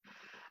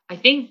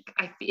think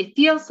it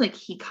feels like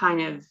he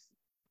kind of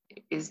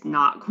is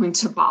not going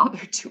to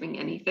bother doing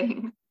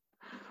anything,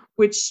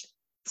 which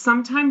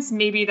sometimes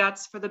maybe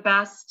that's for the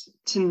best,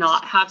 to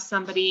not have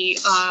somebody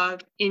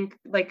in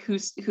like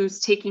who's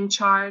taking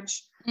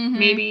charge.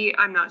 Maybe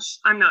I'm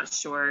not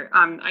sure.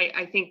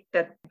 I think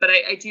that, but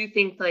I do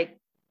think like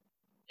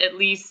at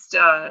least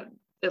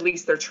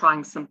they're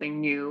trying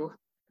something new.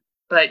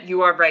 But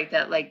you are right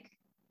that like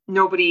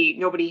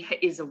nobody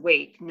is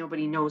awake.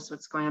 Nobody knows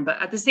what's going on.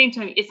 But at the same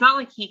time, it's not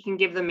like he can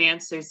give them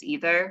answers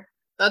either.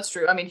 That's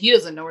true. I mean, he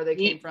doesn't know where they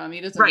came from.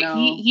 He doesn't know.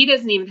 He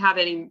doesn't even have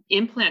any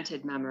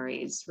implanted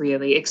memories,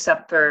 really,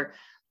 except for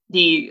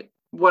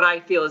what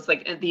I feel is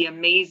like the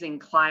amazing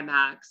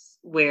climax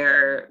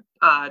where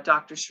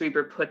Dr.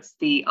 Schreiber puts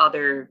the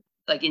other,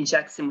 like,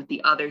 injects him with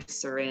the other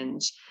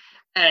syringe,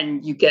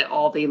 and you get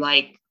all the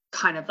like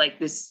kind of like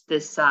this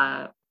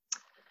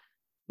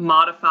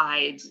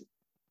modified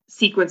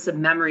sequence of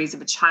memories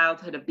of a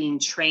childhood of being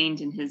trained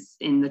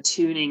in the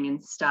tuning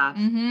and stuff.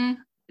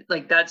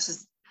 Like, that's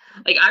just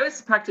like, I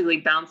was practically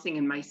bouncing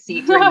in my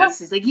seat during this.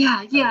 He's like,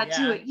 yeah,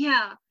 do it.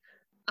 Yeah.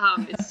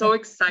 It's so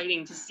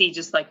exciting to see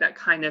just like that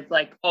kind of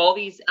like all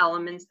these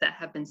elements that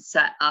have been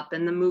set up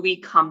in the movie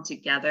come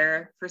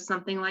together for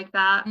something like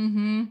that.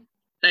 Mm-hmm.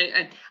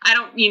 I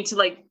don't mean to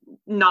like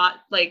not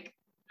like,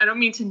 I don't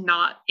mean to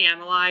not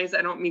analyze.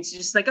 I don't mean to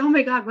just like, oh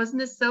my God, wasn't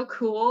this so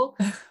cool?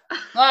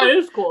 Oh, it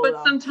is cool.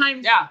 But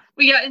sometimes,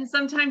 and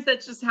sometimes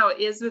that's just how it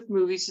is with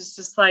movies.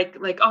 Just like,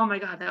 oh my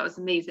God, that was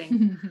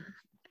amazing.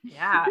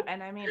 Yeah.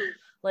 And I mean,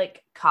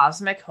 like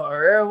cosmic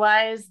horror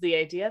wise, the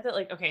idea that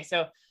like, okay,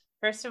 so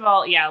first of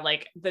all, yeah,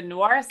 like the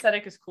noir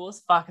aesthetic is cool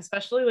as fuck,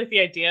 especially like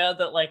the idea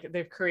that like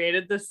they've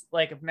created this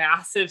like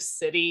massive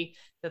city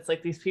that's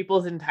like these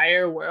people's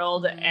entire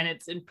world and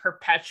it's in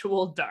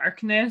perpetual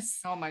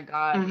darkness. Oh my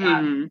God.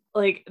 Mm-hmm. Yeah.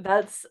 Like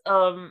that's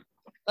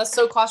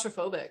so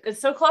claustrophobic.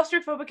 It's so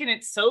claustrophobic and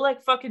it's so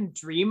like fucking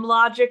dream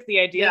logic.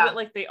 The idea that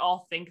like they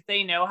all think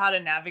they know how to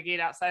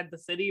navigate outside the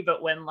city,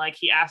 but when like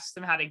he asks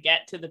them how to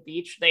get to the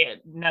beach,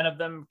 none of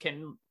them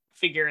can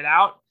figure it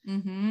out.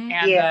 Mm-hmm.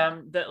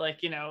 And that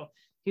like, you know,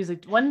 he's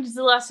like, when's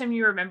the last time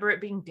you remember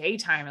it being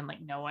daytime? And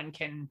like, no one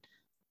can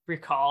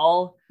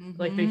recall.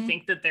 Like they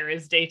think that there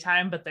is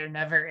daytime, but there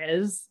never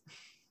is.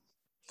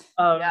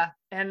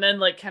 And then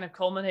like kind of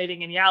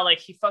culminating and like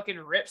he fucking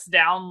rips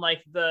down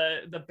like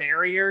the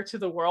barrier to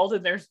the world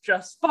and there's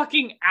just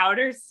fucking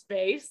outer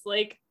space.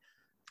 Like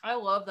I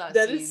love that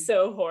scene. Is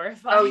so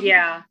horrifying. Oh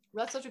yeah.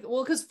 That's such a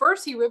well, because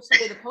first he rips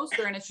away the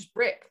poster and it's just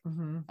brick,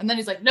 and then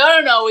he's like,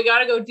 no, we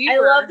gotta go deeper.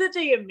 I love that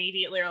they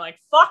immediately are like,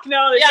 fuck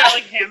no, they're not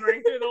like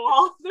hammering through the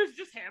wall. There's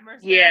just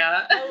hammers.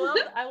 Yeah,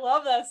 I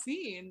love that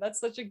scene. That's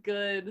such a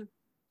good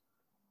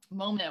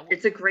moment.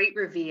 It's a great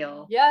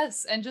reveal.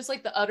 Yes, and just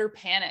like the utter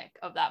panic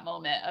of that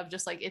moment of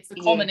just like it's the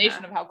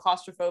culmination of how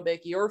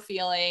claustrophobic you're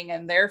feeling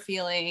and they're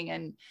feeling,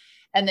 and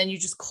then you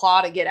just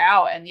claw to get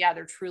out, and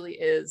there truly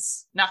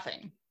is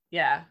nothing.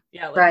 Yeah.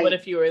 Like what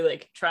if you were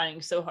like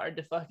trying so hard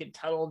to fucking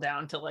tunnel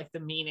down to like the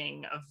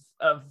meaning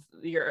of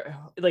your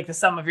like the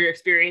sum of your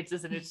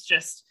experiences and it's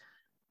just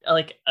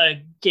like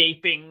a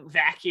gaping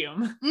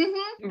vacuum.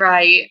 Mm-hmm.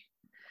 Right.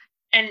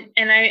 And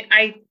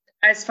I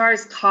as far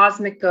as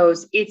cosmic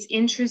goes, it's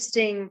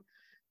interesting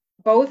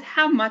both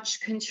how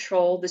much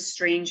control the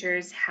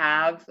strangers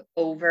have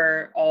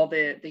over all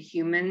the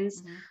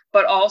humans,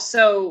 but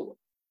also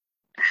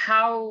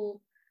how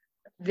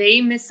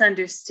they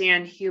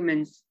misunderstand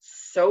humans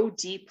so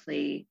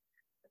deeply,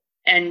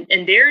 and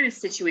they're in a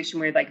situation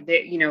where like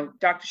they, you know,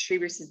 Dr.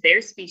 Schreiber says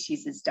their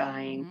species is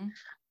dying,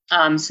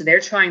 so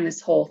they're trying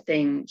this whole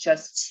thing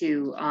just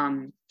to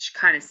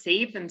kind of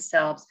save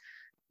themselves,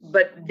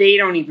 but they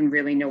don't even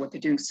really know what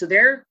they're doing. So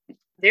they're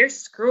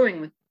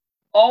screwing with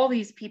all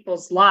these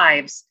people's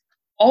lives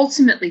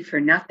ultimately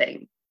for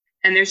nothing.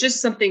 And there's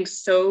just something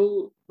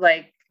so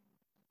like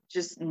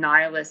just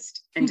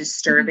nihilist and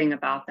disturbing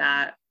about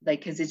that, like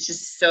because it's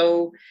just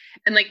so,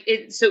 and like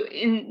it, so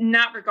in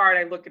that regard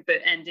I look at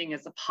the ending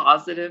as a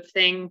positive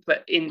thing,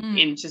 but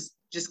in just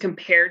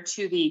compared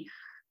to the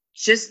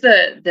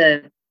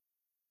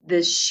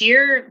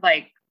sheer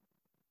like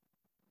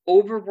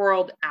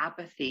overworld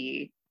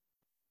apathy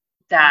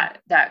that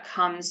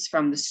comes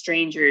from the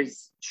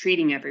strangers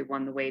treating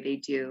everyone the way they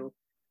do,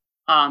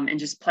 and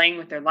just playing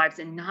with their lives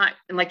and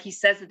like he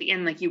says at the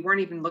end, like you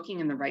weren't even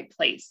looking in the right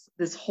place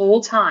this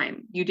whole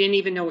time. You didn't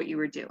even know what you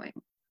were doing.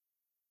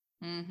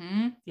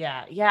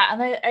 Yeah.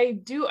 And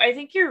I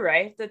think you're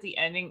right that the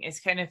ending is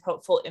kind of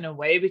hopeful in a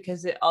way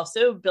because it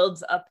also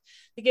builds up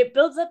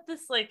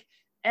this like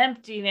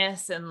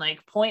emptiness and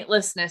like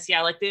pointlessness.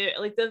 Like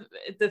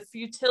the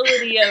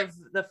futility of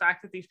the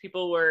fact that these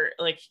people were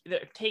like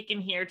they're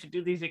taken here to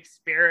do these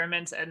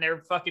experiments and they're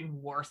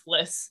fucking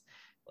worthless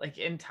like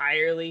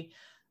entirely.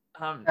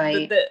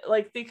 Right.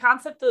 The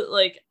concept that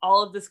like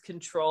all of this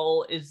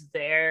control is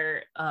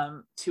there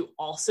to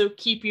also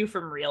keep you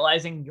from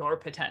realizing your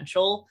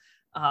potential,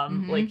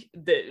 like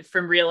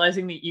from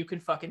realizing that you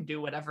can fucking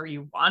do whatever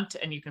you want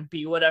and you can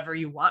be whatever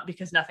you want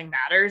because nothing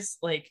matters,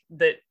 like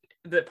that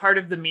the part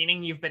of the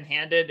meaning you've been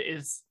handed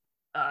is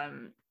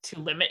to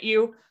limit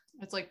you.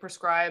 It's like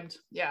prescribed.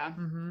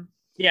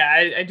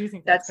 I do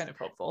think that's kind of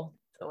hopeful.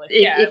 So like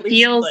it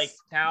feels like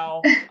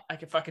now I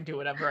can fucking do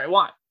whatever I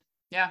want.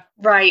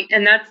 Right.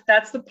 And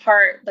that's the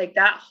part, like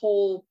that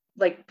whole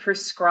like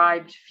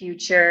prescribed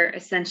future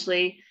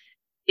essentially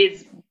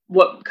is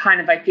what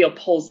kind of I feel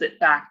pulls it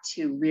back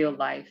to real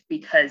life,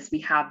 because we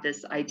have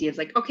this idea of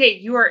like, okay,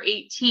 you are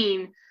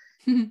 18,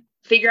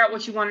 figure out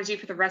what you want to do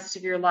for the rest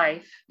of your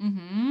life.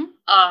 And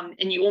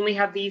you only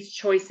have these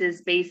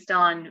choices based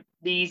on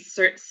these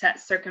set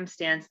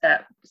circumstances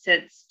that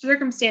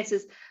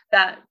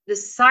the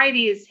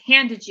society has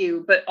handed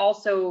you, but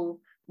also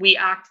we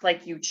act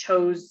like you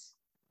chose.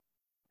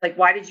 Like,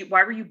 why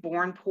were you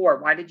born poor?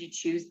 Why did you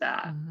choose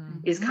that?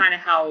 Is kind of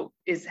how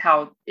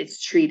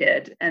it's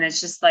treated. And it's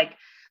just like,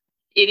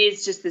 it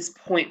is just this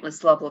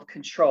pointless level of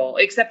control,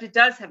 except it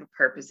does have a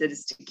purpose. It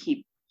is to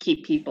keep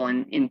people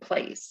in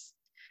place.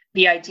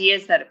 The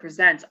ideas that it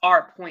presents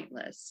are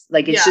pointless.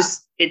 Like, it's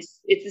just, it's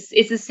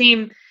the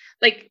same,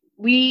 like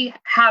we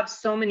have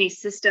so many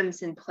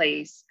systems in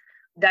place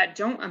that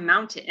don't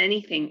amount to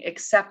anything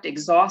except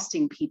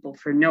exhausting people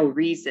for no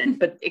reason,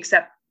 but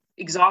except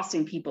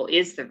exhausting people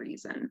is the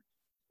reason.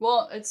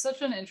 Well, it's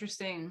such an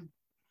interesting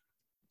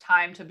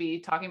time to be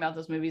talking about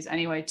those movies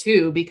anyway,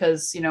 too,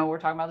 because, you know, we're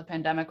talking about the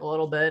pandemic a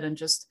little bit and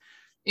just,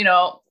 you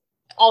know,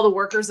 all the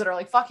workers that are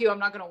like, fuck you, I'm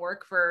not going to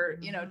work for,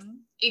 you know,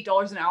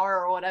 $8 an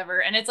hour or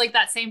whatever. And it's like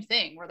that same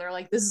thing where they're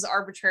like, this is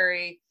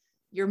arbitrary.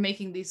 You're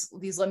making these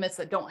limits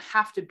that don't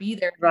have to be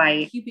there.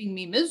 Right. Keeping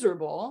me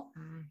miserable.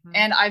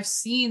 And I've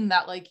seen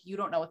that, like, you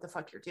don't know what the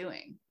fuck you're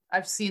doing.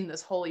 I've seen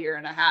this whole year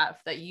and a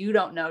half that you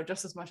don't know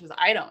just as much as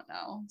I don't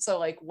know. So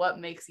like, what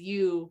makes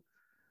you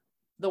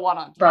the one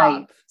on top?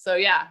 Right. So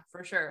yeah,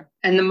 for sure.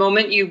 And the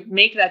moment you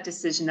make that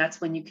decision,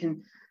 that's when you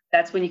can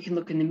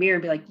look in the mirror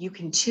and be like, you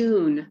can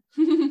tune.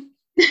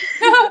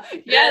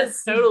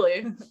 Yes,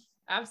 totally.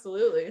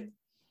 Absolutely.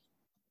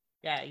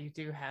 Yeah,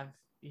 you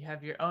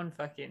have your own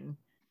fucking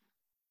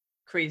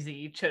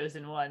crazy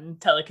chosen one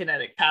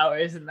telekinetic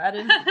powers, and that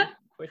is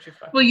what you're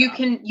fucking well, you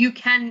about. you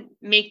can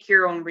make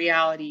your own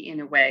reality in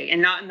a way, and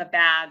not in the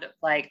bad,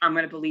 like, I'm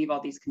going to believe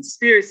all these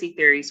conspiracy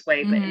theories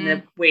way, but in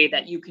the way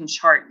that you can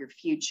chart your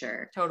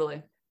future.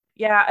 Totally.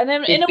 Yeah, and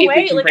then in a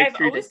way, like, I've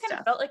always kind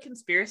of felt like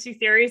conspiracy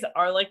theories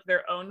are like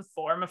their own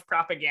form of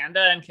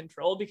propaganda and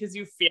control, because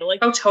you feel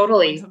like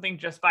totally you're doing something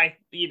just by,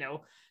 you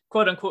know,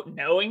 quote unquote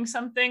knowing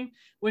something,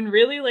 when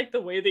really like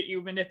the way that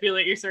you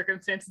manipulate your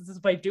circumstances is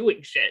by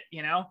doing shit,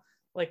 you know,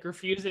 like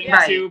refusing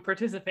to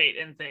participate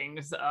in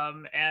things,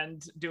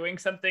 and doing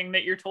something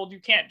that you're told you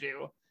can't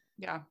do.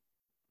 Yeah.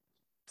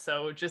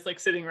 So just like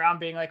sitting around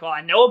being like, well, I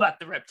know about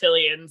the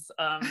reptilians,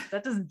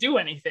 that doesn't do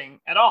anything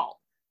at all.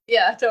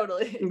 Yeah,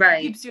 totally.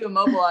 Right. It keeps you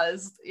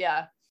immobilized.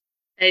 Yeah.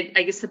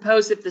 I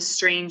suppose if the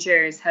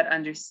strangers had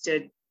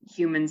understood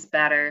humans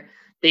better,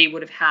 they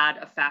would have had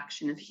a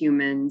faction of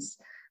humans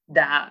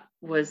that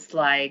was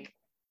like,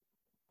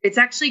 it's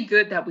actually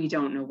good that we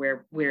don't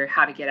know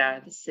how to get out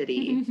of the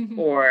city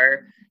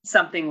or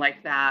something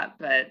like that.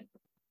 But,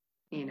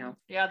 you know.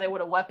 Yeah, they would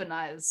have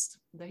weaponized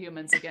the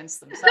humans against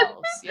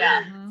themselves.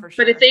 Yeah, for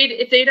sure. But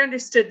if they'd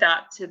understood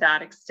that to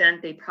that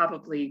extent, they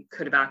probably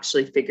could have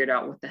actually figured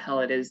out what the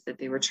hell it is that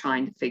they were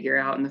trying to figure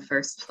out in the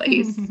first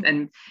place.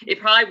 And it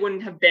probably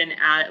wouldn't have been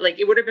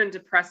it would have been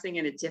depressing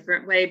in a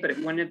different way, but it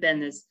wouldn't have been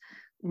this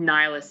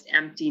nihilist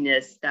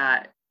emptiness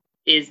that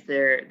is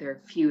their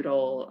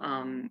futile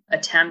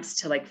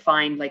attempts to like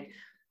find like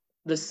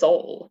the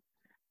soul,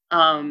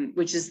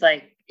 which is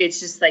like, it's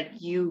just like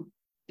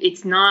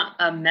it's not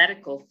a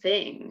medical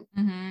thing.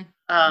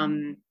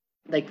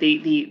 Like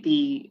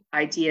the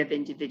idea of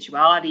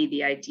individuality,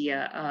 the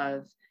idea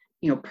of,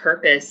 you know,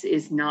 purpose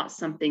is not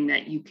something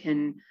that you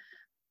can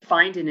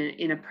find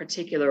in a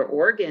particular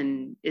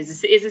organ.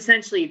 Is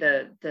essentially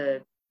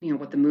the you know,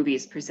 what the movie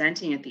is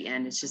presenting at the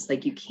end. It's just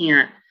like, you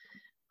can't,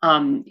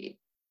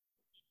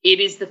 it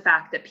is the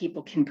fact that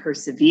people can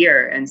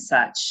persevere and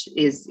such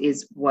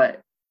is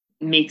what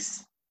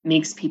makes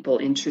people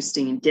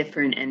interesting and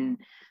different and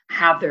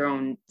have their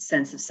own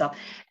sense of self.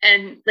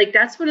 And like,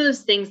 that's one of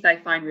those things that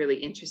I find really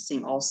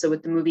interesting also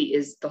with the movie,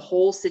 is the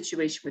whole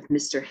situation with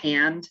Mr.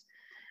 Hand.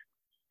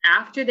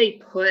 After they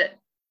put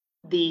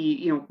the,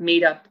 you know,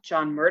 made up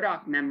John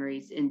Murdoch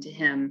memories into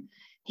him,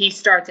 he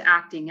starts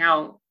acting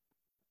out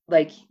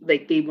like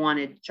they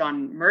wanted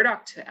John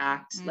Murdoch to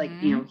act. Like,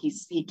 you know,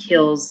 he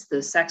kills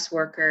the sex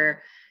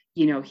worker,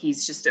 you know,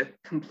 he's just a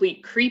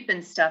complete creep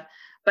and stuff.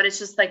 But it's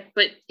just like,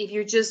 but if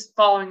you're just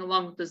following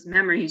along with those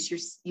memories,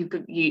 you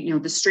know,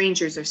 the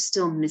strangers are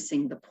still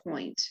missing the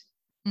point.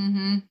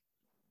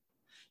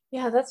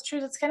 Yeah, that's true.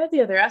 That's kind of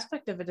the other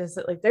aspect of it, is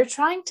that like they're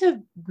trying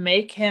to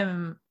make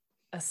him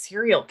a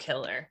serial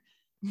killer,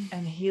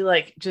 and he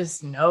like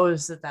just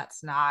knows that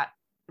that's not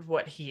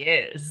what he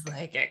is,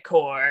 like at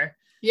core.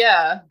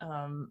 Yeah.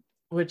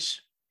 Which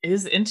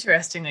is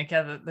interesting. Like,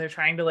 yeah, they're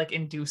trying to like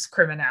induce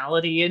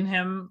criminality in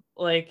him,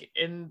 like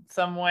in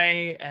some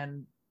way,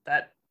 and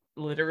that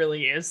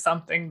literally is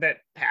something that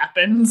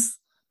happens.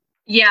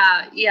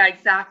 Yeah,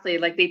 exactly.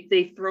 Like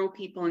they throw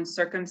people in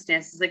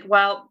circumstances like,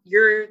 well,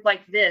 you're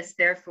like this,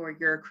 therefore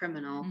you're a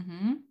criminal.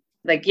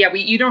 Like, yeah,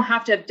 you don't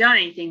have to have done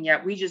anything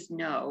yet. We just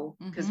know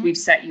because we've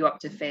set you up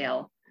to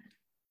fail.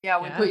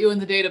 Yeah, we put you in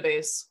the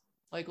database,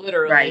 like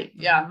literally. Right.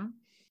 Yeah.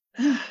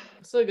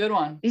 It's a good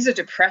one. These are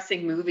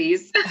depressing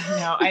movies.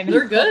 I know.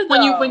 They're good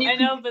when you I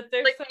know, but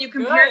they're like, so when you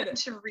compare good. them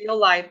to real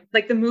life,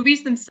 like the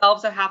movies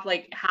themselves have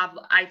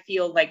I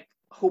feel like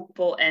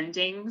hopeful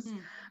endings,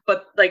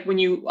 but like when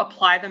you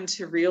apply them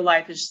to real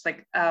life, it's just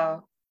like,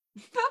 oh.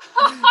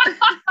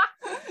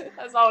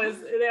 That's always,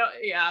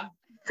 yeah.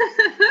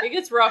 It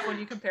gets rough when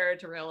you compare it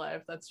to real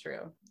life. That's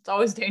true. It's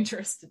always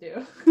dangerous to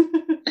do.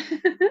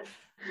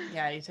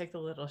 Yeah, you take the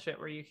little shit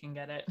where you can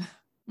get it.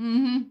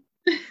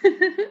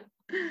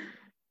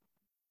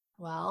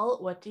 Well,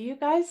 what do you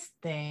guys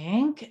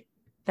think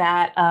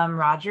that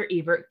Roger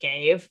Ebert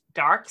gave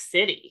Dark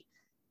City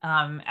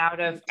out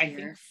of, I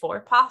think, 4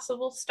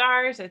 possible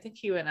stars? I think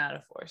he went out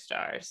of 4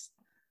 stars.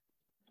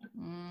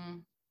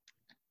 The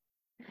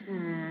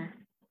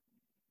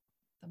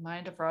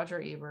mind of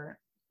Roger Ebert.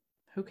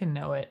 Who can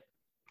know it?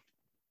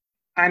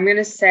 I'm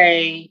gonna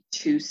say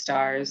 2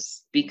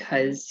 stars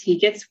because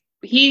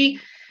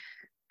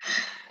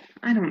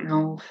I don't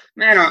know.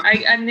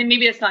 I mean,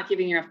 maybe that's not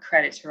giving enough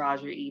credit to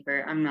Roger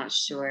Ebert. I'm not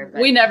sure.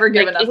 But we never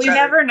give enough. We credit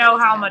never know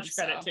how to him, much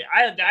credit so. to.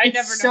 I never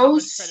know so how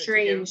much credit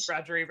strange to give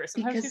Roger Ebert.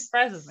 Sometimes he because-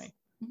 surprises me.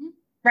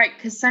 Right,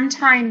 because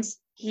sometimes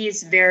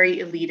he's very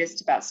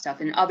elitist about stuff,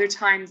 and other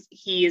times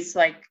he is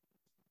like,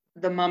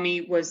 The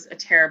Mummy was a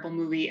terrible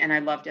movie, and I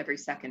loved every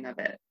second of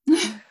it.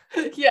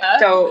 Yeah.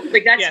 So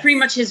like that's Yes. pretty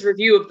much his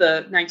review of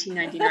the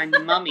 1999 The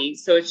Mummy.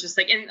 So it's just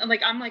like, and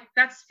like I'm like,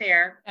 that's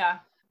fair. Yeah.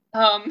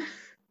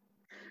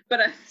 But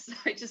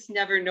I just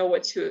never know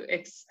what to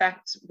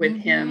expect with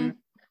him.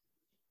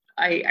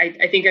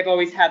 I think I've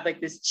always had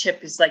like this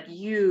chip is like,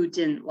 you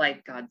didn't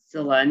like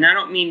Godzilla, and I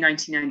don't mean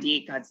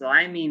 1998 Godzilla.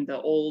 I mean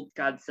the old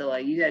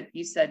Godzilla.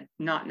 You said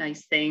not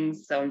nice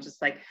things, so I'm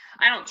just like,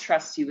 I don't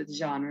trust you with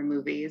genre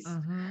movies.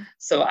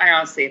 So I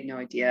honestly have no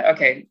idea.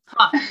 Okay.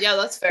 Yeah,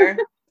 that's fair.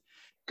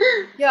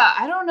 Yeah,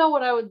 I don't know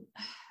what I would,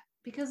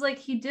 because like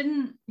he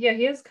didn't. Yeah,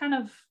 he has kind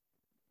of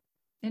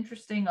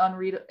interesting,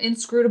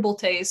 inscrutable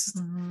taste,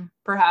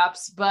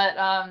 perhaps, but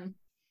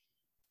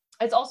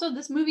it's also,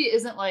 this movie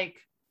isn't like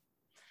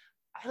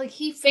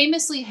he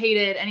famously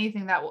hated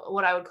anything that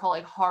what I would call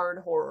like hard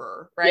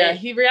horror, right? Yeah,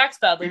 he reacts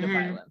badly to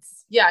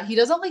violence. Yeah, he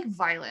doesn't like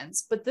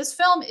violence, but this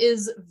film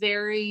is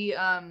very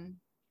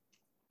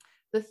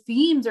the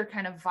themes are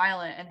kind of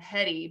violent and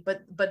heady,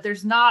 but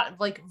there's not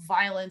like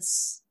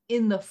violence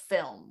in the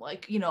film,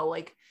 like, you know,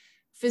 like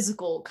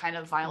physical kind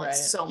of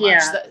violence so much.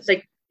 Yeah, that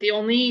like the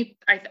only,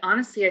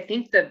 honestly, I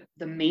think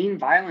the main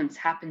violence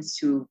happens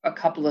to a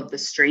couple of the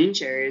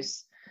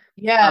strangers.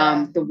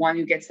 Yeah. The one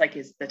who gets like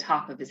the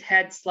top of his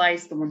head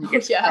sliced, the one who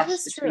gets crushed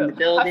that's between true. the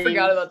buildings. I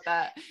forgot about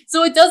that.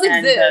 So it does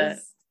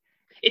exist.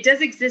 It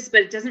does exist, but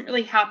it doesn't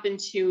really happen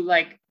to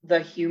like the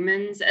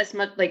humans as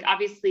much. Like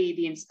obviously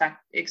the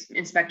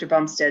Inspector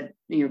Bumstead,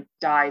 you know,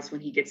 dies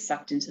when he gets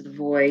sucked into the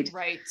void.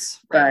 Right.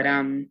 But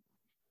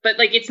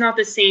like it's not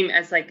the same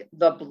as like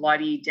the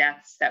bloody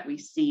deaths that we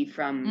see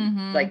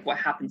from like what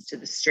happens to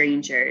the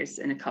strangers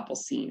in a couple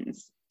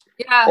scenes.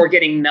 Yeah. Or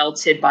getting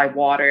melted by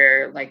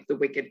water, like the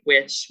Wicked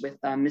Witch with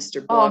Mr.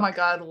 Book. Oh my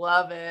God,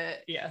 love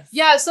it. Yes.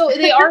 Yeah, so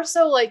they are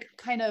so like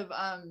kind of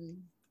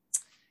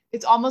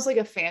it's almost like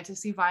a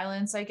fantasy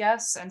violence, I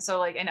guess. And so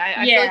like, and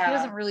I feel like he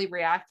doesn't really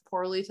react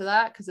poorly to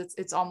that, because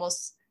it's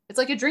almost, it's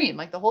like a dream.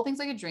 Like the whole thing's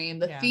like a dream.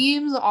 The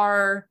themes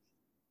are,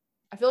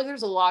 I feel like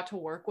there's a lot to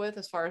work with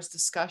as far as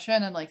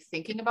discussion and like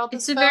thinking about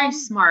this. It's a very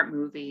smart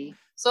movie.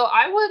 So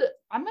I'm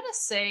gonna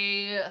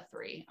say a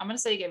 3. I'm gonna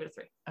say he gave it a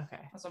 3. Okay.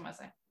 That's what I'm gonna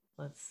say.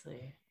 Let's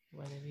see.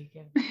 What did he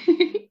give?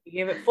 He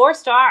gave it 4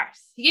 stars.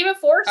 He gave it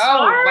 4 stars.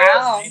 Oh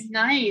wow,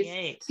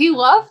 nice. He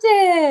loved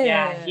it.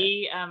 Yeah,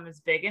 he is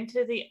big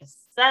into the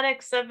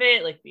aesthetics of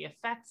it, like the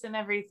effects and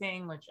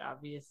everything, which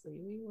obviously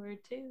we were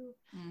too.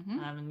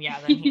 And yeah,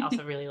 then he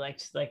also really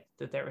liked like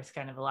that there was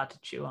kind of a lot to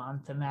chew on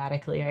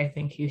thematically. I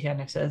think he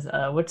kind of says,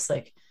 which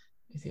like,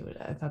 let me see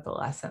what I thought the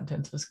last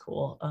sentence was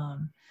cool.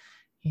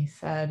 He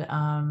said,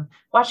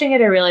 watching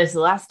it, I realized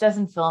the last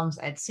dozen films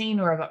I'd seen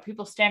were about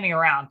people standing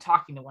around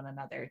talking to one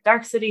another.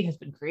 Dark City has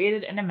been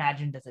created and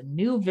imagined as a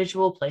new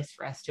visual place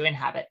for us to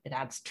inhabit. It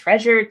adds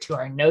treasure to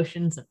our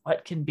notions of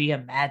what can be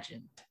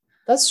imagined.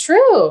 That's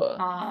true.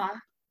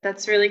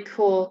 That's really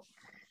cool.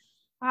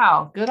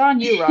 Wow, good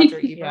on you, Roger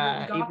Ebert.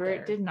 Yeah,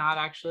 Ebert did not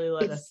actually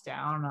let us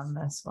down on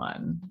this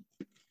one.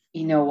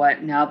 You know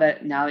what? Now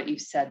that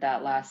you've said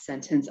that last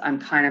sentence, I'm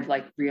kind of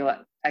like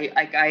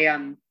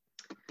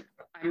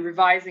I'm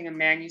revising a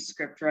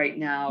manuscript right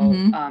now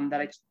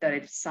that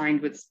I've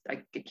signed with.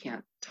 I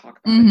can't talk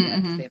about it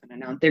yet because they haven't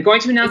announced. They're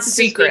going to announce it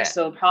this week,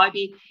 so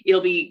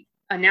it'll be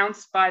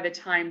announced by the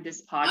time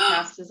this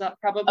podcast is up,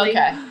 probably.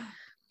 Okay.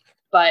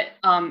 But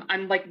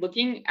I'm like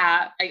looking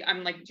at.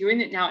 I'm like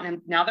doing it now,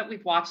 and now that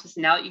we've watched this,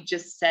 now that you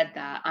just said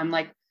that, I'm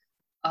like,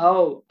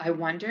 oh, I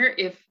wonder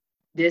if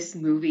this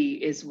movie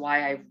is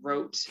why I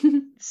wrote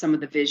some of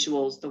the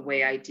visuals the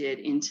way I did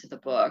into the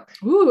book.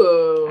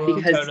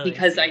 Ooh,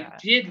 because I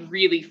did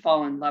really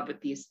fall in love with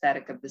the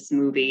aesthetic of this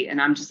movie,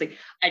 and I'm just like,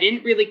 I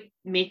didn't really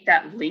make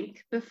that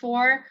link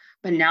before,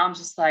 but now I'm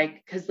just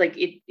like, because like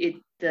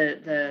it's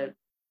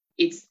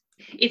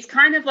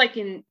kind of like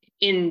in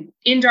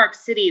Dark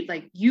City,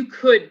 like you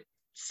could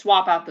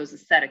swap out those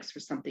aesthetics for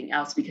something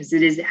else because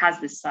it has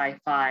this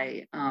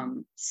sci-fi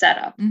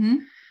setup.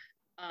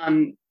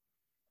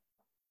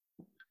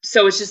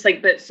 So it's just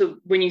like, but so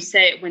when you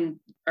say it, when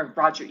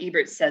Roger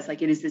Ebert says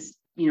like it is this,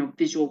 you know,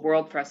 visual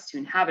world for us to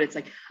inhabit, it's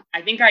like,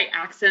 I think I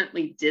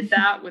accidentally did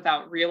that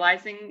without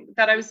realizing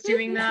that I was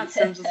doing that.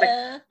 So I'm just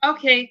like,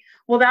 okay,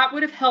 well that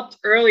would have helped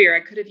earlier. I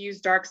could have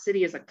used Dark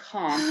City as a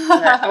comp.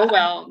 But, oh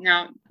well,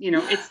 now you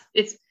know it's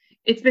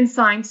been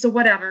signed, so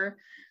whatever.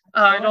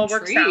 It all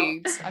works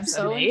out. I'm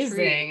so amazing.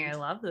 intrigued. I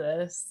love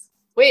this.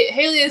 Wait,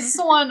 Haley, is this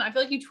the one? I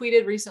feel like you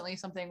tweeted recently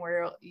something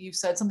where you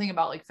said something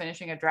about like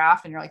finishing a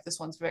draft, and you're like, this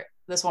one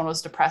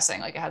was depressing.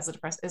 Like it has the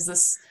depressing. Is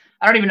this?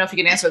 I don't even know if you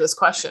can answer this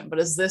question, but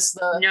is this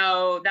the?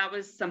 No, that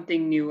was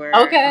something newer.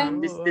 Okay.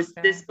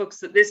 This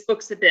book's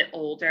a bit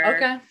older.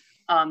 Okay.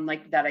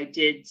 like that I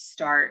did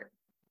start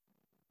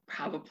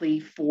probably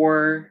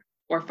 4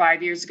 or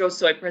 5 years ago.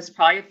 So it was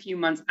probably a few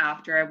months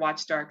after I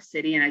watched Dark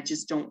City, and I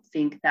just don't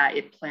think that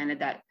it planted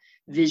that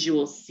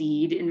visual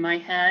seed in my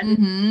head.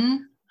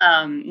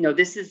 No,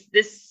 this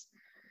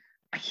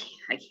I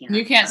can't.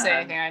 You can't say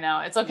anything. I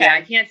know. It's okay. Yeah,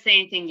 I can't say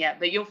anything yet,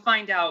 but you'll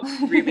find out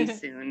really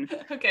soon.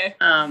 Okay.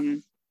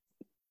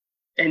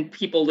 And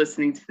people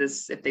listening to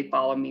this, if they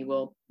follow me,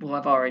 will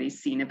have already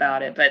seen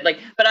about it. But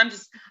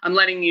I'm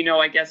letting you know,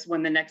 I guess,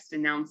 when the next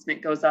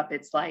announcement goes up,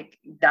 it's like,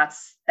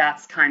 that's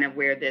kind of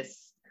where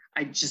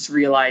I just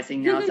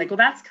realizing now, it's like, well,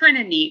 that's kind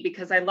of neat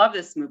because I love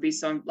this movie.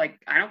 So I'm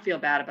like, I don't feel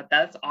bad about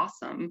that. That's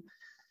awesome.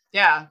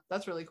 Yeah,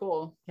 that's really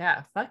cool.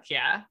 Yeah, fuck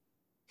yeah.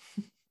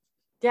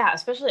 Yeah,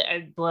 especially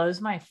it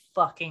blows my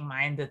fucking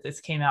mind that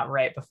this came out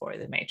right before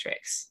The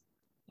Matrix.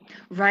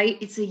 Right?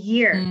 It's a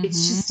year.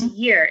 It's just a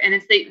year.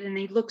 And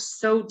they look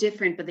so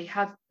different, but they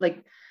have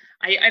like,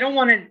 I don't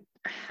want to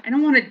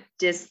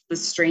diss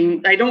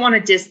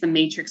The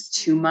Matrix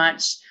too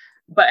much,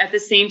 but at the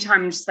same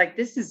time, I'm just like,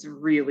 this is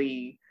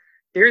really,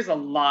 there's a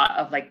lot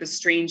of like the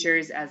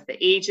strangers as the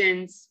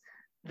agents,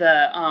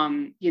 the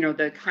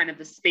the kind of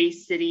the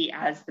space city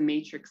as the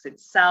Matrix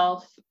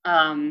itself,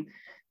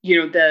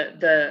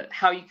 the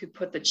how you could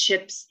put the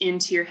chips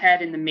into your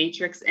head in the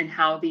Matrix, and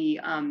how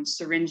the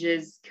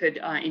syringes could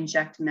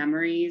inject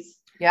memories.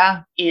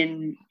 Yeah.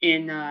 And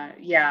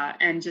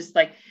just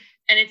like,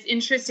 and it's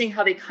interesting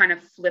how they kind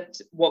of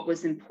flipped what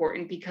was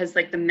important, because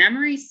like the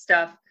memory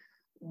stuff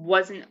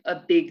wasn't a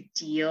big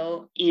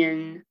deal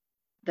in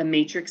the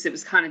Matrix. It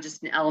was kind of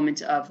just an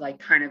element of like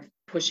kind of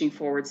pushing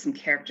forward some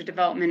character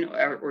development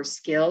or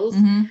skills.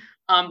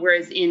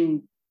 Whereas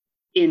in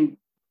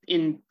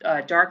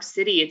Dark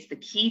City, it's the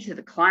key to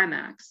the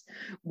climax.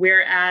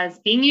 Whereas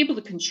being able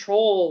to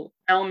control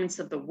elements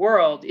of the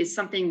world is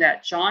something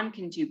that John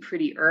can do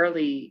pretty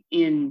early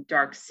in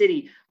Dark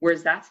City,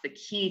 whereas that's the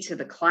key to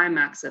the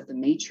climax of the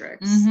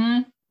Matrix.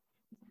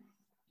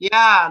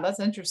 Yeah, that's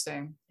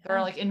interesting.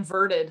 They're like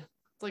inverted.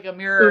 It's like a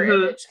mirror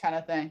image kind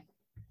of thing.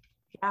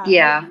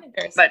 Yeah,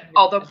 but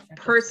although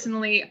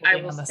personally, I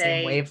will on the say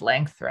same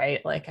wavelength,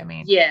 right? Like, I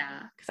mean,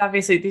 yeah, because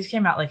obviously these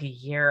came out like a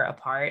year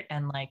apart,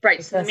 and like,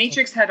 right. So the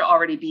Matrix had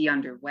already be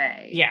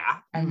underway. Yeah,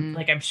 and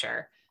like, I'm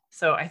sure.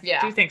 So I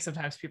do think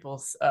sometimes people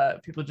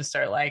just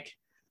are like,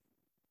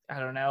 I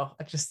don't know.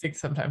 I just think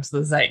sometimes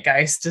the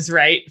zeitgeist is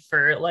right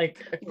for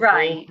like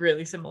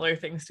really similar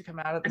things to come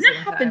out at the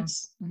same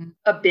time.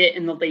 A bit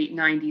in the late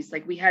 90s.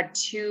 Like we had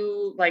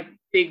 2 like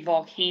big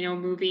volcano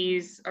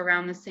movies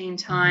around the same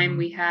time.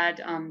 We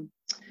had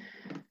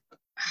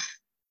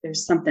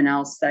there's something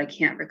else that I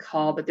can't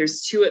recall, but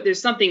there's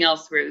something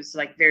else where it was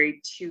like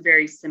two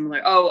very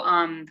similar.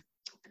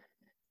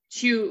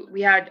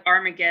 We had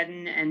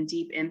Armageddon and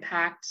Deep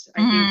Impact.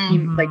 I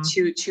think like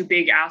two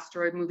big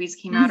asteroid movies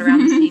came out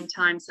around the same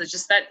time. So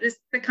just that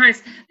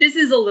this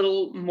is a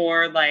little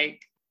more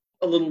like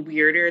a little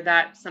weirder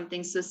that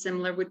something so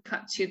similar would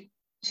cut two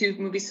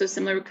movies so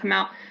similar would come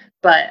out.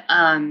 But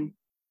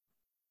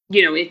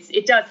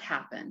it does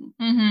happen.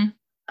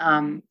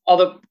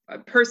 Although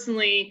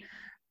personally,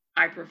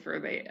 I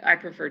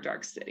prefer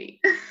Dark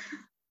City.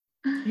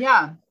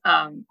 Yeah.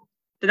 But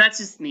that's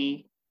just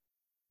me.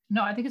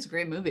 No, I think it's a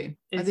great movie.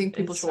 I think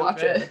people should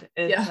watch it.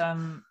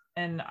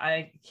 And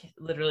I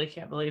literally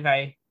can't believe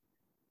I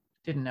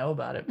didn't know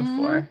about it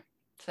before.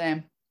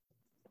 Same.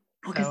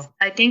 Because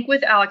I think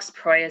with Alex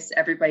Proyas,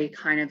 everybody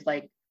kind of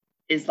like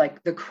is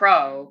like The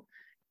Crow,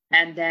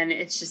 and then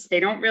it's just they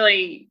don't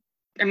really.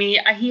 I mean,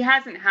 he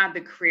hasn't had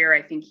the career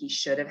I think he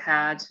should have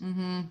had.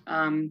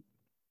 And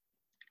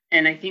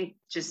I think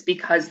just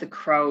because The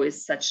Crow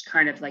is such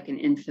kind of like an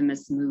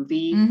infamous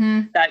movie,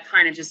 that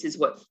kind of just is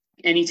what.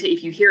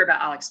 If you hear about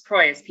Alex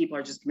Proyas, people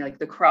are just gonna be like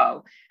The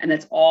Crow, and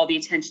that's all the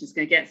attention is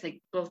gonna get. It's like,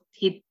 well,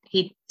 he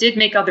did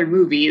make other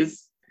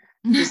movies.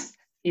 Just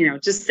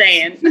just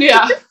saying.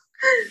 Yeah.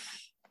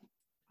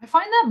 I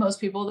find that most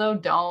people though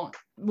don't,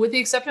 with the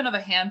exception of a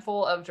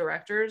handful of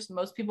directors,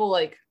 most people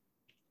like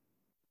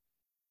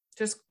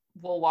just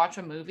will watch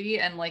a movie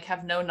and like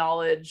have no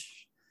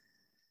knowledge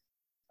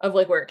of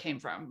like where it came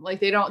from. Like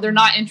they're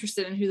not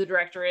interested in who the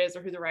director is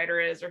or who the writer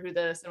is or who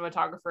the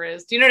cinematographer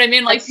is. Do you know what I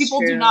mean? Like That's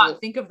people true. do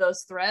not think of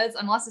those threads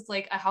unless it's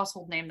like a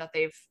household name that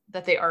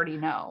they already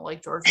know,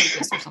 like George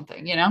Lucas or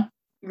something,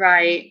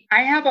 Right.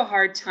 I have a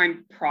hard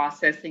time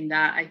processing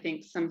that. I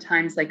think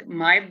sometimes like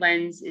my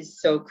lens is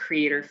so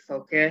creator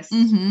focused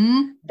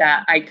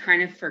that I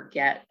kind of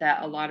forget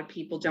that a lot of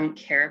people don't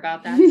care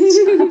about that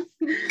stuff.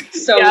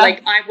 So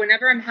like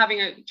whenever I'm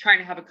trying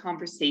to have a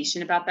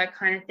conversation about that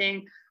kind of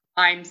thing,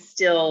 I'm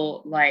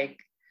still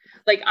like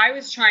I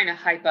was trying to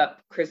hype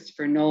up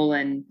Christopher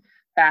Nolan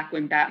back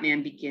when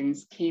Batman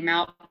Begins came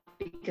out,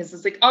 because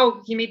it's like,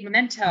 oh, he made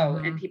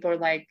Memento. And people are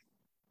like,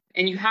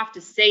 and you have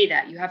to say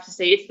that. You have to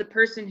say it's the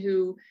person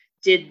who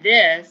did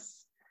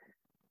this,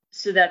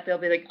 so that they'll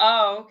be like,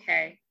 oh,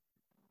 okay.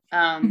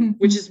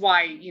 Which is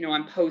why,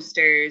 on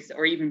posters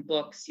or even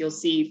books, you'll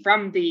see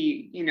from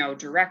the,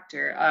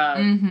 director of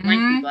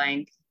blankety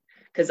blank,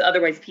 because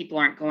otherwise people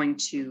aren't going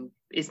to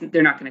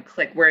they're not going to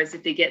click. Whereas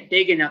if they get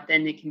big enough,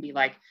 then it can be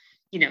like,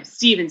 you know,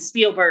 Steven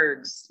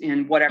Spielberg's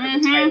and whatever the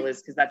title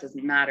is, because that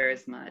doesn't matter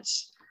as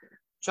much.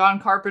 John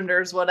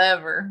Carpenter's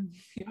whatever.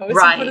 You always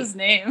put his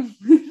name.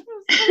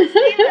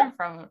 in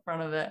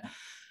front of it.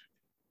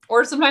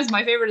 Or sometimes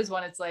my favorite is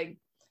when it's like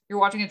you're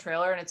watching a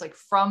trailer and it's like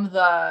from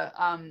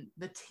the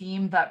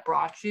team that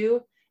brought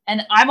you,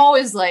 and I'm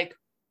always like,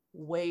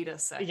 wait a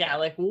second. Yeah,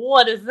 like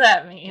what does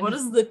that mean? What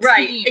is the team?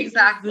 Right,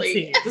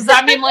 exactly. Does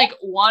that mean like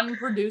one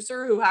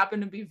producer who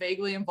happened to be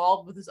vaguely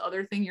involved with this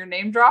other thing you're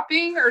name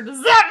dropping, or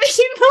does that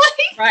mean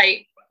like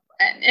right?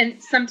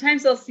 And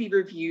sometimes I'll see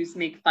reviews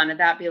make fun of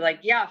that, be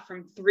like, yeah,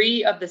 from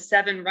 3 of the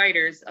 7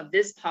 writers of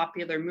this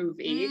popular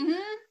movie.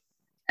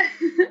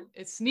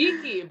 It's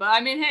sneaky, but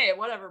I mean, hey,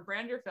 whatever,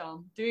 brand your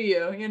film, do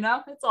you, you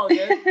know, it's all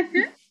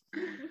good.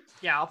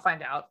 Yeah, I'll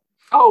find out.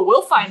 Oh,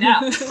 we'll find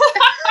out.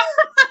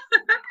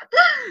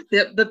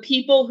 The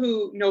people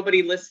who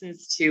nobody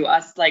listens to,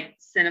 us like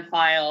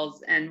cinephiles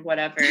and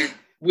whatever,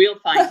 we'll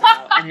find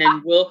out, and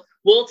then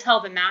we'll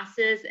tell the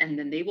masses, and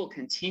then they will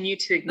continue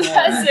to ignore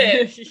us.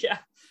 It. Yeah.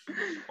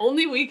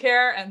 Only we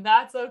care, and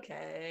that's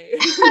okay.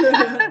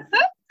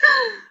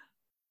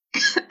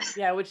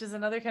 Yeah, which is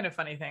another kind of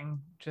funny thing.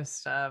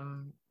 Just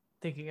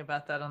thinking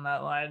about that on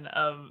that line,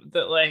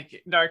 that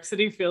like Narc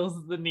City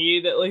feels the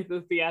need, like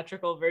the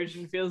theatrical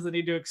version feels the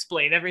need to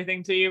explain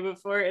everything to you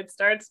before it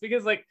starts,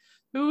 because like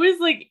who is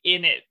like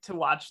in it to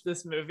watch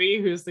this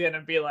movie who's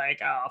gonna be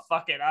like, oh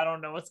fuck it, I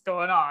don't know what's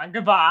going on,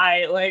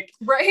 goodbye, like,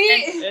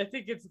 right? I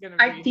think it's gonna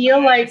be I feel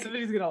fine. like If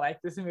somebody's gonna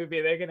like this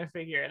movie, they're gonna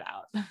figure it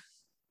out.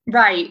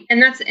 Right.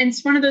 And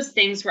it's one of those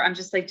things where I'm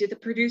just like, do the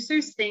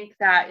producers think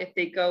that if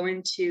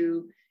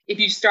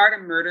you start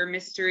a murder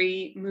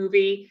mystery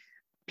movie,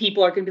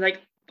 people are going to be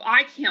like,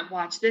 I can't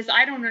watch this.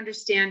 I don't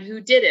understand who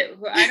did it.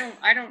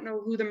 I don't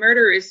know who the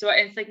murderer is. So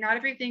it's like, not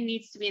everything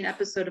needs to be an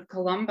episode of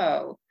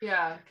Columbo.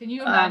 Yeah. Can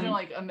you imagine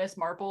like a Miss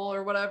Marple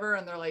or whatever?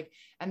 And they're like,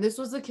 and this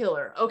was the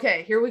killer.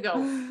 Okay, here we go.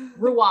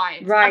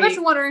 Rewind. Right. I'm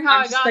just wondering how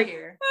I got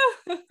here.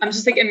 I'm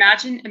just like,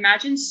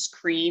 imagine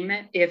Scream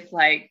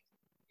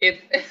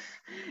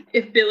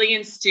if Billy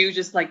and Stu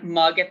just like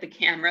mug at the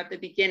camera at the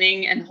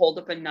beginning and hold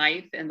up a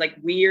knife, and like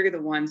we're the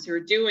ones who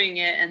are doing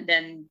it, and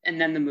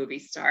then the movie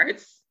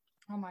starts.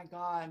 Oh my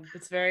God.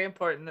 It's very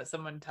important that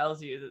someone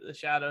tells you that the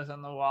shadows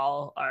on the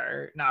wall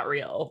are not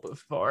real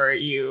before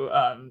you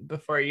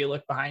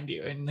look behind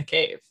you in the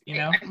cave, you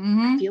know?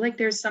 I feel like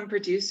there's some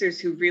producers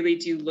who really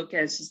do look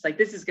at it, it's just like,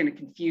 this is going to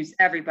confuse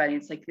everybody.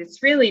 It's like,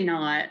 it's really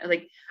not.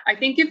 Like, I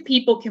think if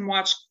people can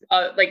watch,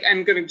 like,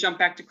 I'm going to jump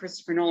back to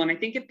Christopher Nolan. I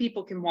think if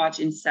people can watch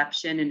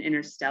Inception and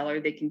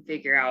Interstellar, they can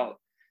figure out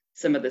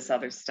some of this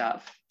other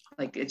stuff.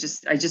 Like, I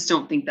just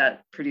don't think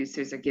that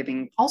producers are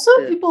giving. Also,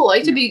 people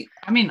like to be,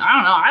 I mean, I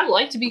don't know. I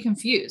like to be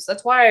confused.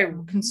 That's why I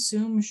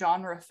consume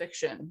genre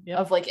fiction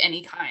of like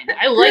any kind.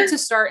 I like to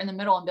start in the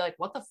middle and be like,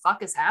 what the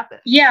fuck is happening?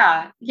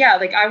 Yeah.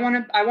 Like I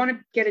want to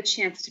get a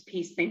chance to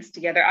piece things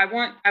together. I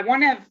want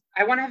to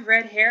have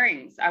red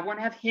herrings. I want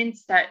to have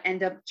hints that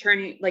end up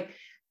turning, like,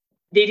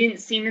 they didn't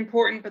seem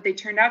important, but they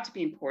turned out to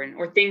be important,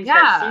 or things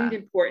that seemed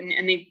important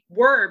and they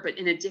were, but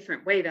in a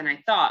different way than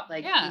I thought.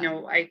 Like, you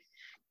know,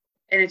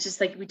 and it's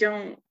just like,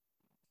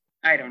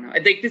 I don't know.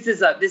 I think this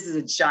is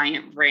a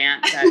giant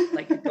rant that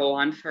like could go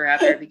on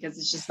forever, because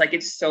it's just like,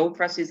 it's so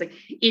frustrating. It's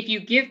like, if you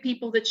give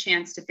people the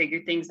chance to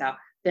figure things out,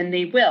 then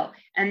they will.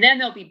 And then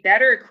they'll be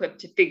better equipped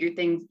to figure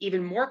things,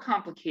 even more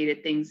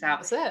complicated things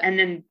out. That's it. And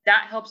then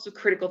that helps with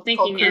critical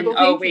thinking.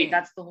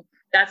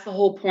 That's the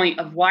whole point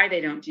of why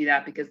they don't do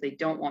that, because they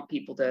don't want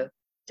people to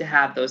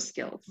have those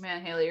skills.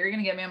 Man, Haley, you're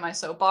gonna get me on my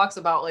soapbox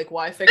about like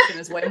why fiction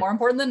is way more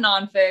important than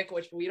nonfic,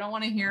 which we don't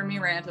want to hear me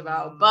rant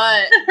about.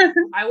 But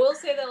I will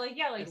say that, like,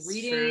 yeah, like it's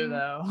reading true,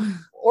 though.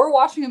 Or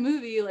watching a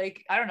movie,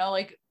 like, I don't know,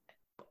 like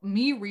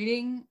me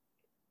reading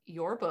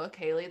your book,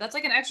 Haley, that's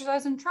like an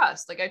exercise in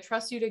trust. Like, I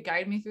trust you to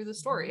guide me through the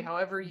story,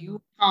 however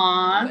you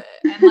do it.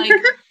 And like,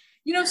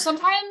 you know,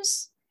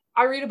 sometimes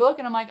I read a book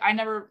and I'm like, I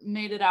never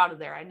made it out of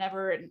there.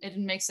 It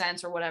didn't make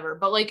sense or whatever.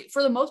 But like,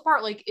 for the most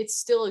part, like, it's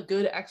still a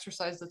good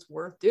exercise that's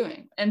worth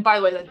doing. And by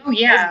the way, that wasn't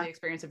the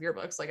experience of your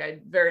books. Like,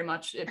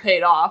 it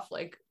paid off.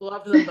 Like,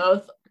 loved them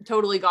both.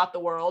 Totally got the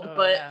world.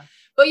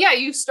 But yeah,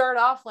 you start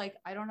off like,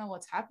 I don't know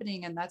what's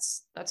happening, and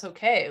that's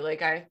okay.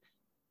 Like,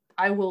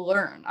 I will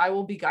learn. I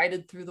will be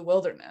guided through the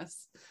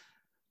wilderness.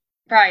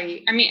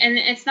 Right. I mean, and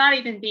it's not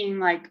even being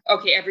like,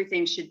 okay,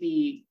 everything should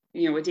be,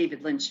 you know, a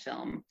David Lynch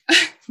film.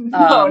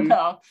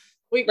 No.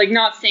 Like,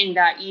 not saying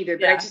that either,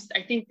 but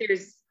I think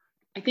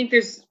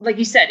there's, like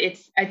you said,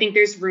 I think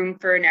there's room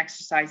for an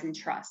exercise in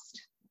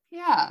trust.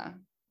 Yeah.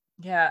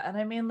 Yeah. And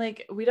I mean,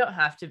 like, we don't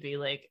have to be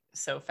like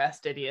so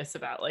fastidious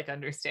about like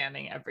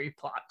understanding every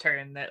plot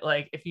turn that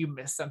like, if you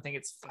miss something,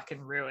 it's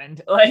fucking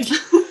ruined. Like,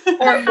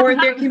 or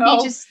there can be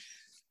just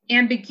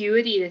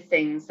ambiguity to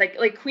things,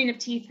 like Queen of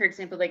Teeth, for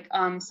example. Like,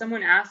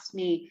 someone asked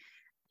me,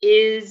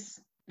 is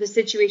the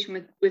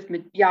situation with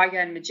Yaya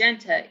and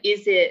Magenta,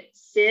 is it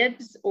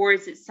SIBS, or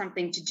is it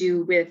something to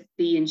do with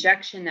the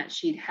injection that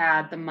she'd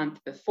had the month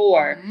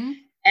before?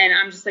 And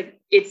I'm just like,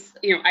 it's,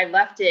 you know, I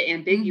left it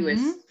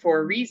ambiguous for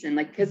a reason,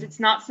 like, because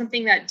it's not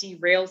something that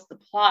derails the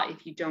plot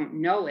if you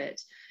don't know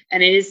it.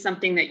 And it is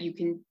something that you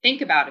can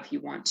think about if you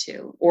want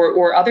to,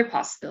 or other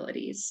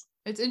possibilities.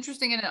 It's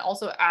interesting. And it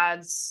also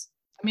adds,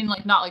 I mean,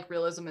 like, not like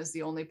realism is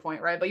the only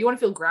point, right? But you want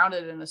to feel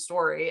grounded in a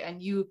story,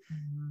 and you,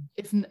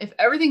 if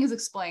everything is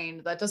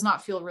explained, that does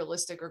not feel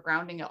realistic or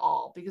grounding at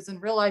all, because in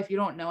real life, you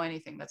don't know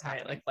anything that's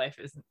happening. Like life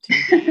isn't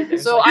 2D.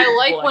 So like I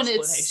like when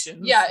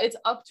it's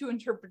up to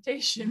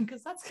interpretation,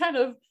 because that's kind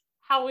of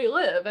how we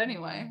live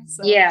anyway.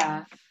 So,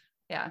 yeah.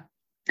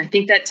 I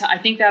think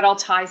that all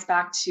ties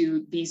back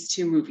to these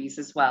two movies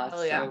as well.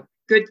 Oh, yeah. So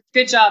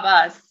good job,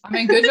 us. I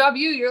mean, good job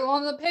you. You're the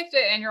one that picked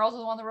it, and you're also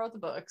the one that wrote the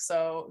book.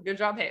 So good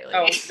job, Haley.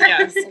 Oh,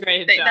 yes,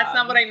 great job. That's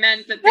not what I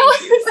meant, but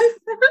thank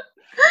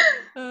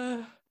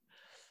you.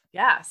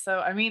 Yeah, so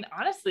I mean,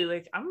 honestly,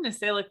 like, I'm gonna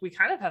say, like, we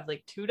kind of have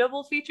like 2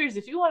 double features.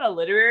 If you want a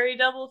literary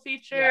double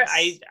feature,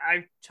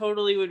 I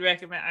totally would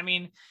recommend. I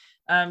mean,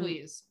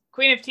 please,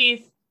 Queen of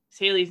Teeth,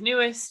 Haley's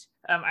newest.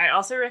 I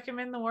also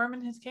recommend The Worm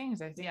and His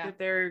Kings. I think that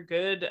they're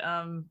good.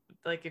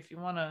 Like, if you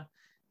want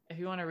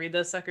to read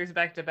those suckers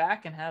back to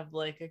back and have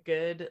like a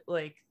good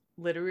like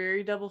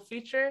literary double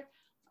feature,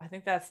 I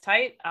think that's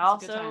tight. I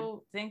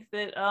also think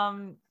that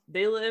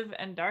They Live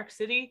and Dark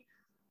City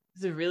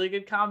is a really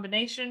good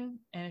combination,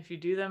 and if you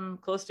do them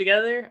close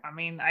together, I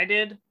mean,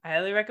 I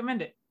highly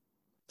recommend it.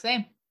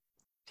 Same.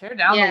 Tear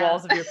down the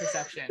walls of your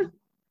perception.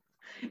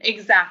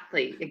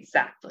 Exactly.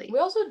 We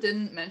also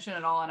didn't mention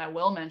at all, and I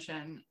will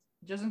mention,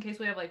 just in case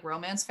we have like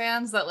romance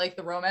fans, that like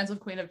the romance of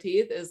Queen of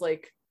Teeth is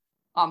like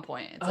on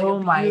point. It's like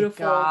a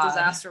beautiful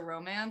disaster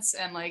romance,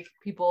 and like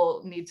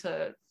people need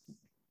to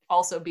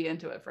also be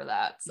into it for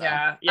that. So.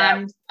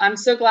 Yeah. I'm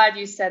so glad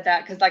you said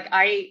that, because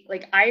I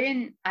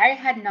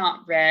had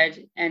not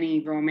read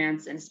any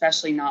romance, and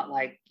especially not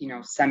like, you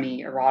know,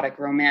 semi-erotic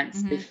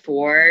romance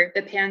before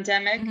the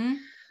pandemic.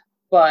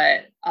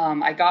 But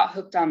I got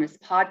hooked on this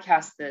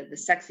podcast, the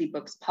Sexy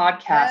Books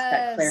podcast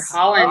that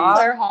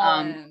Claire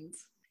Holland.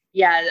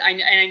 Yeah,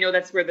 I know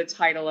that's where the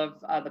title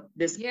of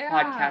this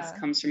podcast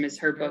comes from, is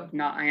her book,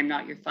 I Am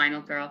Not Your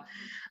Final Girl,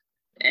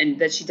 and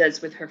that she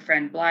does with her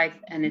friend Blythe.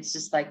 And it's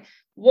just like,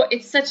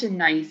 it's such a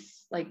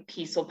nice, like,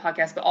 peaceful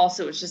podcast, but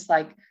also it's just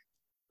like,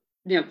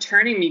 you know,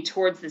 turning me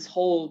towards this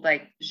whole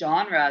like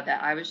genre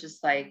that I was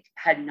just like,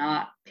 had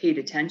not paid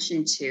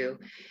attention to.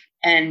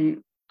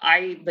 And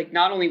I like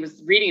not only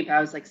was reading it, but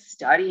I was like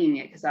studying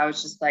it, because I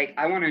was just like,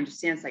 I want to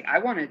understand. It's like, I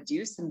want to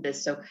do some of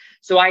this.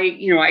 So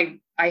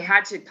I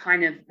had to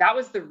kind of, that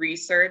was the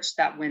research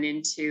that went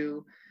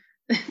into,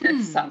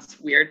 that sounds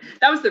weird.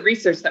 That was the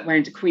research that went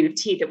into Queen of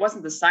Teeth. It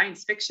wasn't the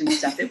science fiction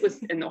stuff. It was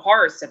in the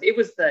horror stuff. It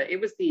was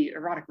the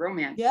erotic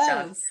romance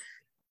stuff.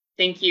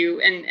 Thank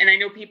you. And I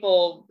know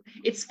people,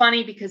 it's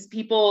funny because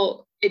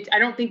people, I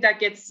don't think that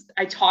gets,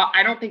 I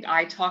don't think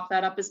I talk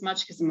that up as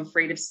much, because I'm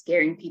afraid of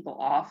scaring people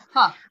off.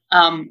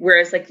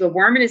 Whereas like The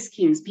Worm and His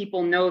Kings,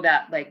 people know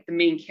that like the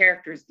main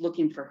character is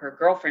looking for her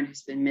girlfriend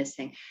who's been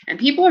missing, and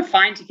people are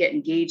fine to get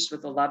engaged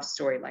with a love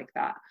story like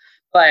that.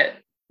 But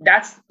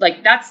that's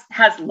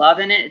has love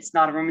in it. It's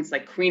not a romance.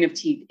 Like Queen of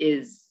Teeth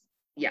is,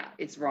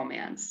 it's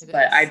romance.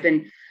 But I've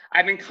been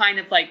kind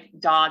of like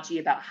dodgy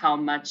about how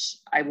much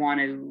I want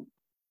to,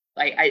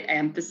 like, I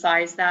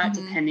emphasize that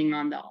depending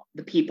on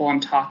the people I'm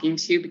talking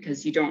to,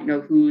 because you don't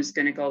know who's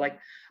going to go like,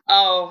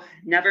 oh,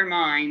 never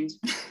mind.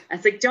 And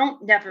it's like,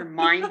 don't never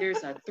mind.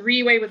 There's a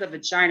 3-way with a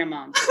vagina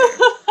monster.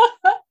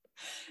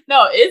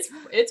 No,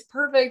 it's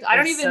perfect. I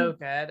don't even, so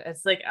good.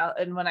 It's like,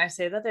 and when I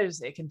say that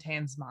it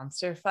contains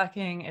monster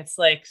fucking, it's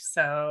like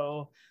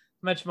so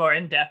much more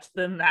in depth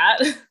than that.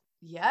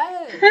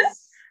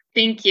 Yes.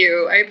 Thank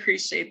you. I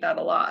appreciate that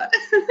a lot.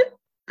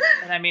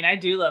 And I mean, I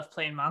do love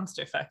plain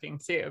monster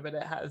fucking too, but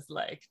it has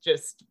like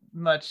just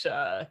much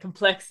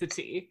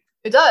complexity.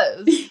 It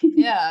does.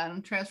 Yeah,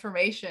 and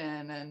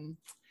transformation, and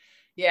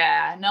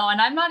and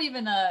I'm not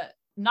even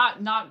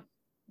not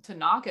to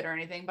knock it or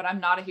anything, but I'm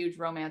not a huge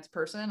romance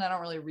person. I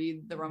don't really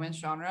read the romance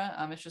genre.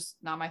 It's just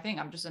not my thing.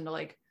 I'm just into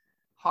like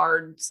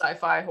hard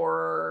sci-fi,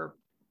 horror,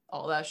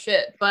 all that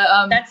shit.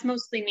 But that's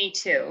mostly me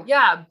too.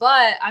 Yeah,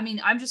 but I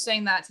mean, I'm just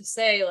saying that to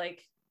say,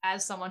 like,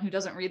 as someone who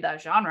doesn't read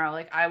that genre,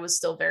 like, I was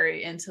still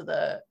very into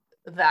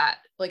that.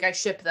 Like, I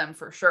ship them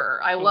for sure.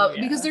 I love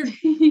because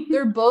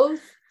they're both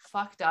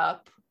fucked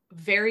up,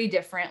 very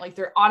different. Like,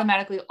 they're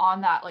automatically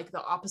on that, like,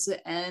 the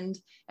opposite end,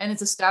 and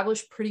it's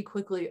established pretty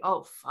quickly.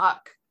 Oh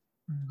fuck,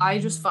 I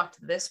just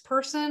fucked this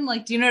person.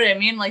 Like, do you know what I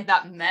mean? Like,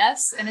 that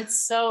mess, and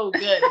it's so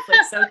good. It's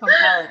like so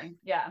compelling.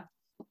 Yeah.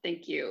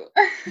 Thank you.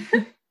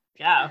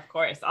 Yeah, of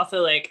course.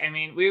 Also, like, I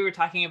mean, we were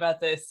talking about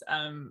this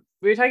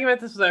with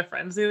our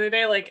friends the other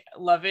day, like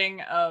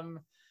loving a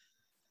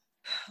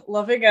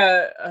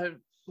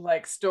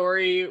like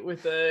story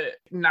with a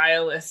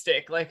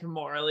nihilistic, like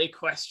morally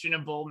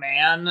questionable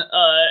man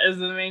as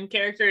the main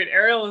character. And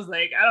Ariel was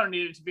like, I don't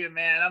need it to be a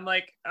man. I'm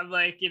like,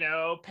 you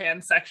know,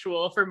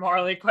 pansexual for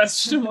morally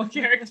questionable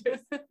characters.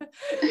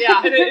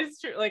 Yeah, and it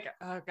is true. Like,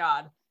 oh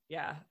god.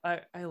 Yeah,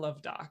 I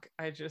love Doc.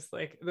 I just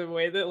like the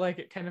way that like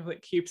it kind of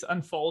like keeps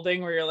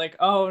unfolding where you're like,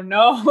 oh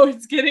no,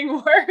 it's getting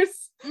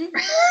worse.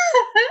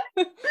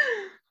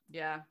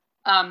 Yeah.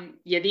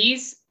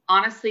 These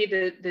honestly,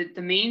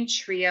 the main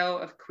trio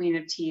of Queen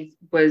of Teeth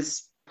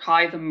was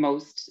probably the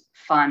most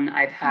fun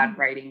I've had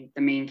writing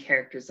the main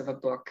characters of a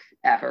book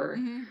ever.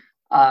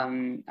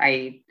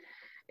 They're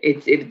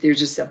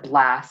just a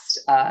blast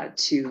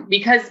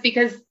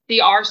because they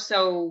are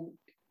so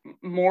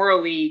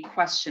morally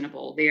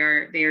questionable. They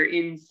are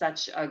in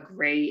such a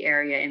gray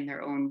area in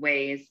their own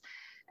ways,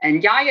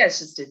 and Yaya is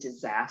just a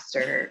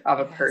disaster of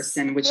a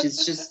person, which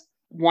is just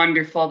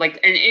wonderful.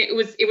 Like, and it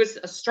was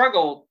a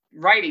struggle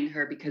writing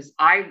her because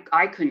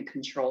I couldn't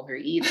control her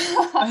either.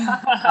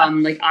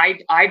 Like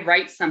I'd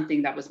write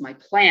something that was my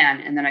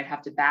plan, and then I'd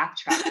have to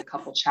backtrack a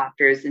couple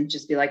chapters and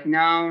just be like,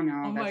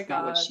 no, that's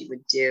not what she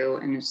would do,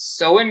 and it's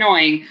so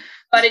annoying.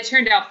 But it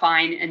turned out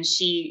fine, and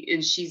she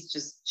was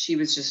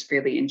just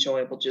really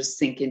enjoyable. Just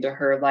sink into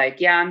her, like,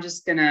 yeah,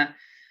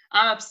 I'm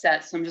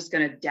upset, so I'm just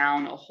gonna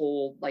down a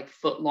whole like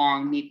foot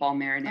long meatball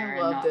marinara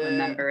and not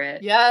remember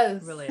it.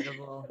 Yes,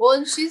 relatable. Well,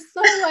 and she's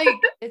so like,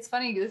 it's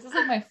funny. This is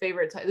like my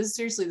favorite type. This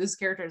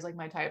character is like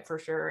my type for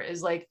sure.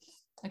 Is like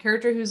a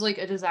character who's like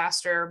a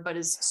disaster, but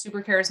is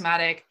super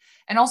charismatic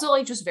and also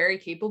like just very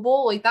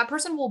capable. Like that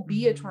person will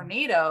be a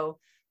tornado,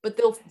 but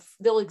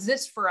they'll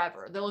exist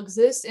forever. They'll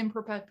exist in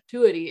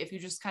perpetuity if you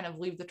just kind of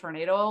leave the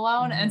tornado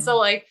alone. And so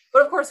like,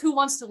 but of course, who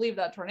wants to leave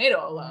that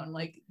tornado alone?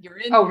 Like you're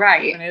in. Oh,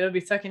 right. Tornado be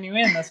sucking you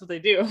in. That's what they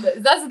do.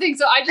 That's the thing.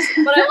 So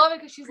but I love it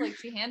because she's like,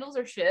 she handles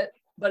her shit,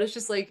 but it's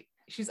just like,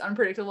 she's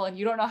unpredictable and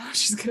you don't know how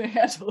she's going to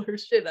handle her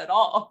shit at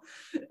all.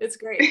 It's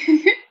great.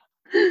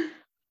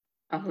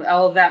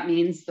 All of that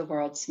means the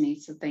world to me.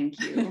 So thank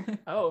you.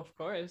 Oh, of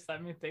course. I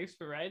mean, thanks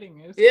for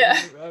writing. It was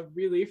a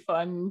really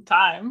fun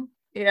time.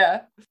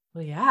 Yeah.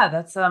 Well, yeah,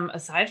 that's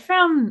aside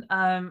from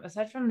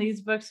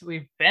these books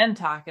we've been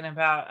talking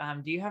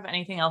about, do you have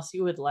anything else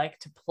you would like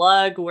to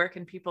plug? Where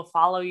can people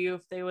follow you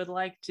if they would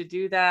like to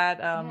do that?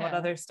 What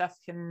other stuff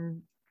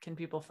can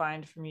people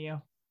find from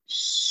you?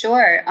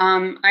 Sure.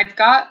 I'm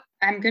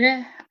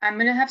gonna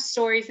have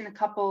stories in a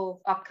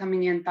couple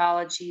upcoming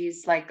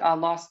anthologies, like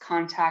Lost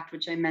Contact,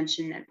 which I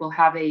mentioned, that will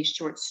have a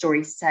short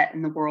story set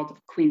in the world of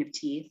Queen of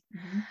Teeth.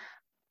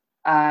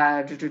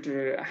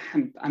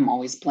 I'm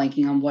always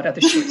blanking on what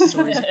other short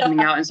stories are coming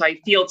out, and so I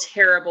feel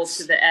terrible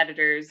to the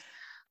editors.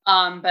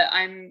 But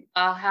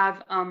I'll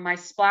have my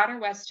splatter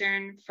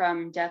western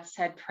from Death's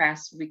Head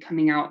Press will be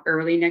coming out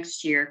early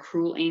next year.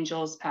 Cruel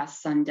Angels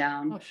Past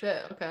Sundown. Oh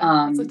shit! Okay,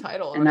 that's a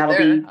title. And that'll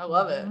be. I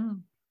love it.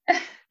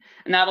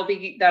 And that'll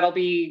be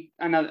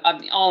another,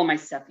 all of my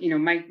stuff. You know,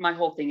 my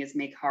whole thing is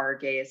make horror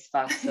gay as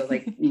fuck. So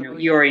like, you know,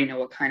 you already know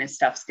what kind of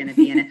stuff's going to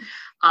be in it.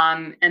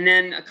 And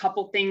then a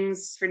couple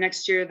things for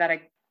next year that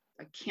I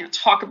can't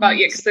talk about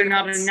yet because they're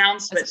not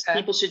announced, but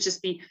people should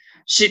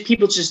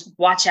people just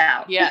watch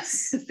out.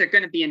 Yes. They're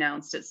going to be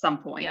announced at some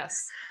point.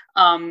 Yes.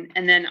 And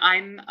then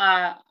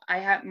I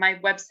have, my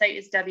website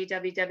is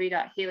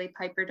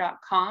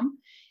www.haleypiper.com.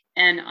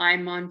 And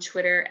I'm on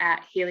Twitter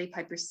at Haley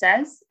Piper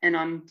Says, and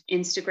on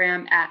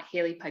Instagram at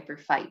Haley Piper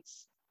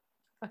Fights.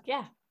 Fuck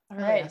yeah. All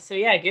right. So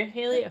yeah, give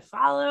Haley a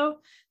follow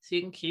so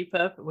you can keep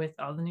up with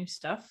all the new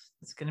stuff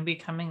that's going to be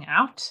coming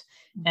out.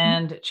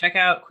 And check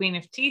out Queen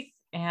of Teeth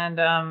and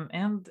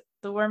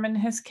The Worm and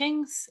His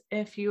Kings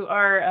if you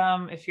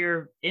are if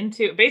you're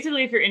into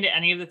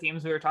any of the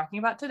themes we were talking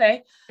about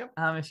today.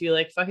 If you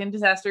like fucking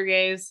disaster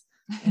gays,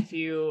 if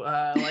you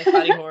like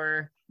body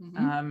horror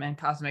and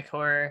cosmic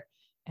horror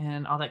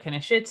and all that kind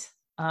of shit,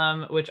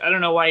 which I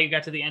don't know why you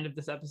got to the end of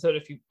this episode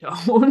if you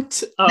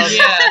don't.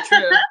 Yeah,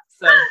 true.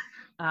 So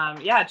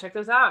yeah, check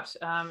those out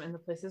in the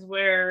places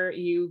where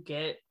you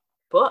get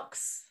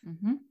books.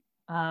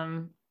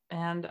 And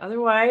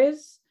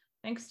otherwise,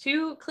 thanks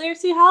to Claire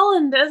C.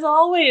 Holland, as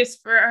always,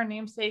 for our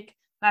namesake,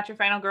 Not Your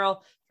Final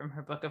Girl, from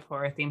her book of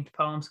horror-themed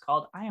poems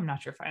called I Am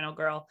Not Your Final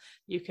Girl.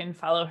 You can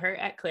follow her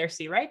at Claire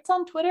C. Writes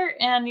on Twitter,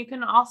 and you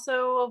can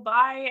also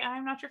buy I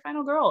Am Not Your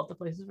Final Girl at the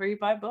places where you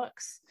buy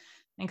books.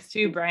 Thanks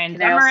to Brian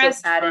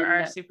Demarest for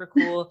our super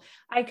cool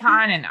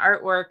icon and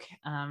artwork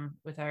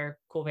with our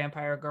cool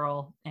vampire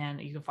girl.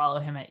 And you can follow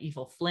him at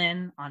Evil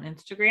Flynn on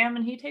Instagram,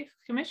 and he takes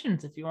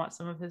commissions if you want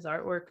some of his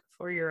artwork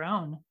for your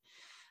own.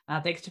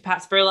 Thanks to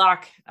Pat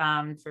Spurlock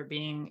for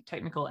being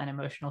technical and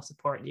emotional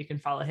support. You can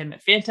follow him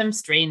at Phantom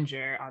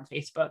Stranger on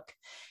Facebook.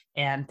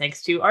 And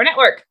thanks to our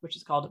network, which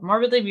is called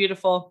Morbidly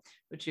Beautiful,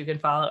 which you can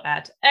follow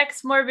at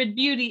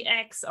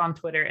XMorbidBeautyX on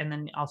Twitter, and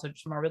then also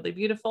just Morbidly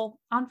Beautiful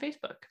on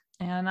Facebook.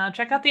 And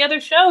check out the other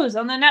shows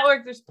on the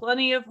network. There's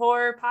plenty of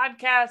horror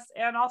podcasts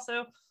and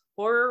also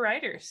horror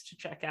writers to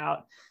check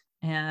out.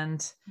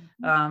 And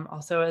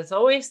also, as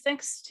always,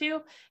 thanks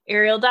to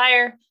Ariel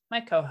Dyer,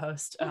 my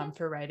co-host,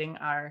 for writing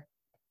our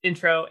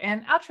intro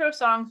and outro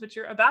songs, which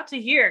you're about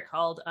to hear,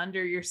 called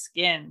Under Your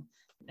Skin.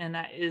 And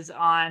that is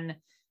on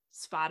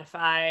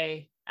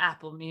Spotify,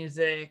 Apple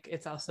Music.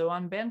 It's also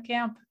on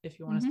Bandcamp if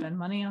you want to spend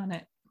money on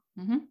it.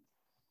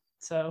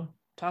 So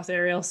toss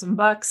Ariel some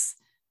bucks.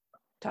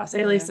 Toss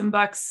Haley some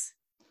bucks.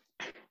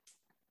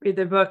 read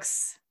their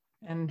books,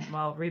 and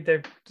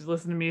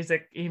listen to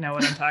music. You know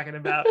what I'm talking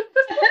about.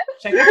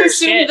 Check out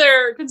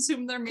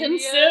consume their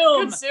media.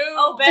 Consume.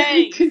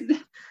 Obey.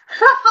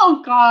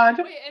 Oh God.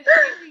 Wait, and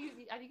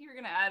I think you're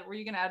gonna add. Were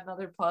you gonna add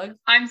another plug?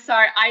 I'm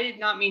sorry, I did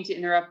not mean to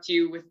interrupt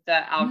you with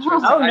the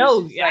outro.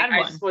 No.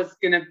 I just was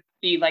gonna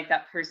be like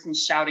that person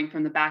shouting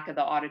from the back of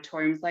the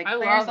auditorium, like,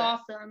 Claire's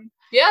awesome.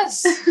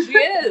 Yes, she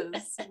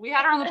is. We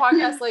had her on the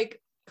podcast like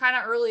kind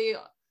of early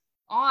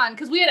on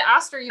because we had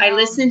asked her. I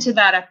listened to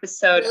that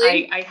episode.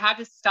 Really? I had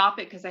to stop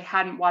it because I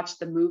hadn't watched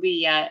the movie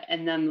yet,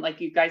 and then like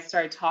you guys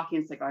started talking.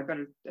 It's like, I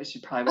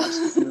should probably watch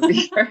this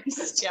movie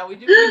first. Yeah, we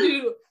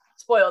do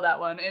spoil that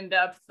one in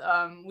depth.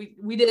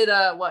 We did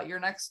You're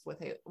Next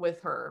with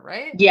her,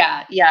 right?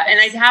 Yeah, and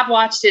I have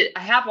watched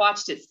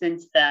it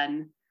since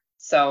then.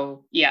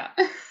 So yeah.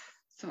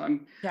 So I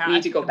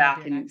need to go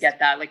back and get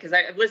that, like, because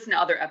I've listened to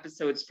other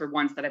episodes for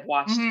ones that I've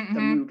watched the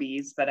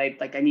movies, but I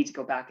need to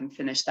go back and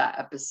finish that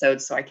episode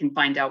so I can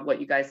find out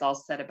what you guys all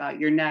said about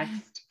You're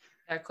Next.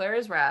 Yeah, Claire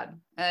is rad,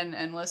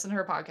 and listen to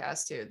her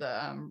podcast too.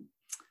 The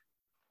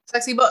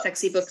Sexy Books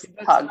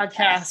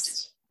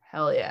podcast.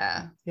 Hell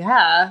yeah.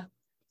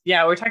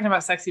 Yeah, we're talking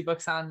about sexy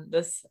books on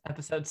this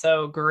episode,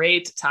 so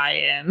great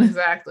tie-in.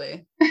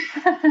 Exactly.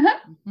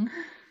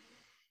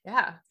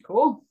 Yeah,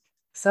 cool.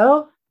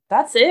 So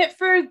that's it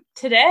for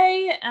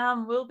today.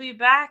 We'll be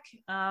back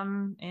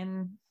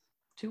in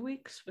 2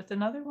 weeks with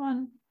another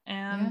one,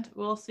 and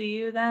we'll see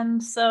you then.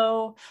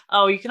 So,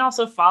 you can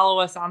also follow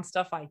us on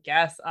stuff, I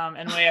guess.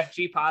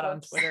 NYFG Pod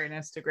on Twitter and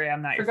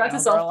Instagram. Not Your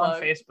Final Girl on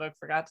Facebook.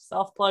 Forgot to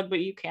self-plug, but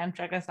you can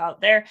check us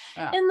out there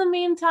in the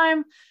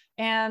meantime.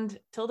 And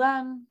till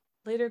then,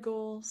 later,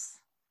 ghouls.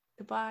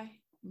 Goodbye.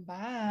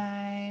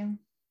 Bye.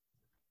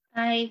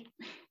 Bye.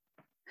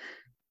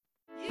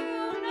 You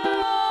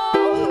know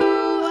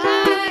who I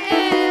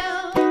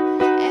am,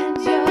 and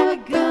you're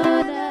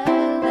gonna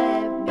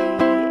let me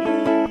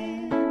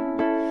in.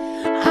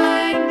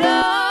 I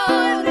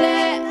know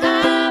that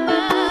I'm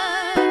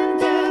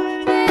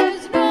under.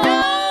 There's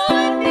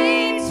no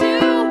need to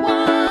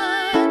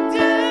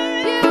wonder.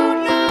 You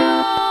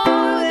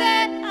know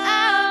that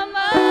I'm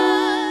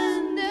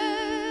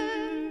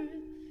under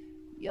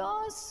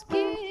your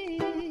skin.